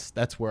 think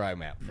that's where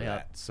I'm at for Yeah.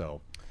 that.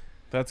 So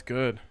That's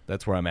good.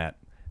 that's where I'm at.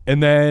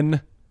 And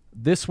then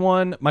this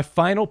one, my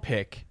final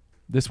pick.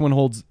 This one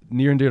holds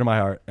near and dear to my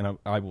heart, and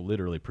I will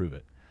literally prove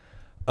it.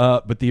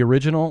 But the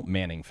original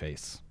Manning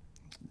face.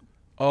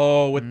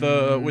 Oh, with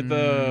the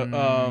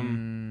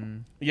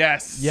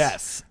yes.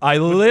 Yes, I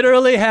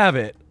literally have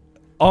it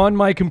on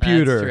my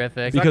computer. That's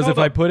terrific. Is that Because if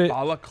called I a put it,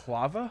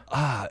 balaclava.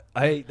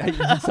 I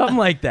something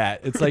like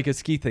that. It's like a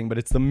ski thing, but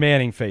it's the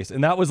Manning face,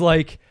 and that was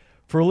like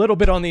for a little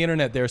bit on the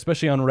internet there,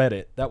 especially on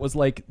Reddit. That was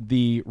like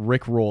the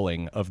Rick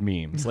rolling of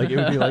memes. Like it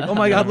would be like, oh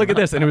my god, look at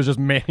this, and it was just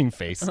Manning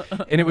face,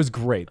 and it was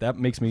great. That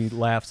makes me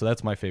laugh. So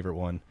that's my favorite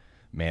one.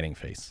 Manning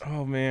face.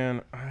 Oh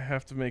man, I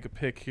have to make a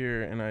pick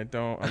here, and I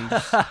don't.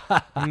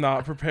 I'm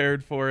not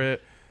prepared for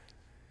it.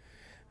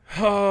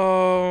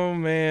 Oh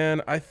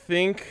man, I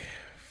think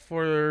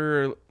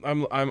I'm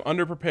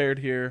underprepared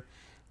here.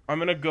 I'm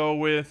gonna go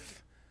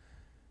with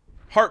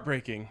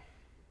heartbreaking.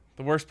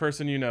 The worst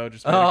person you know.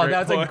 Just made a great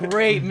that's point. a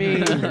great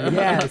meme.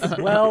 Yes,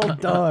 well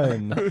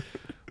done.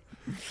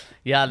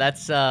 Yeah,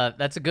 that's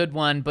a good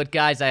one. But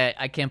guys,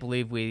 I can't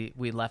believe we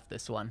left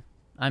this one.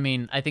 I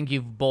mean, I think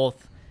you've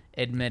both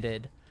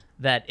admitted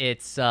that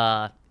it's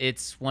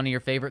one of your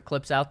favorite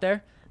clips out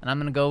there. And I'm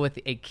going to go with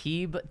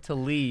Aqib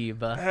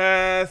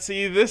Talib.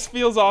 See, this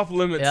feels off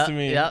limits Yep, to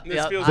me. yep, This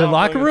yep. feels The off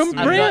locker limits room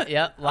to me. rant?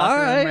 Yep, locker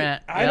room right.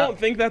 rant. I Yep. don't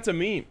think that's a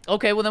meme.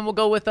 Okay, well then we'll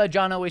go with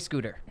John Elway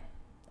Scooter.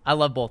 I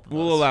love both of those.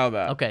 We'll allow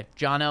that. Okay,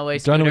 John Elway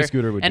Scooter. John Elway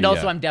Scooter would and be,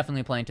 also yeah. I'm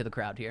definitely playing to the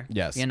crowd here.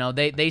 Yes. You know,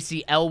 they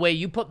see Elway.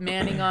 You put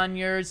Manning on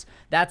yours.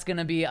 That's going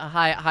to be a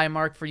high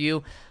mark for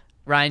you.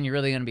 Ryan, you're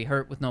really going to be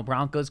hurt with no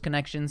Broncos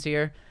connections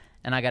here.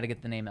 And I got to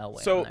get the name Elway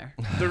on So there.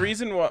 the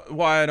reason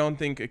why I don't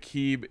think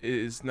Aqib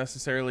is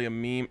necessarily a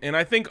meme, and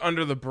I think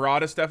under the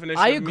broadest definition,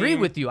 I of agree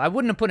meme, with you. I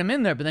wouldn't have put him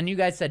in there, but then you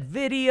guys said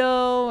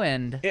video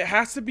and it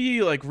has to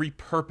be like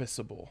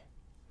repurposable.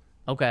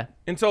 okay.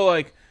 And so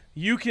like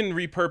you can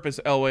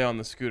repurpose Elway on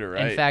the scooter,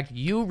 right? In fact,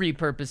 you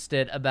repurposed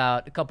it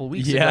about a couple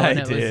weeks Yeah, ago, and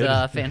I it did.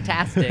 was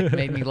fantastic.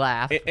 Made me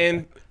laugh.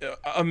 And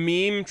a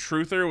meme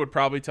truther would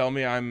probably tell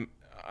me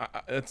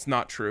it's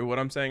not true what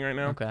I'm saying right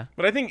now. Okay.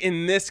 But I think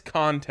in this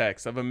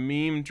context of a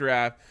meme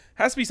draft,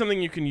 has to be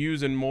something you can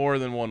use in more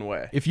than one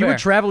way. If you were Fair.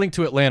 traveling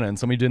to Atlanta and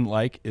somebody didn't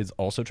like is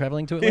also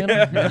traveling to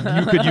Atlanta,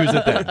 you could use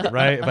it then,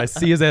 right? If I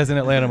see his ass in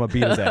Atlanta, I'm gonna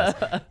beat his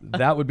ass.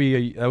 That would be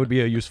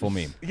a useful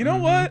meme. You know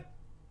what?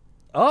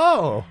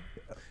 Oh,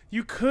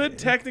 You could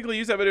technically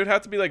use that, but it would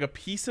have to be like a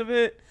piece of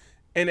it,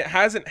 and it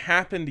hasn't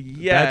happened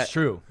yet. that's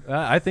true.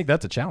 I think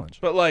that's a challenge.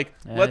 But like,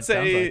 Yeah, let's it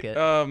sounds say, like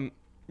it.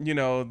 you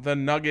know, the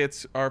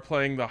Nuggets are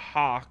playing the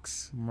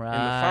Hawks in the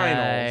Right.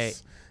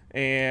 finals,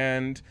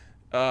 and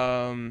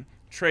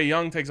Trae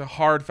Young takes a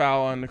hard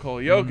foul on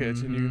Nikola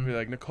Jokic, and you can be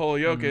like Nikola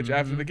Jokic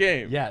after the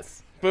game.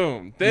 Yes.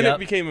 Boom. Then Yep. it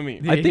became a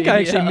meme. I think I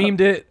actually Yeah.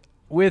 memed it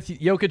with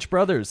Jokic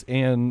brothers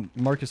and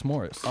Marcus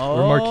Morris. or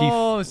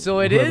Markieff, so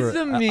it is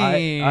whoever. a meme.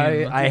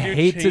 I Did you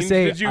hate to change-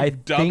 say did you I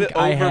dub think it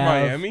I over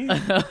have Miami?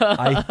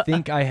 I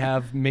think I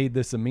have made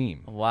this a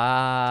meme.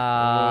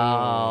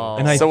 Wow.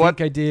 And I So think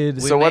what- I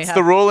did. So may what's have-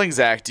 the ruling,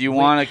 Zach? Do you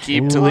want to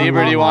keep Talib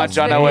or do you want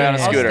John Elway on a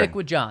I'll scooter? stick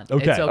with John.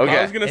 Okay. It's okay. Okay.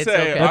 I was gonna It's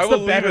say okay. I That's will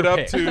the leave it better up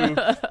pick.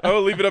 to I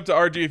will leave it up to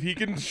RG if he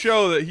can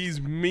show that he's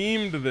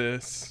memed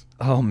this.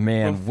 Oh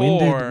man,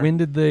 Before- when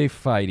did they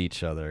fight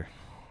each other?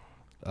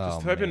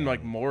 Just type in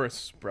like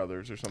Morris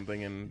Brothers or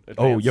something in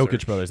Oh, advanced Jokic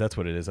search. brothers. That's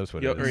what it is. That's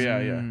what it Or is.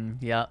 yeah.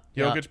 Yeah.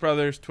 Jokic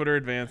Brothers, Twitter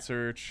advanced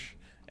search,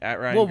 at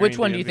Ryan Well, which Green,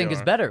 one do you think is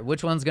DNVR. better?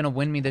 Which one's going to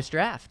win me this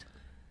draft?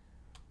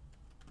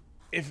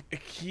 If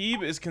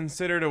Aqib is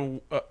considered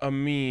a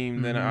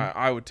meme, then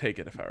I would take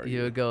it if I were You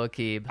you. would go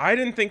Aqib. I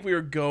didn't think we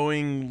were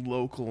going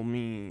local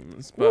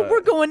memes, but Well,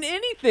 we're going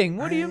anything.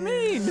 What do you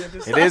mean?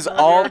 It is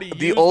all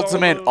the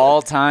ultimate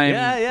all-time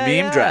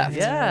meme draft.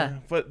 Yeah.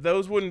 But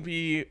those wouldn't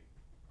be.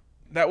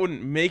 That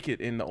wouldn't make it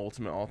in the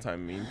ultimate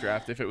all-time meme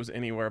draft if it was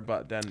anywhere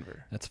but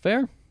Denver. That's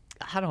fair.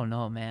 I don't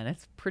know, man.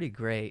 It's pretty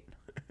great.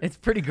 It's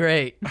pretty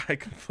great. I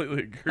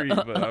completely agree,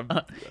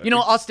 but You know,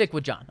 I'll stick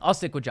with John.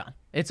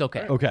 It's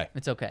okay. Okay.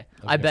 It's okay.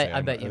 I I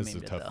bet you this is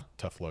memed a it though.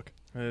 tough look.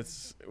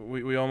 it's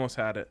we almost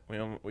had it.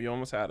 We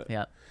almost had it.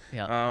 Yeah.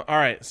 Yeah. All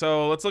right,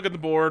 so let's look at the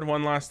board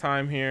one last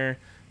time here.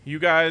 You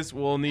guys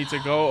will need to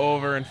go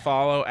over and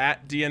follow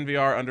at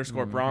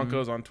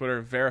DNVR_Broncos on Twitter,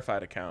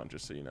 verified account,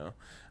 just so you know.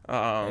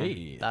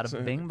 Hey.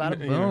 Bada bing, bada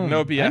You know, boom. no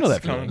I know BS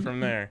that coming feeling. from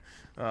there.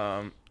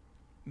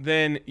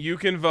 Then you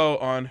can vote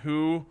on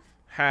who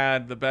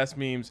had the best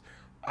memes.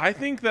 I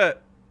think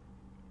that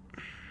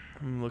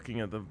I'm looking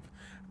at the.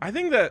 I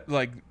think that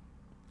like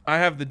I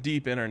have the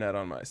deep internet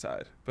on my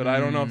side, but I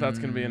don't know if that's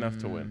going to be enough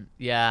to win.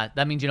 Yeah,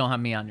 that means you don't have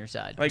me on your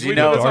side. Like Do we you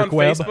know do this on dark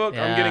web? Facebook.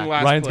 Yeah. I'm getting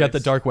last Ryan's got the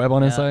place. dark web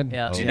on his Yeah, side.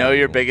 yeah. Oh, Do you know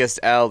your cool. biggest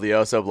L, the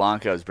Oso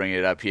Blancos, bringing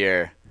it up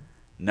here?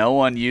 No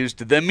one used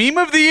the meme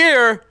of the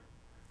year,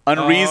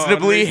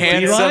 unreasonably unreasonably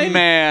handsome Eli?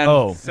 man.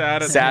 Oh,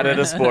 Sad Sat at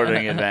a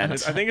sporting event.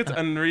 I think it's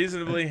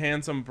unreasonably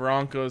handsome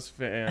Broncos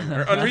fan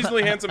or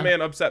unreasonably handsome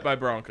man upset by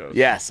Broncos.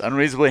 Yes,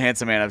 unreasonably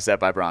handsome man upset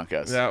by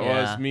Broncos. That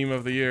Yeah. was meme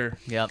of the year.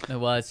 Yep, it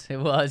was. It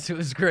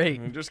was great.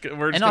 We're just And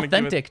gonna give it,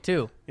 authentic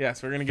too.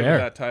 yes, we're gonna give Fair. it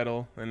that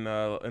title and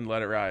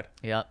let it ride.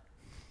 Yep.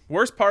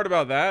 Worst part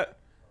about that,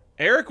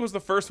 Eric was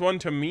the first one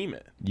to meme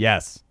it.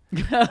 yes.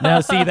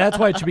 Now, see, that's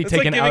why it should be It's like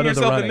taken giving out of the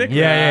yourself a running. nickname.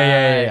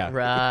 Yeah.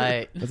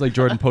 Right. That's like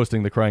Jordan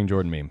posting the crying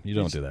Jordan meme. You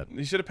don't do that.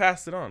 You should have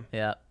passed it on.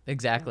 Yeah,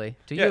 exactly.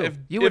 To Yeah, you. if-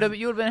 You would have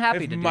if- been happy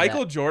If to do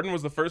Michael that. Jordan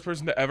was the first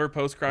person to ever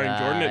post crying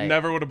Jordan, it Right.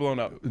 never would have blown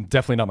up.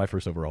 Definitely not my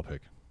first overall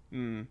pick.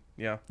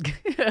 Yeah.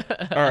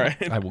 All right.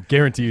 I will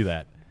guarantee you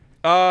that.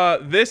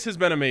 This has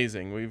been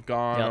amazing. We've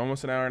gone Yep.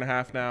 almost an hour and a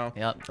half now.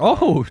 Yep.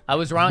 Oh, I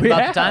was wrong we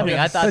about have. the timing.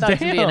 I thought that was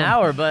going to be an Damn.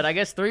 hour, but I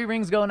guess 3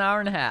 rings go an hour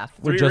and a half.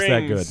 We're 3 just that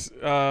rings,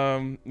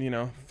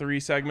 good. 3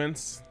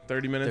 segments,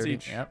 30 minutes 30.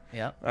 each.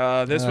 Yep.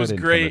 This I was didn't come to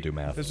great. do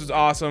math. This was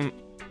awesome.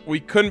 We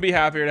couldn't be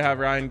happier to have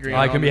Ryan Green.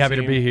 I on can be the happy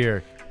to team. be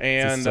here. This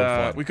And is so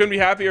fun. we couldn't be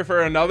happier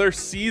for another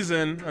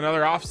season,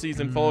 another off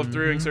season full of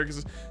Three-Ring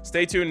Circuses.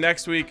 Stay tuned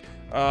next week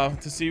to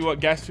see what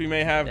guests we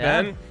may have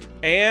then.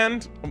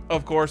 And,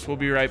 of course, we'll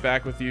be right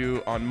back with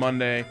you on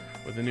Monday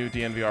with the new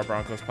DNVR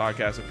Broncos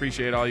podcast.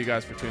 Appreciate all you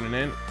guys for tuning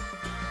in.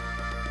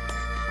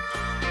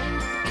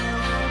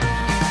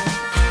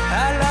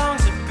 How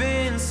long's it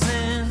been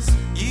since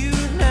you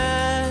and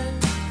I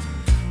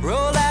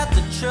rolled out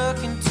the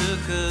truck and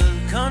took a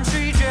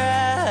country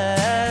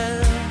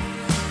drive?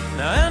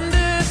 Now I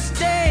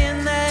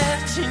understand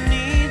that you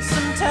need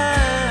some time.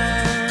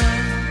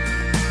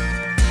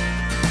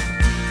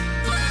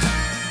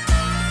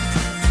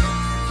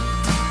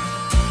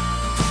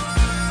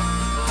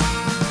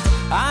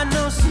 I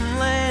know some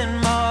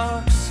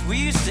landmarks we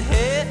used to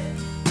hit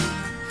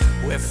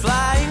where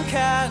flying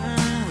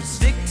cotton would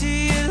stick to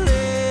your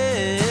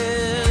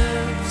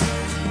lips.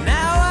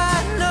 Now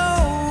I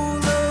know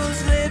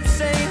those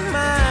lips ain't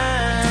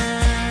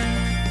mine.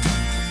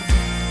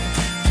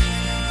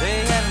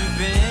 They haven't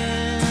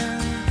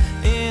been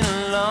in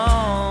a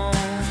long,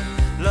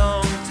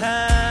 long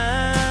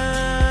time.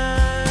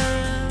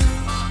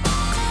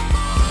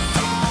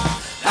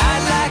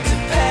 I'd like to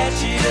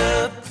patch it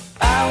up.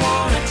 I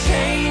wanna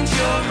change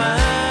your mind.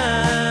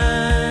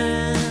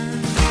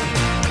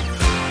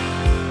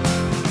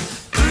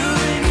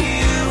 Proving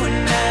you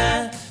and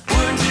I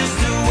weren't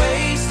just a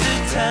waste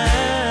of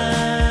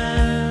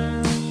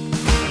time.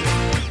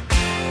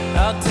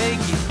 I'll take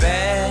you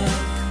back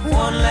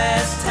one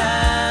last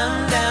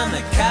time down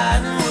the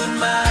Cottonwood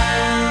Mine.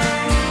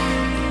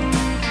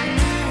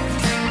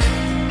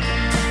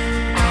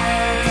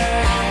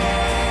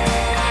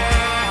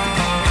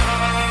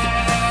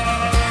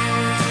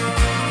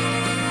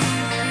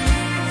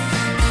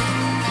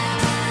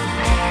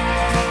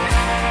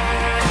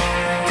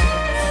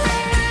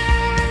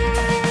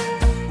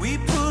 We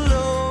pull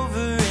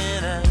over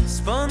and I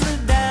spun the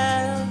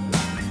dial,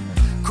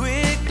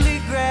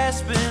 quickly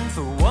grasping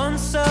for one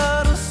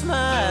subtle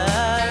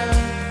smile.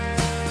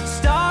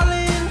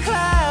 Starling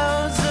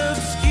clouds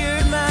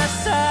obscured my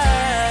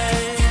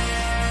sight.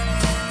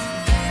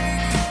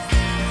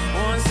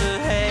 Once I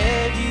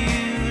had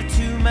you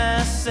to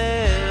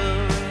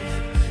myself,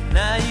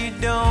 now you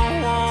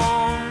don't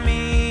want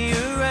me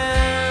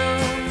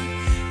around.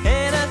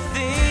 And I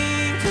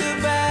think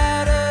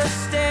about us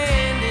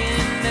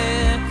standing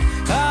there,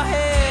 our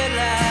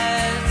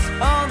headlights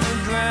on the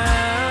ground.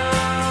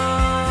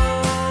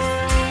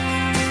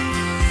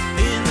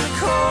 In the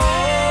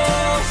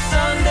cold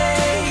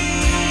Sunday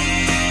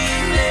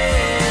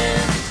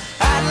evening,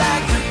 I'd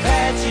like to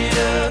patch it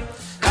up.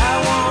 I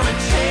wanna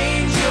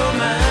change your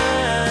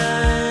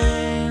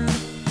mind.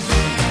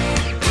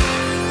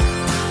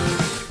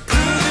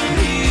 Proving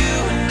you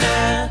and I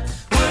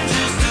were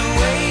just a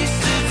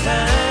waste of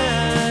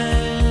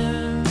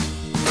time.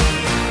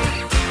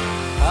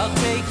 I'll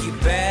take you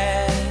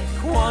back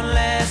one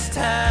last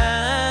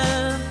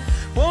time.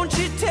 Won't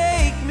you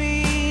take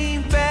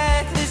me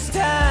back this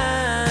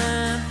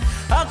time?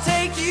 I'll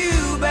take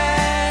you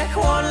back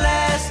one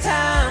last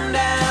time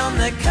down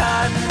the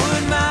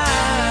Cottonwood Mine.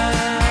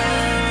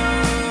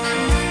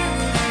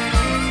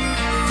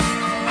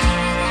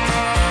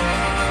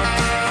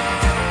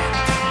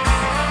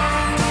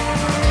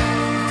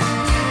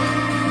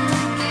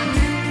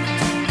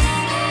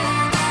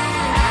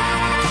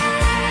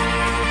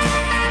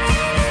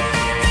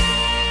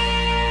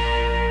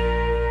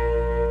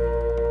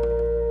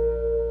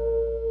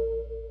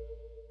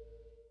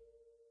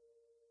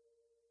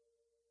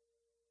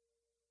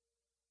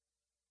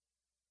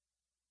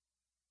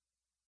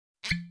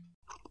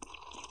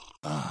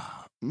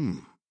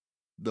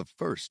 The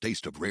first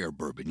taste of rare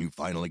bourbon you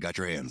finally got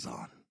your hands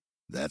on.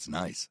 That's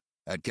nice.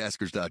 At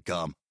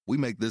Caskers.com, we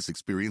make this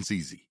experience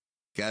easy.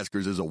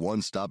 Caskers is a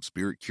one-stop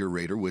spirit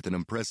curator with an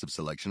impressive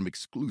selection of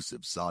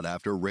exclusive,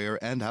 sought-after, rare,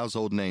 and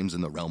household names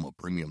in the realm of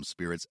premium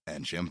spirits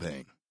and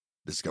champagne.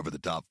 Discover the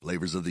top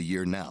flavors of the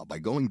year now by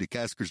going to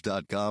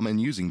Caskers.com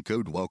and using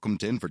code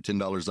WELCOME10 for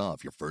 $10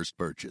 off your first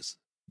purchase.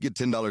 Get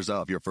 $10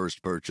 off your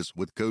first purchase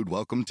with code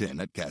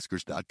WELCOME10 at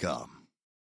Caskers.com.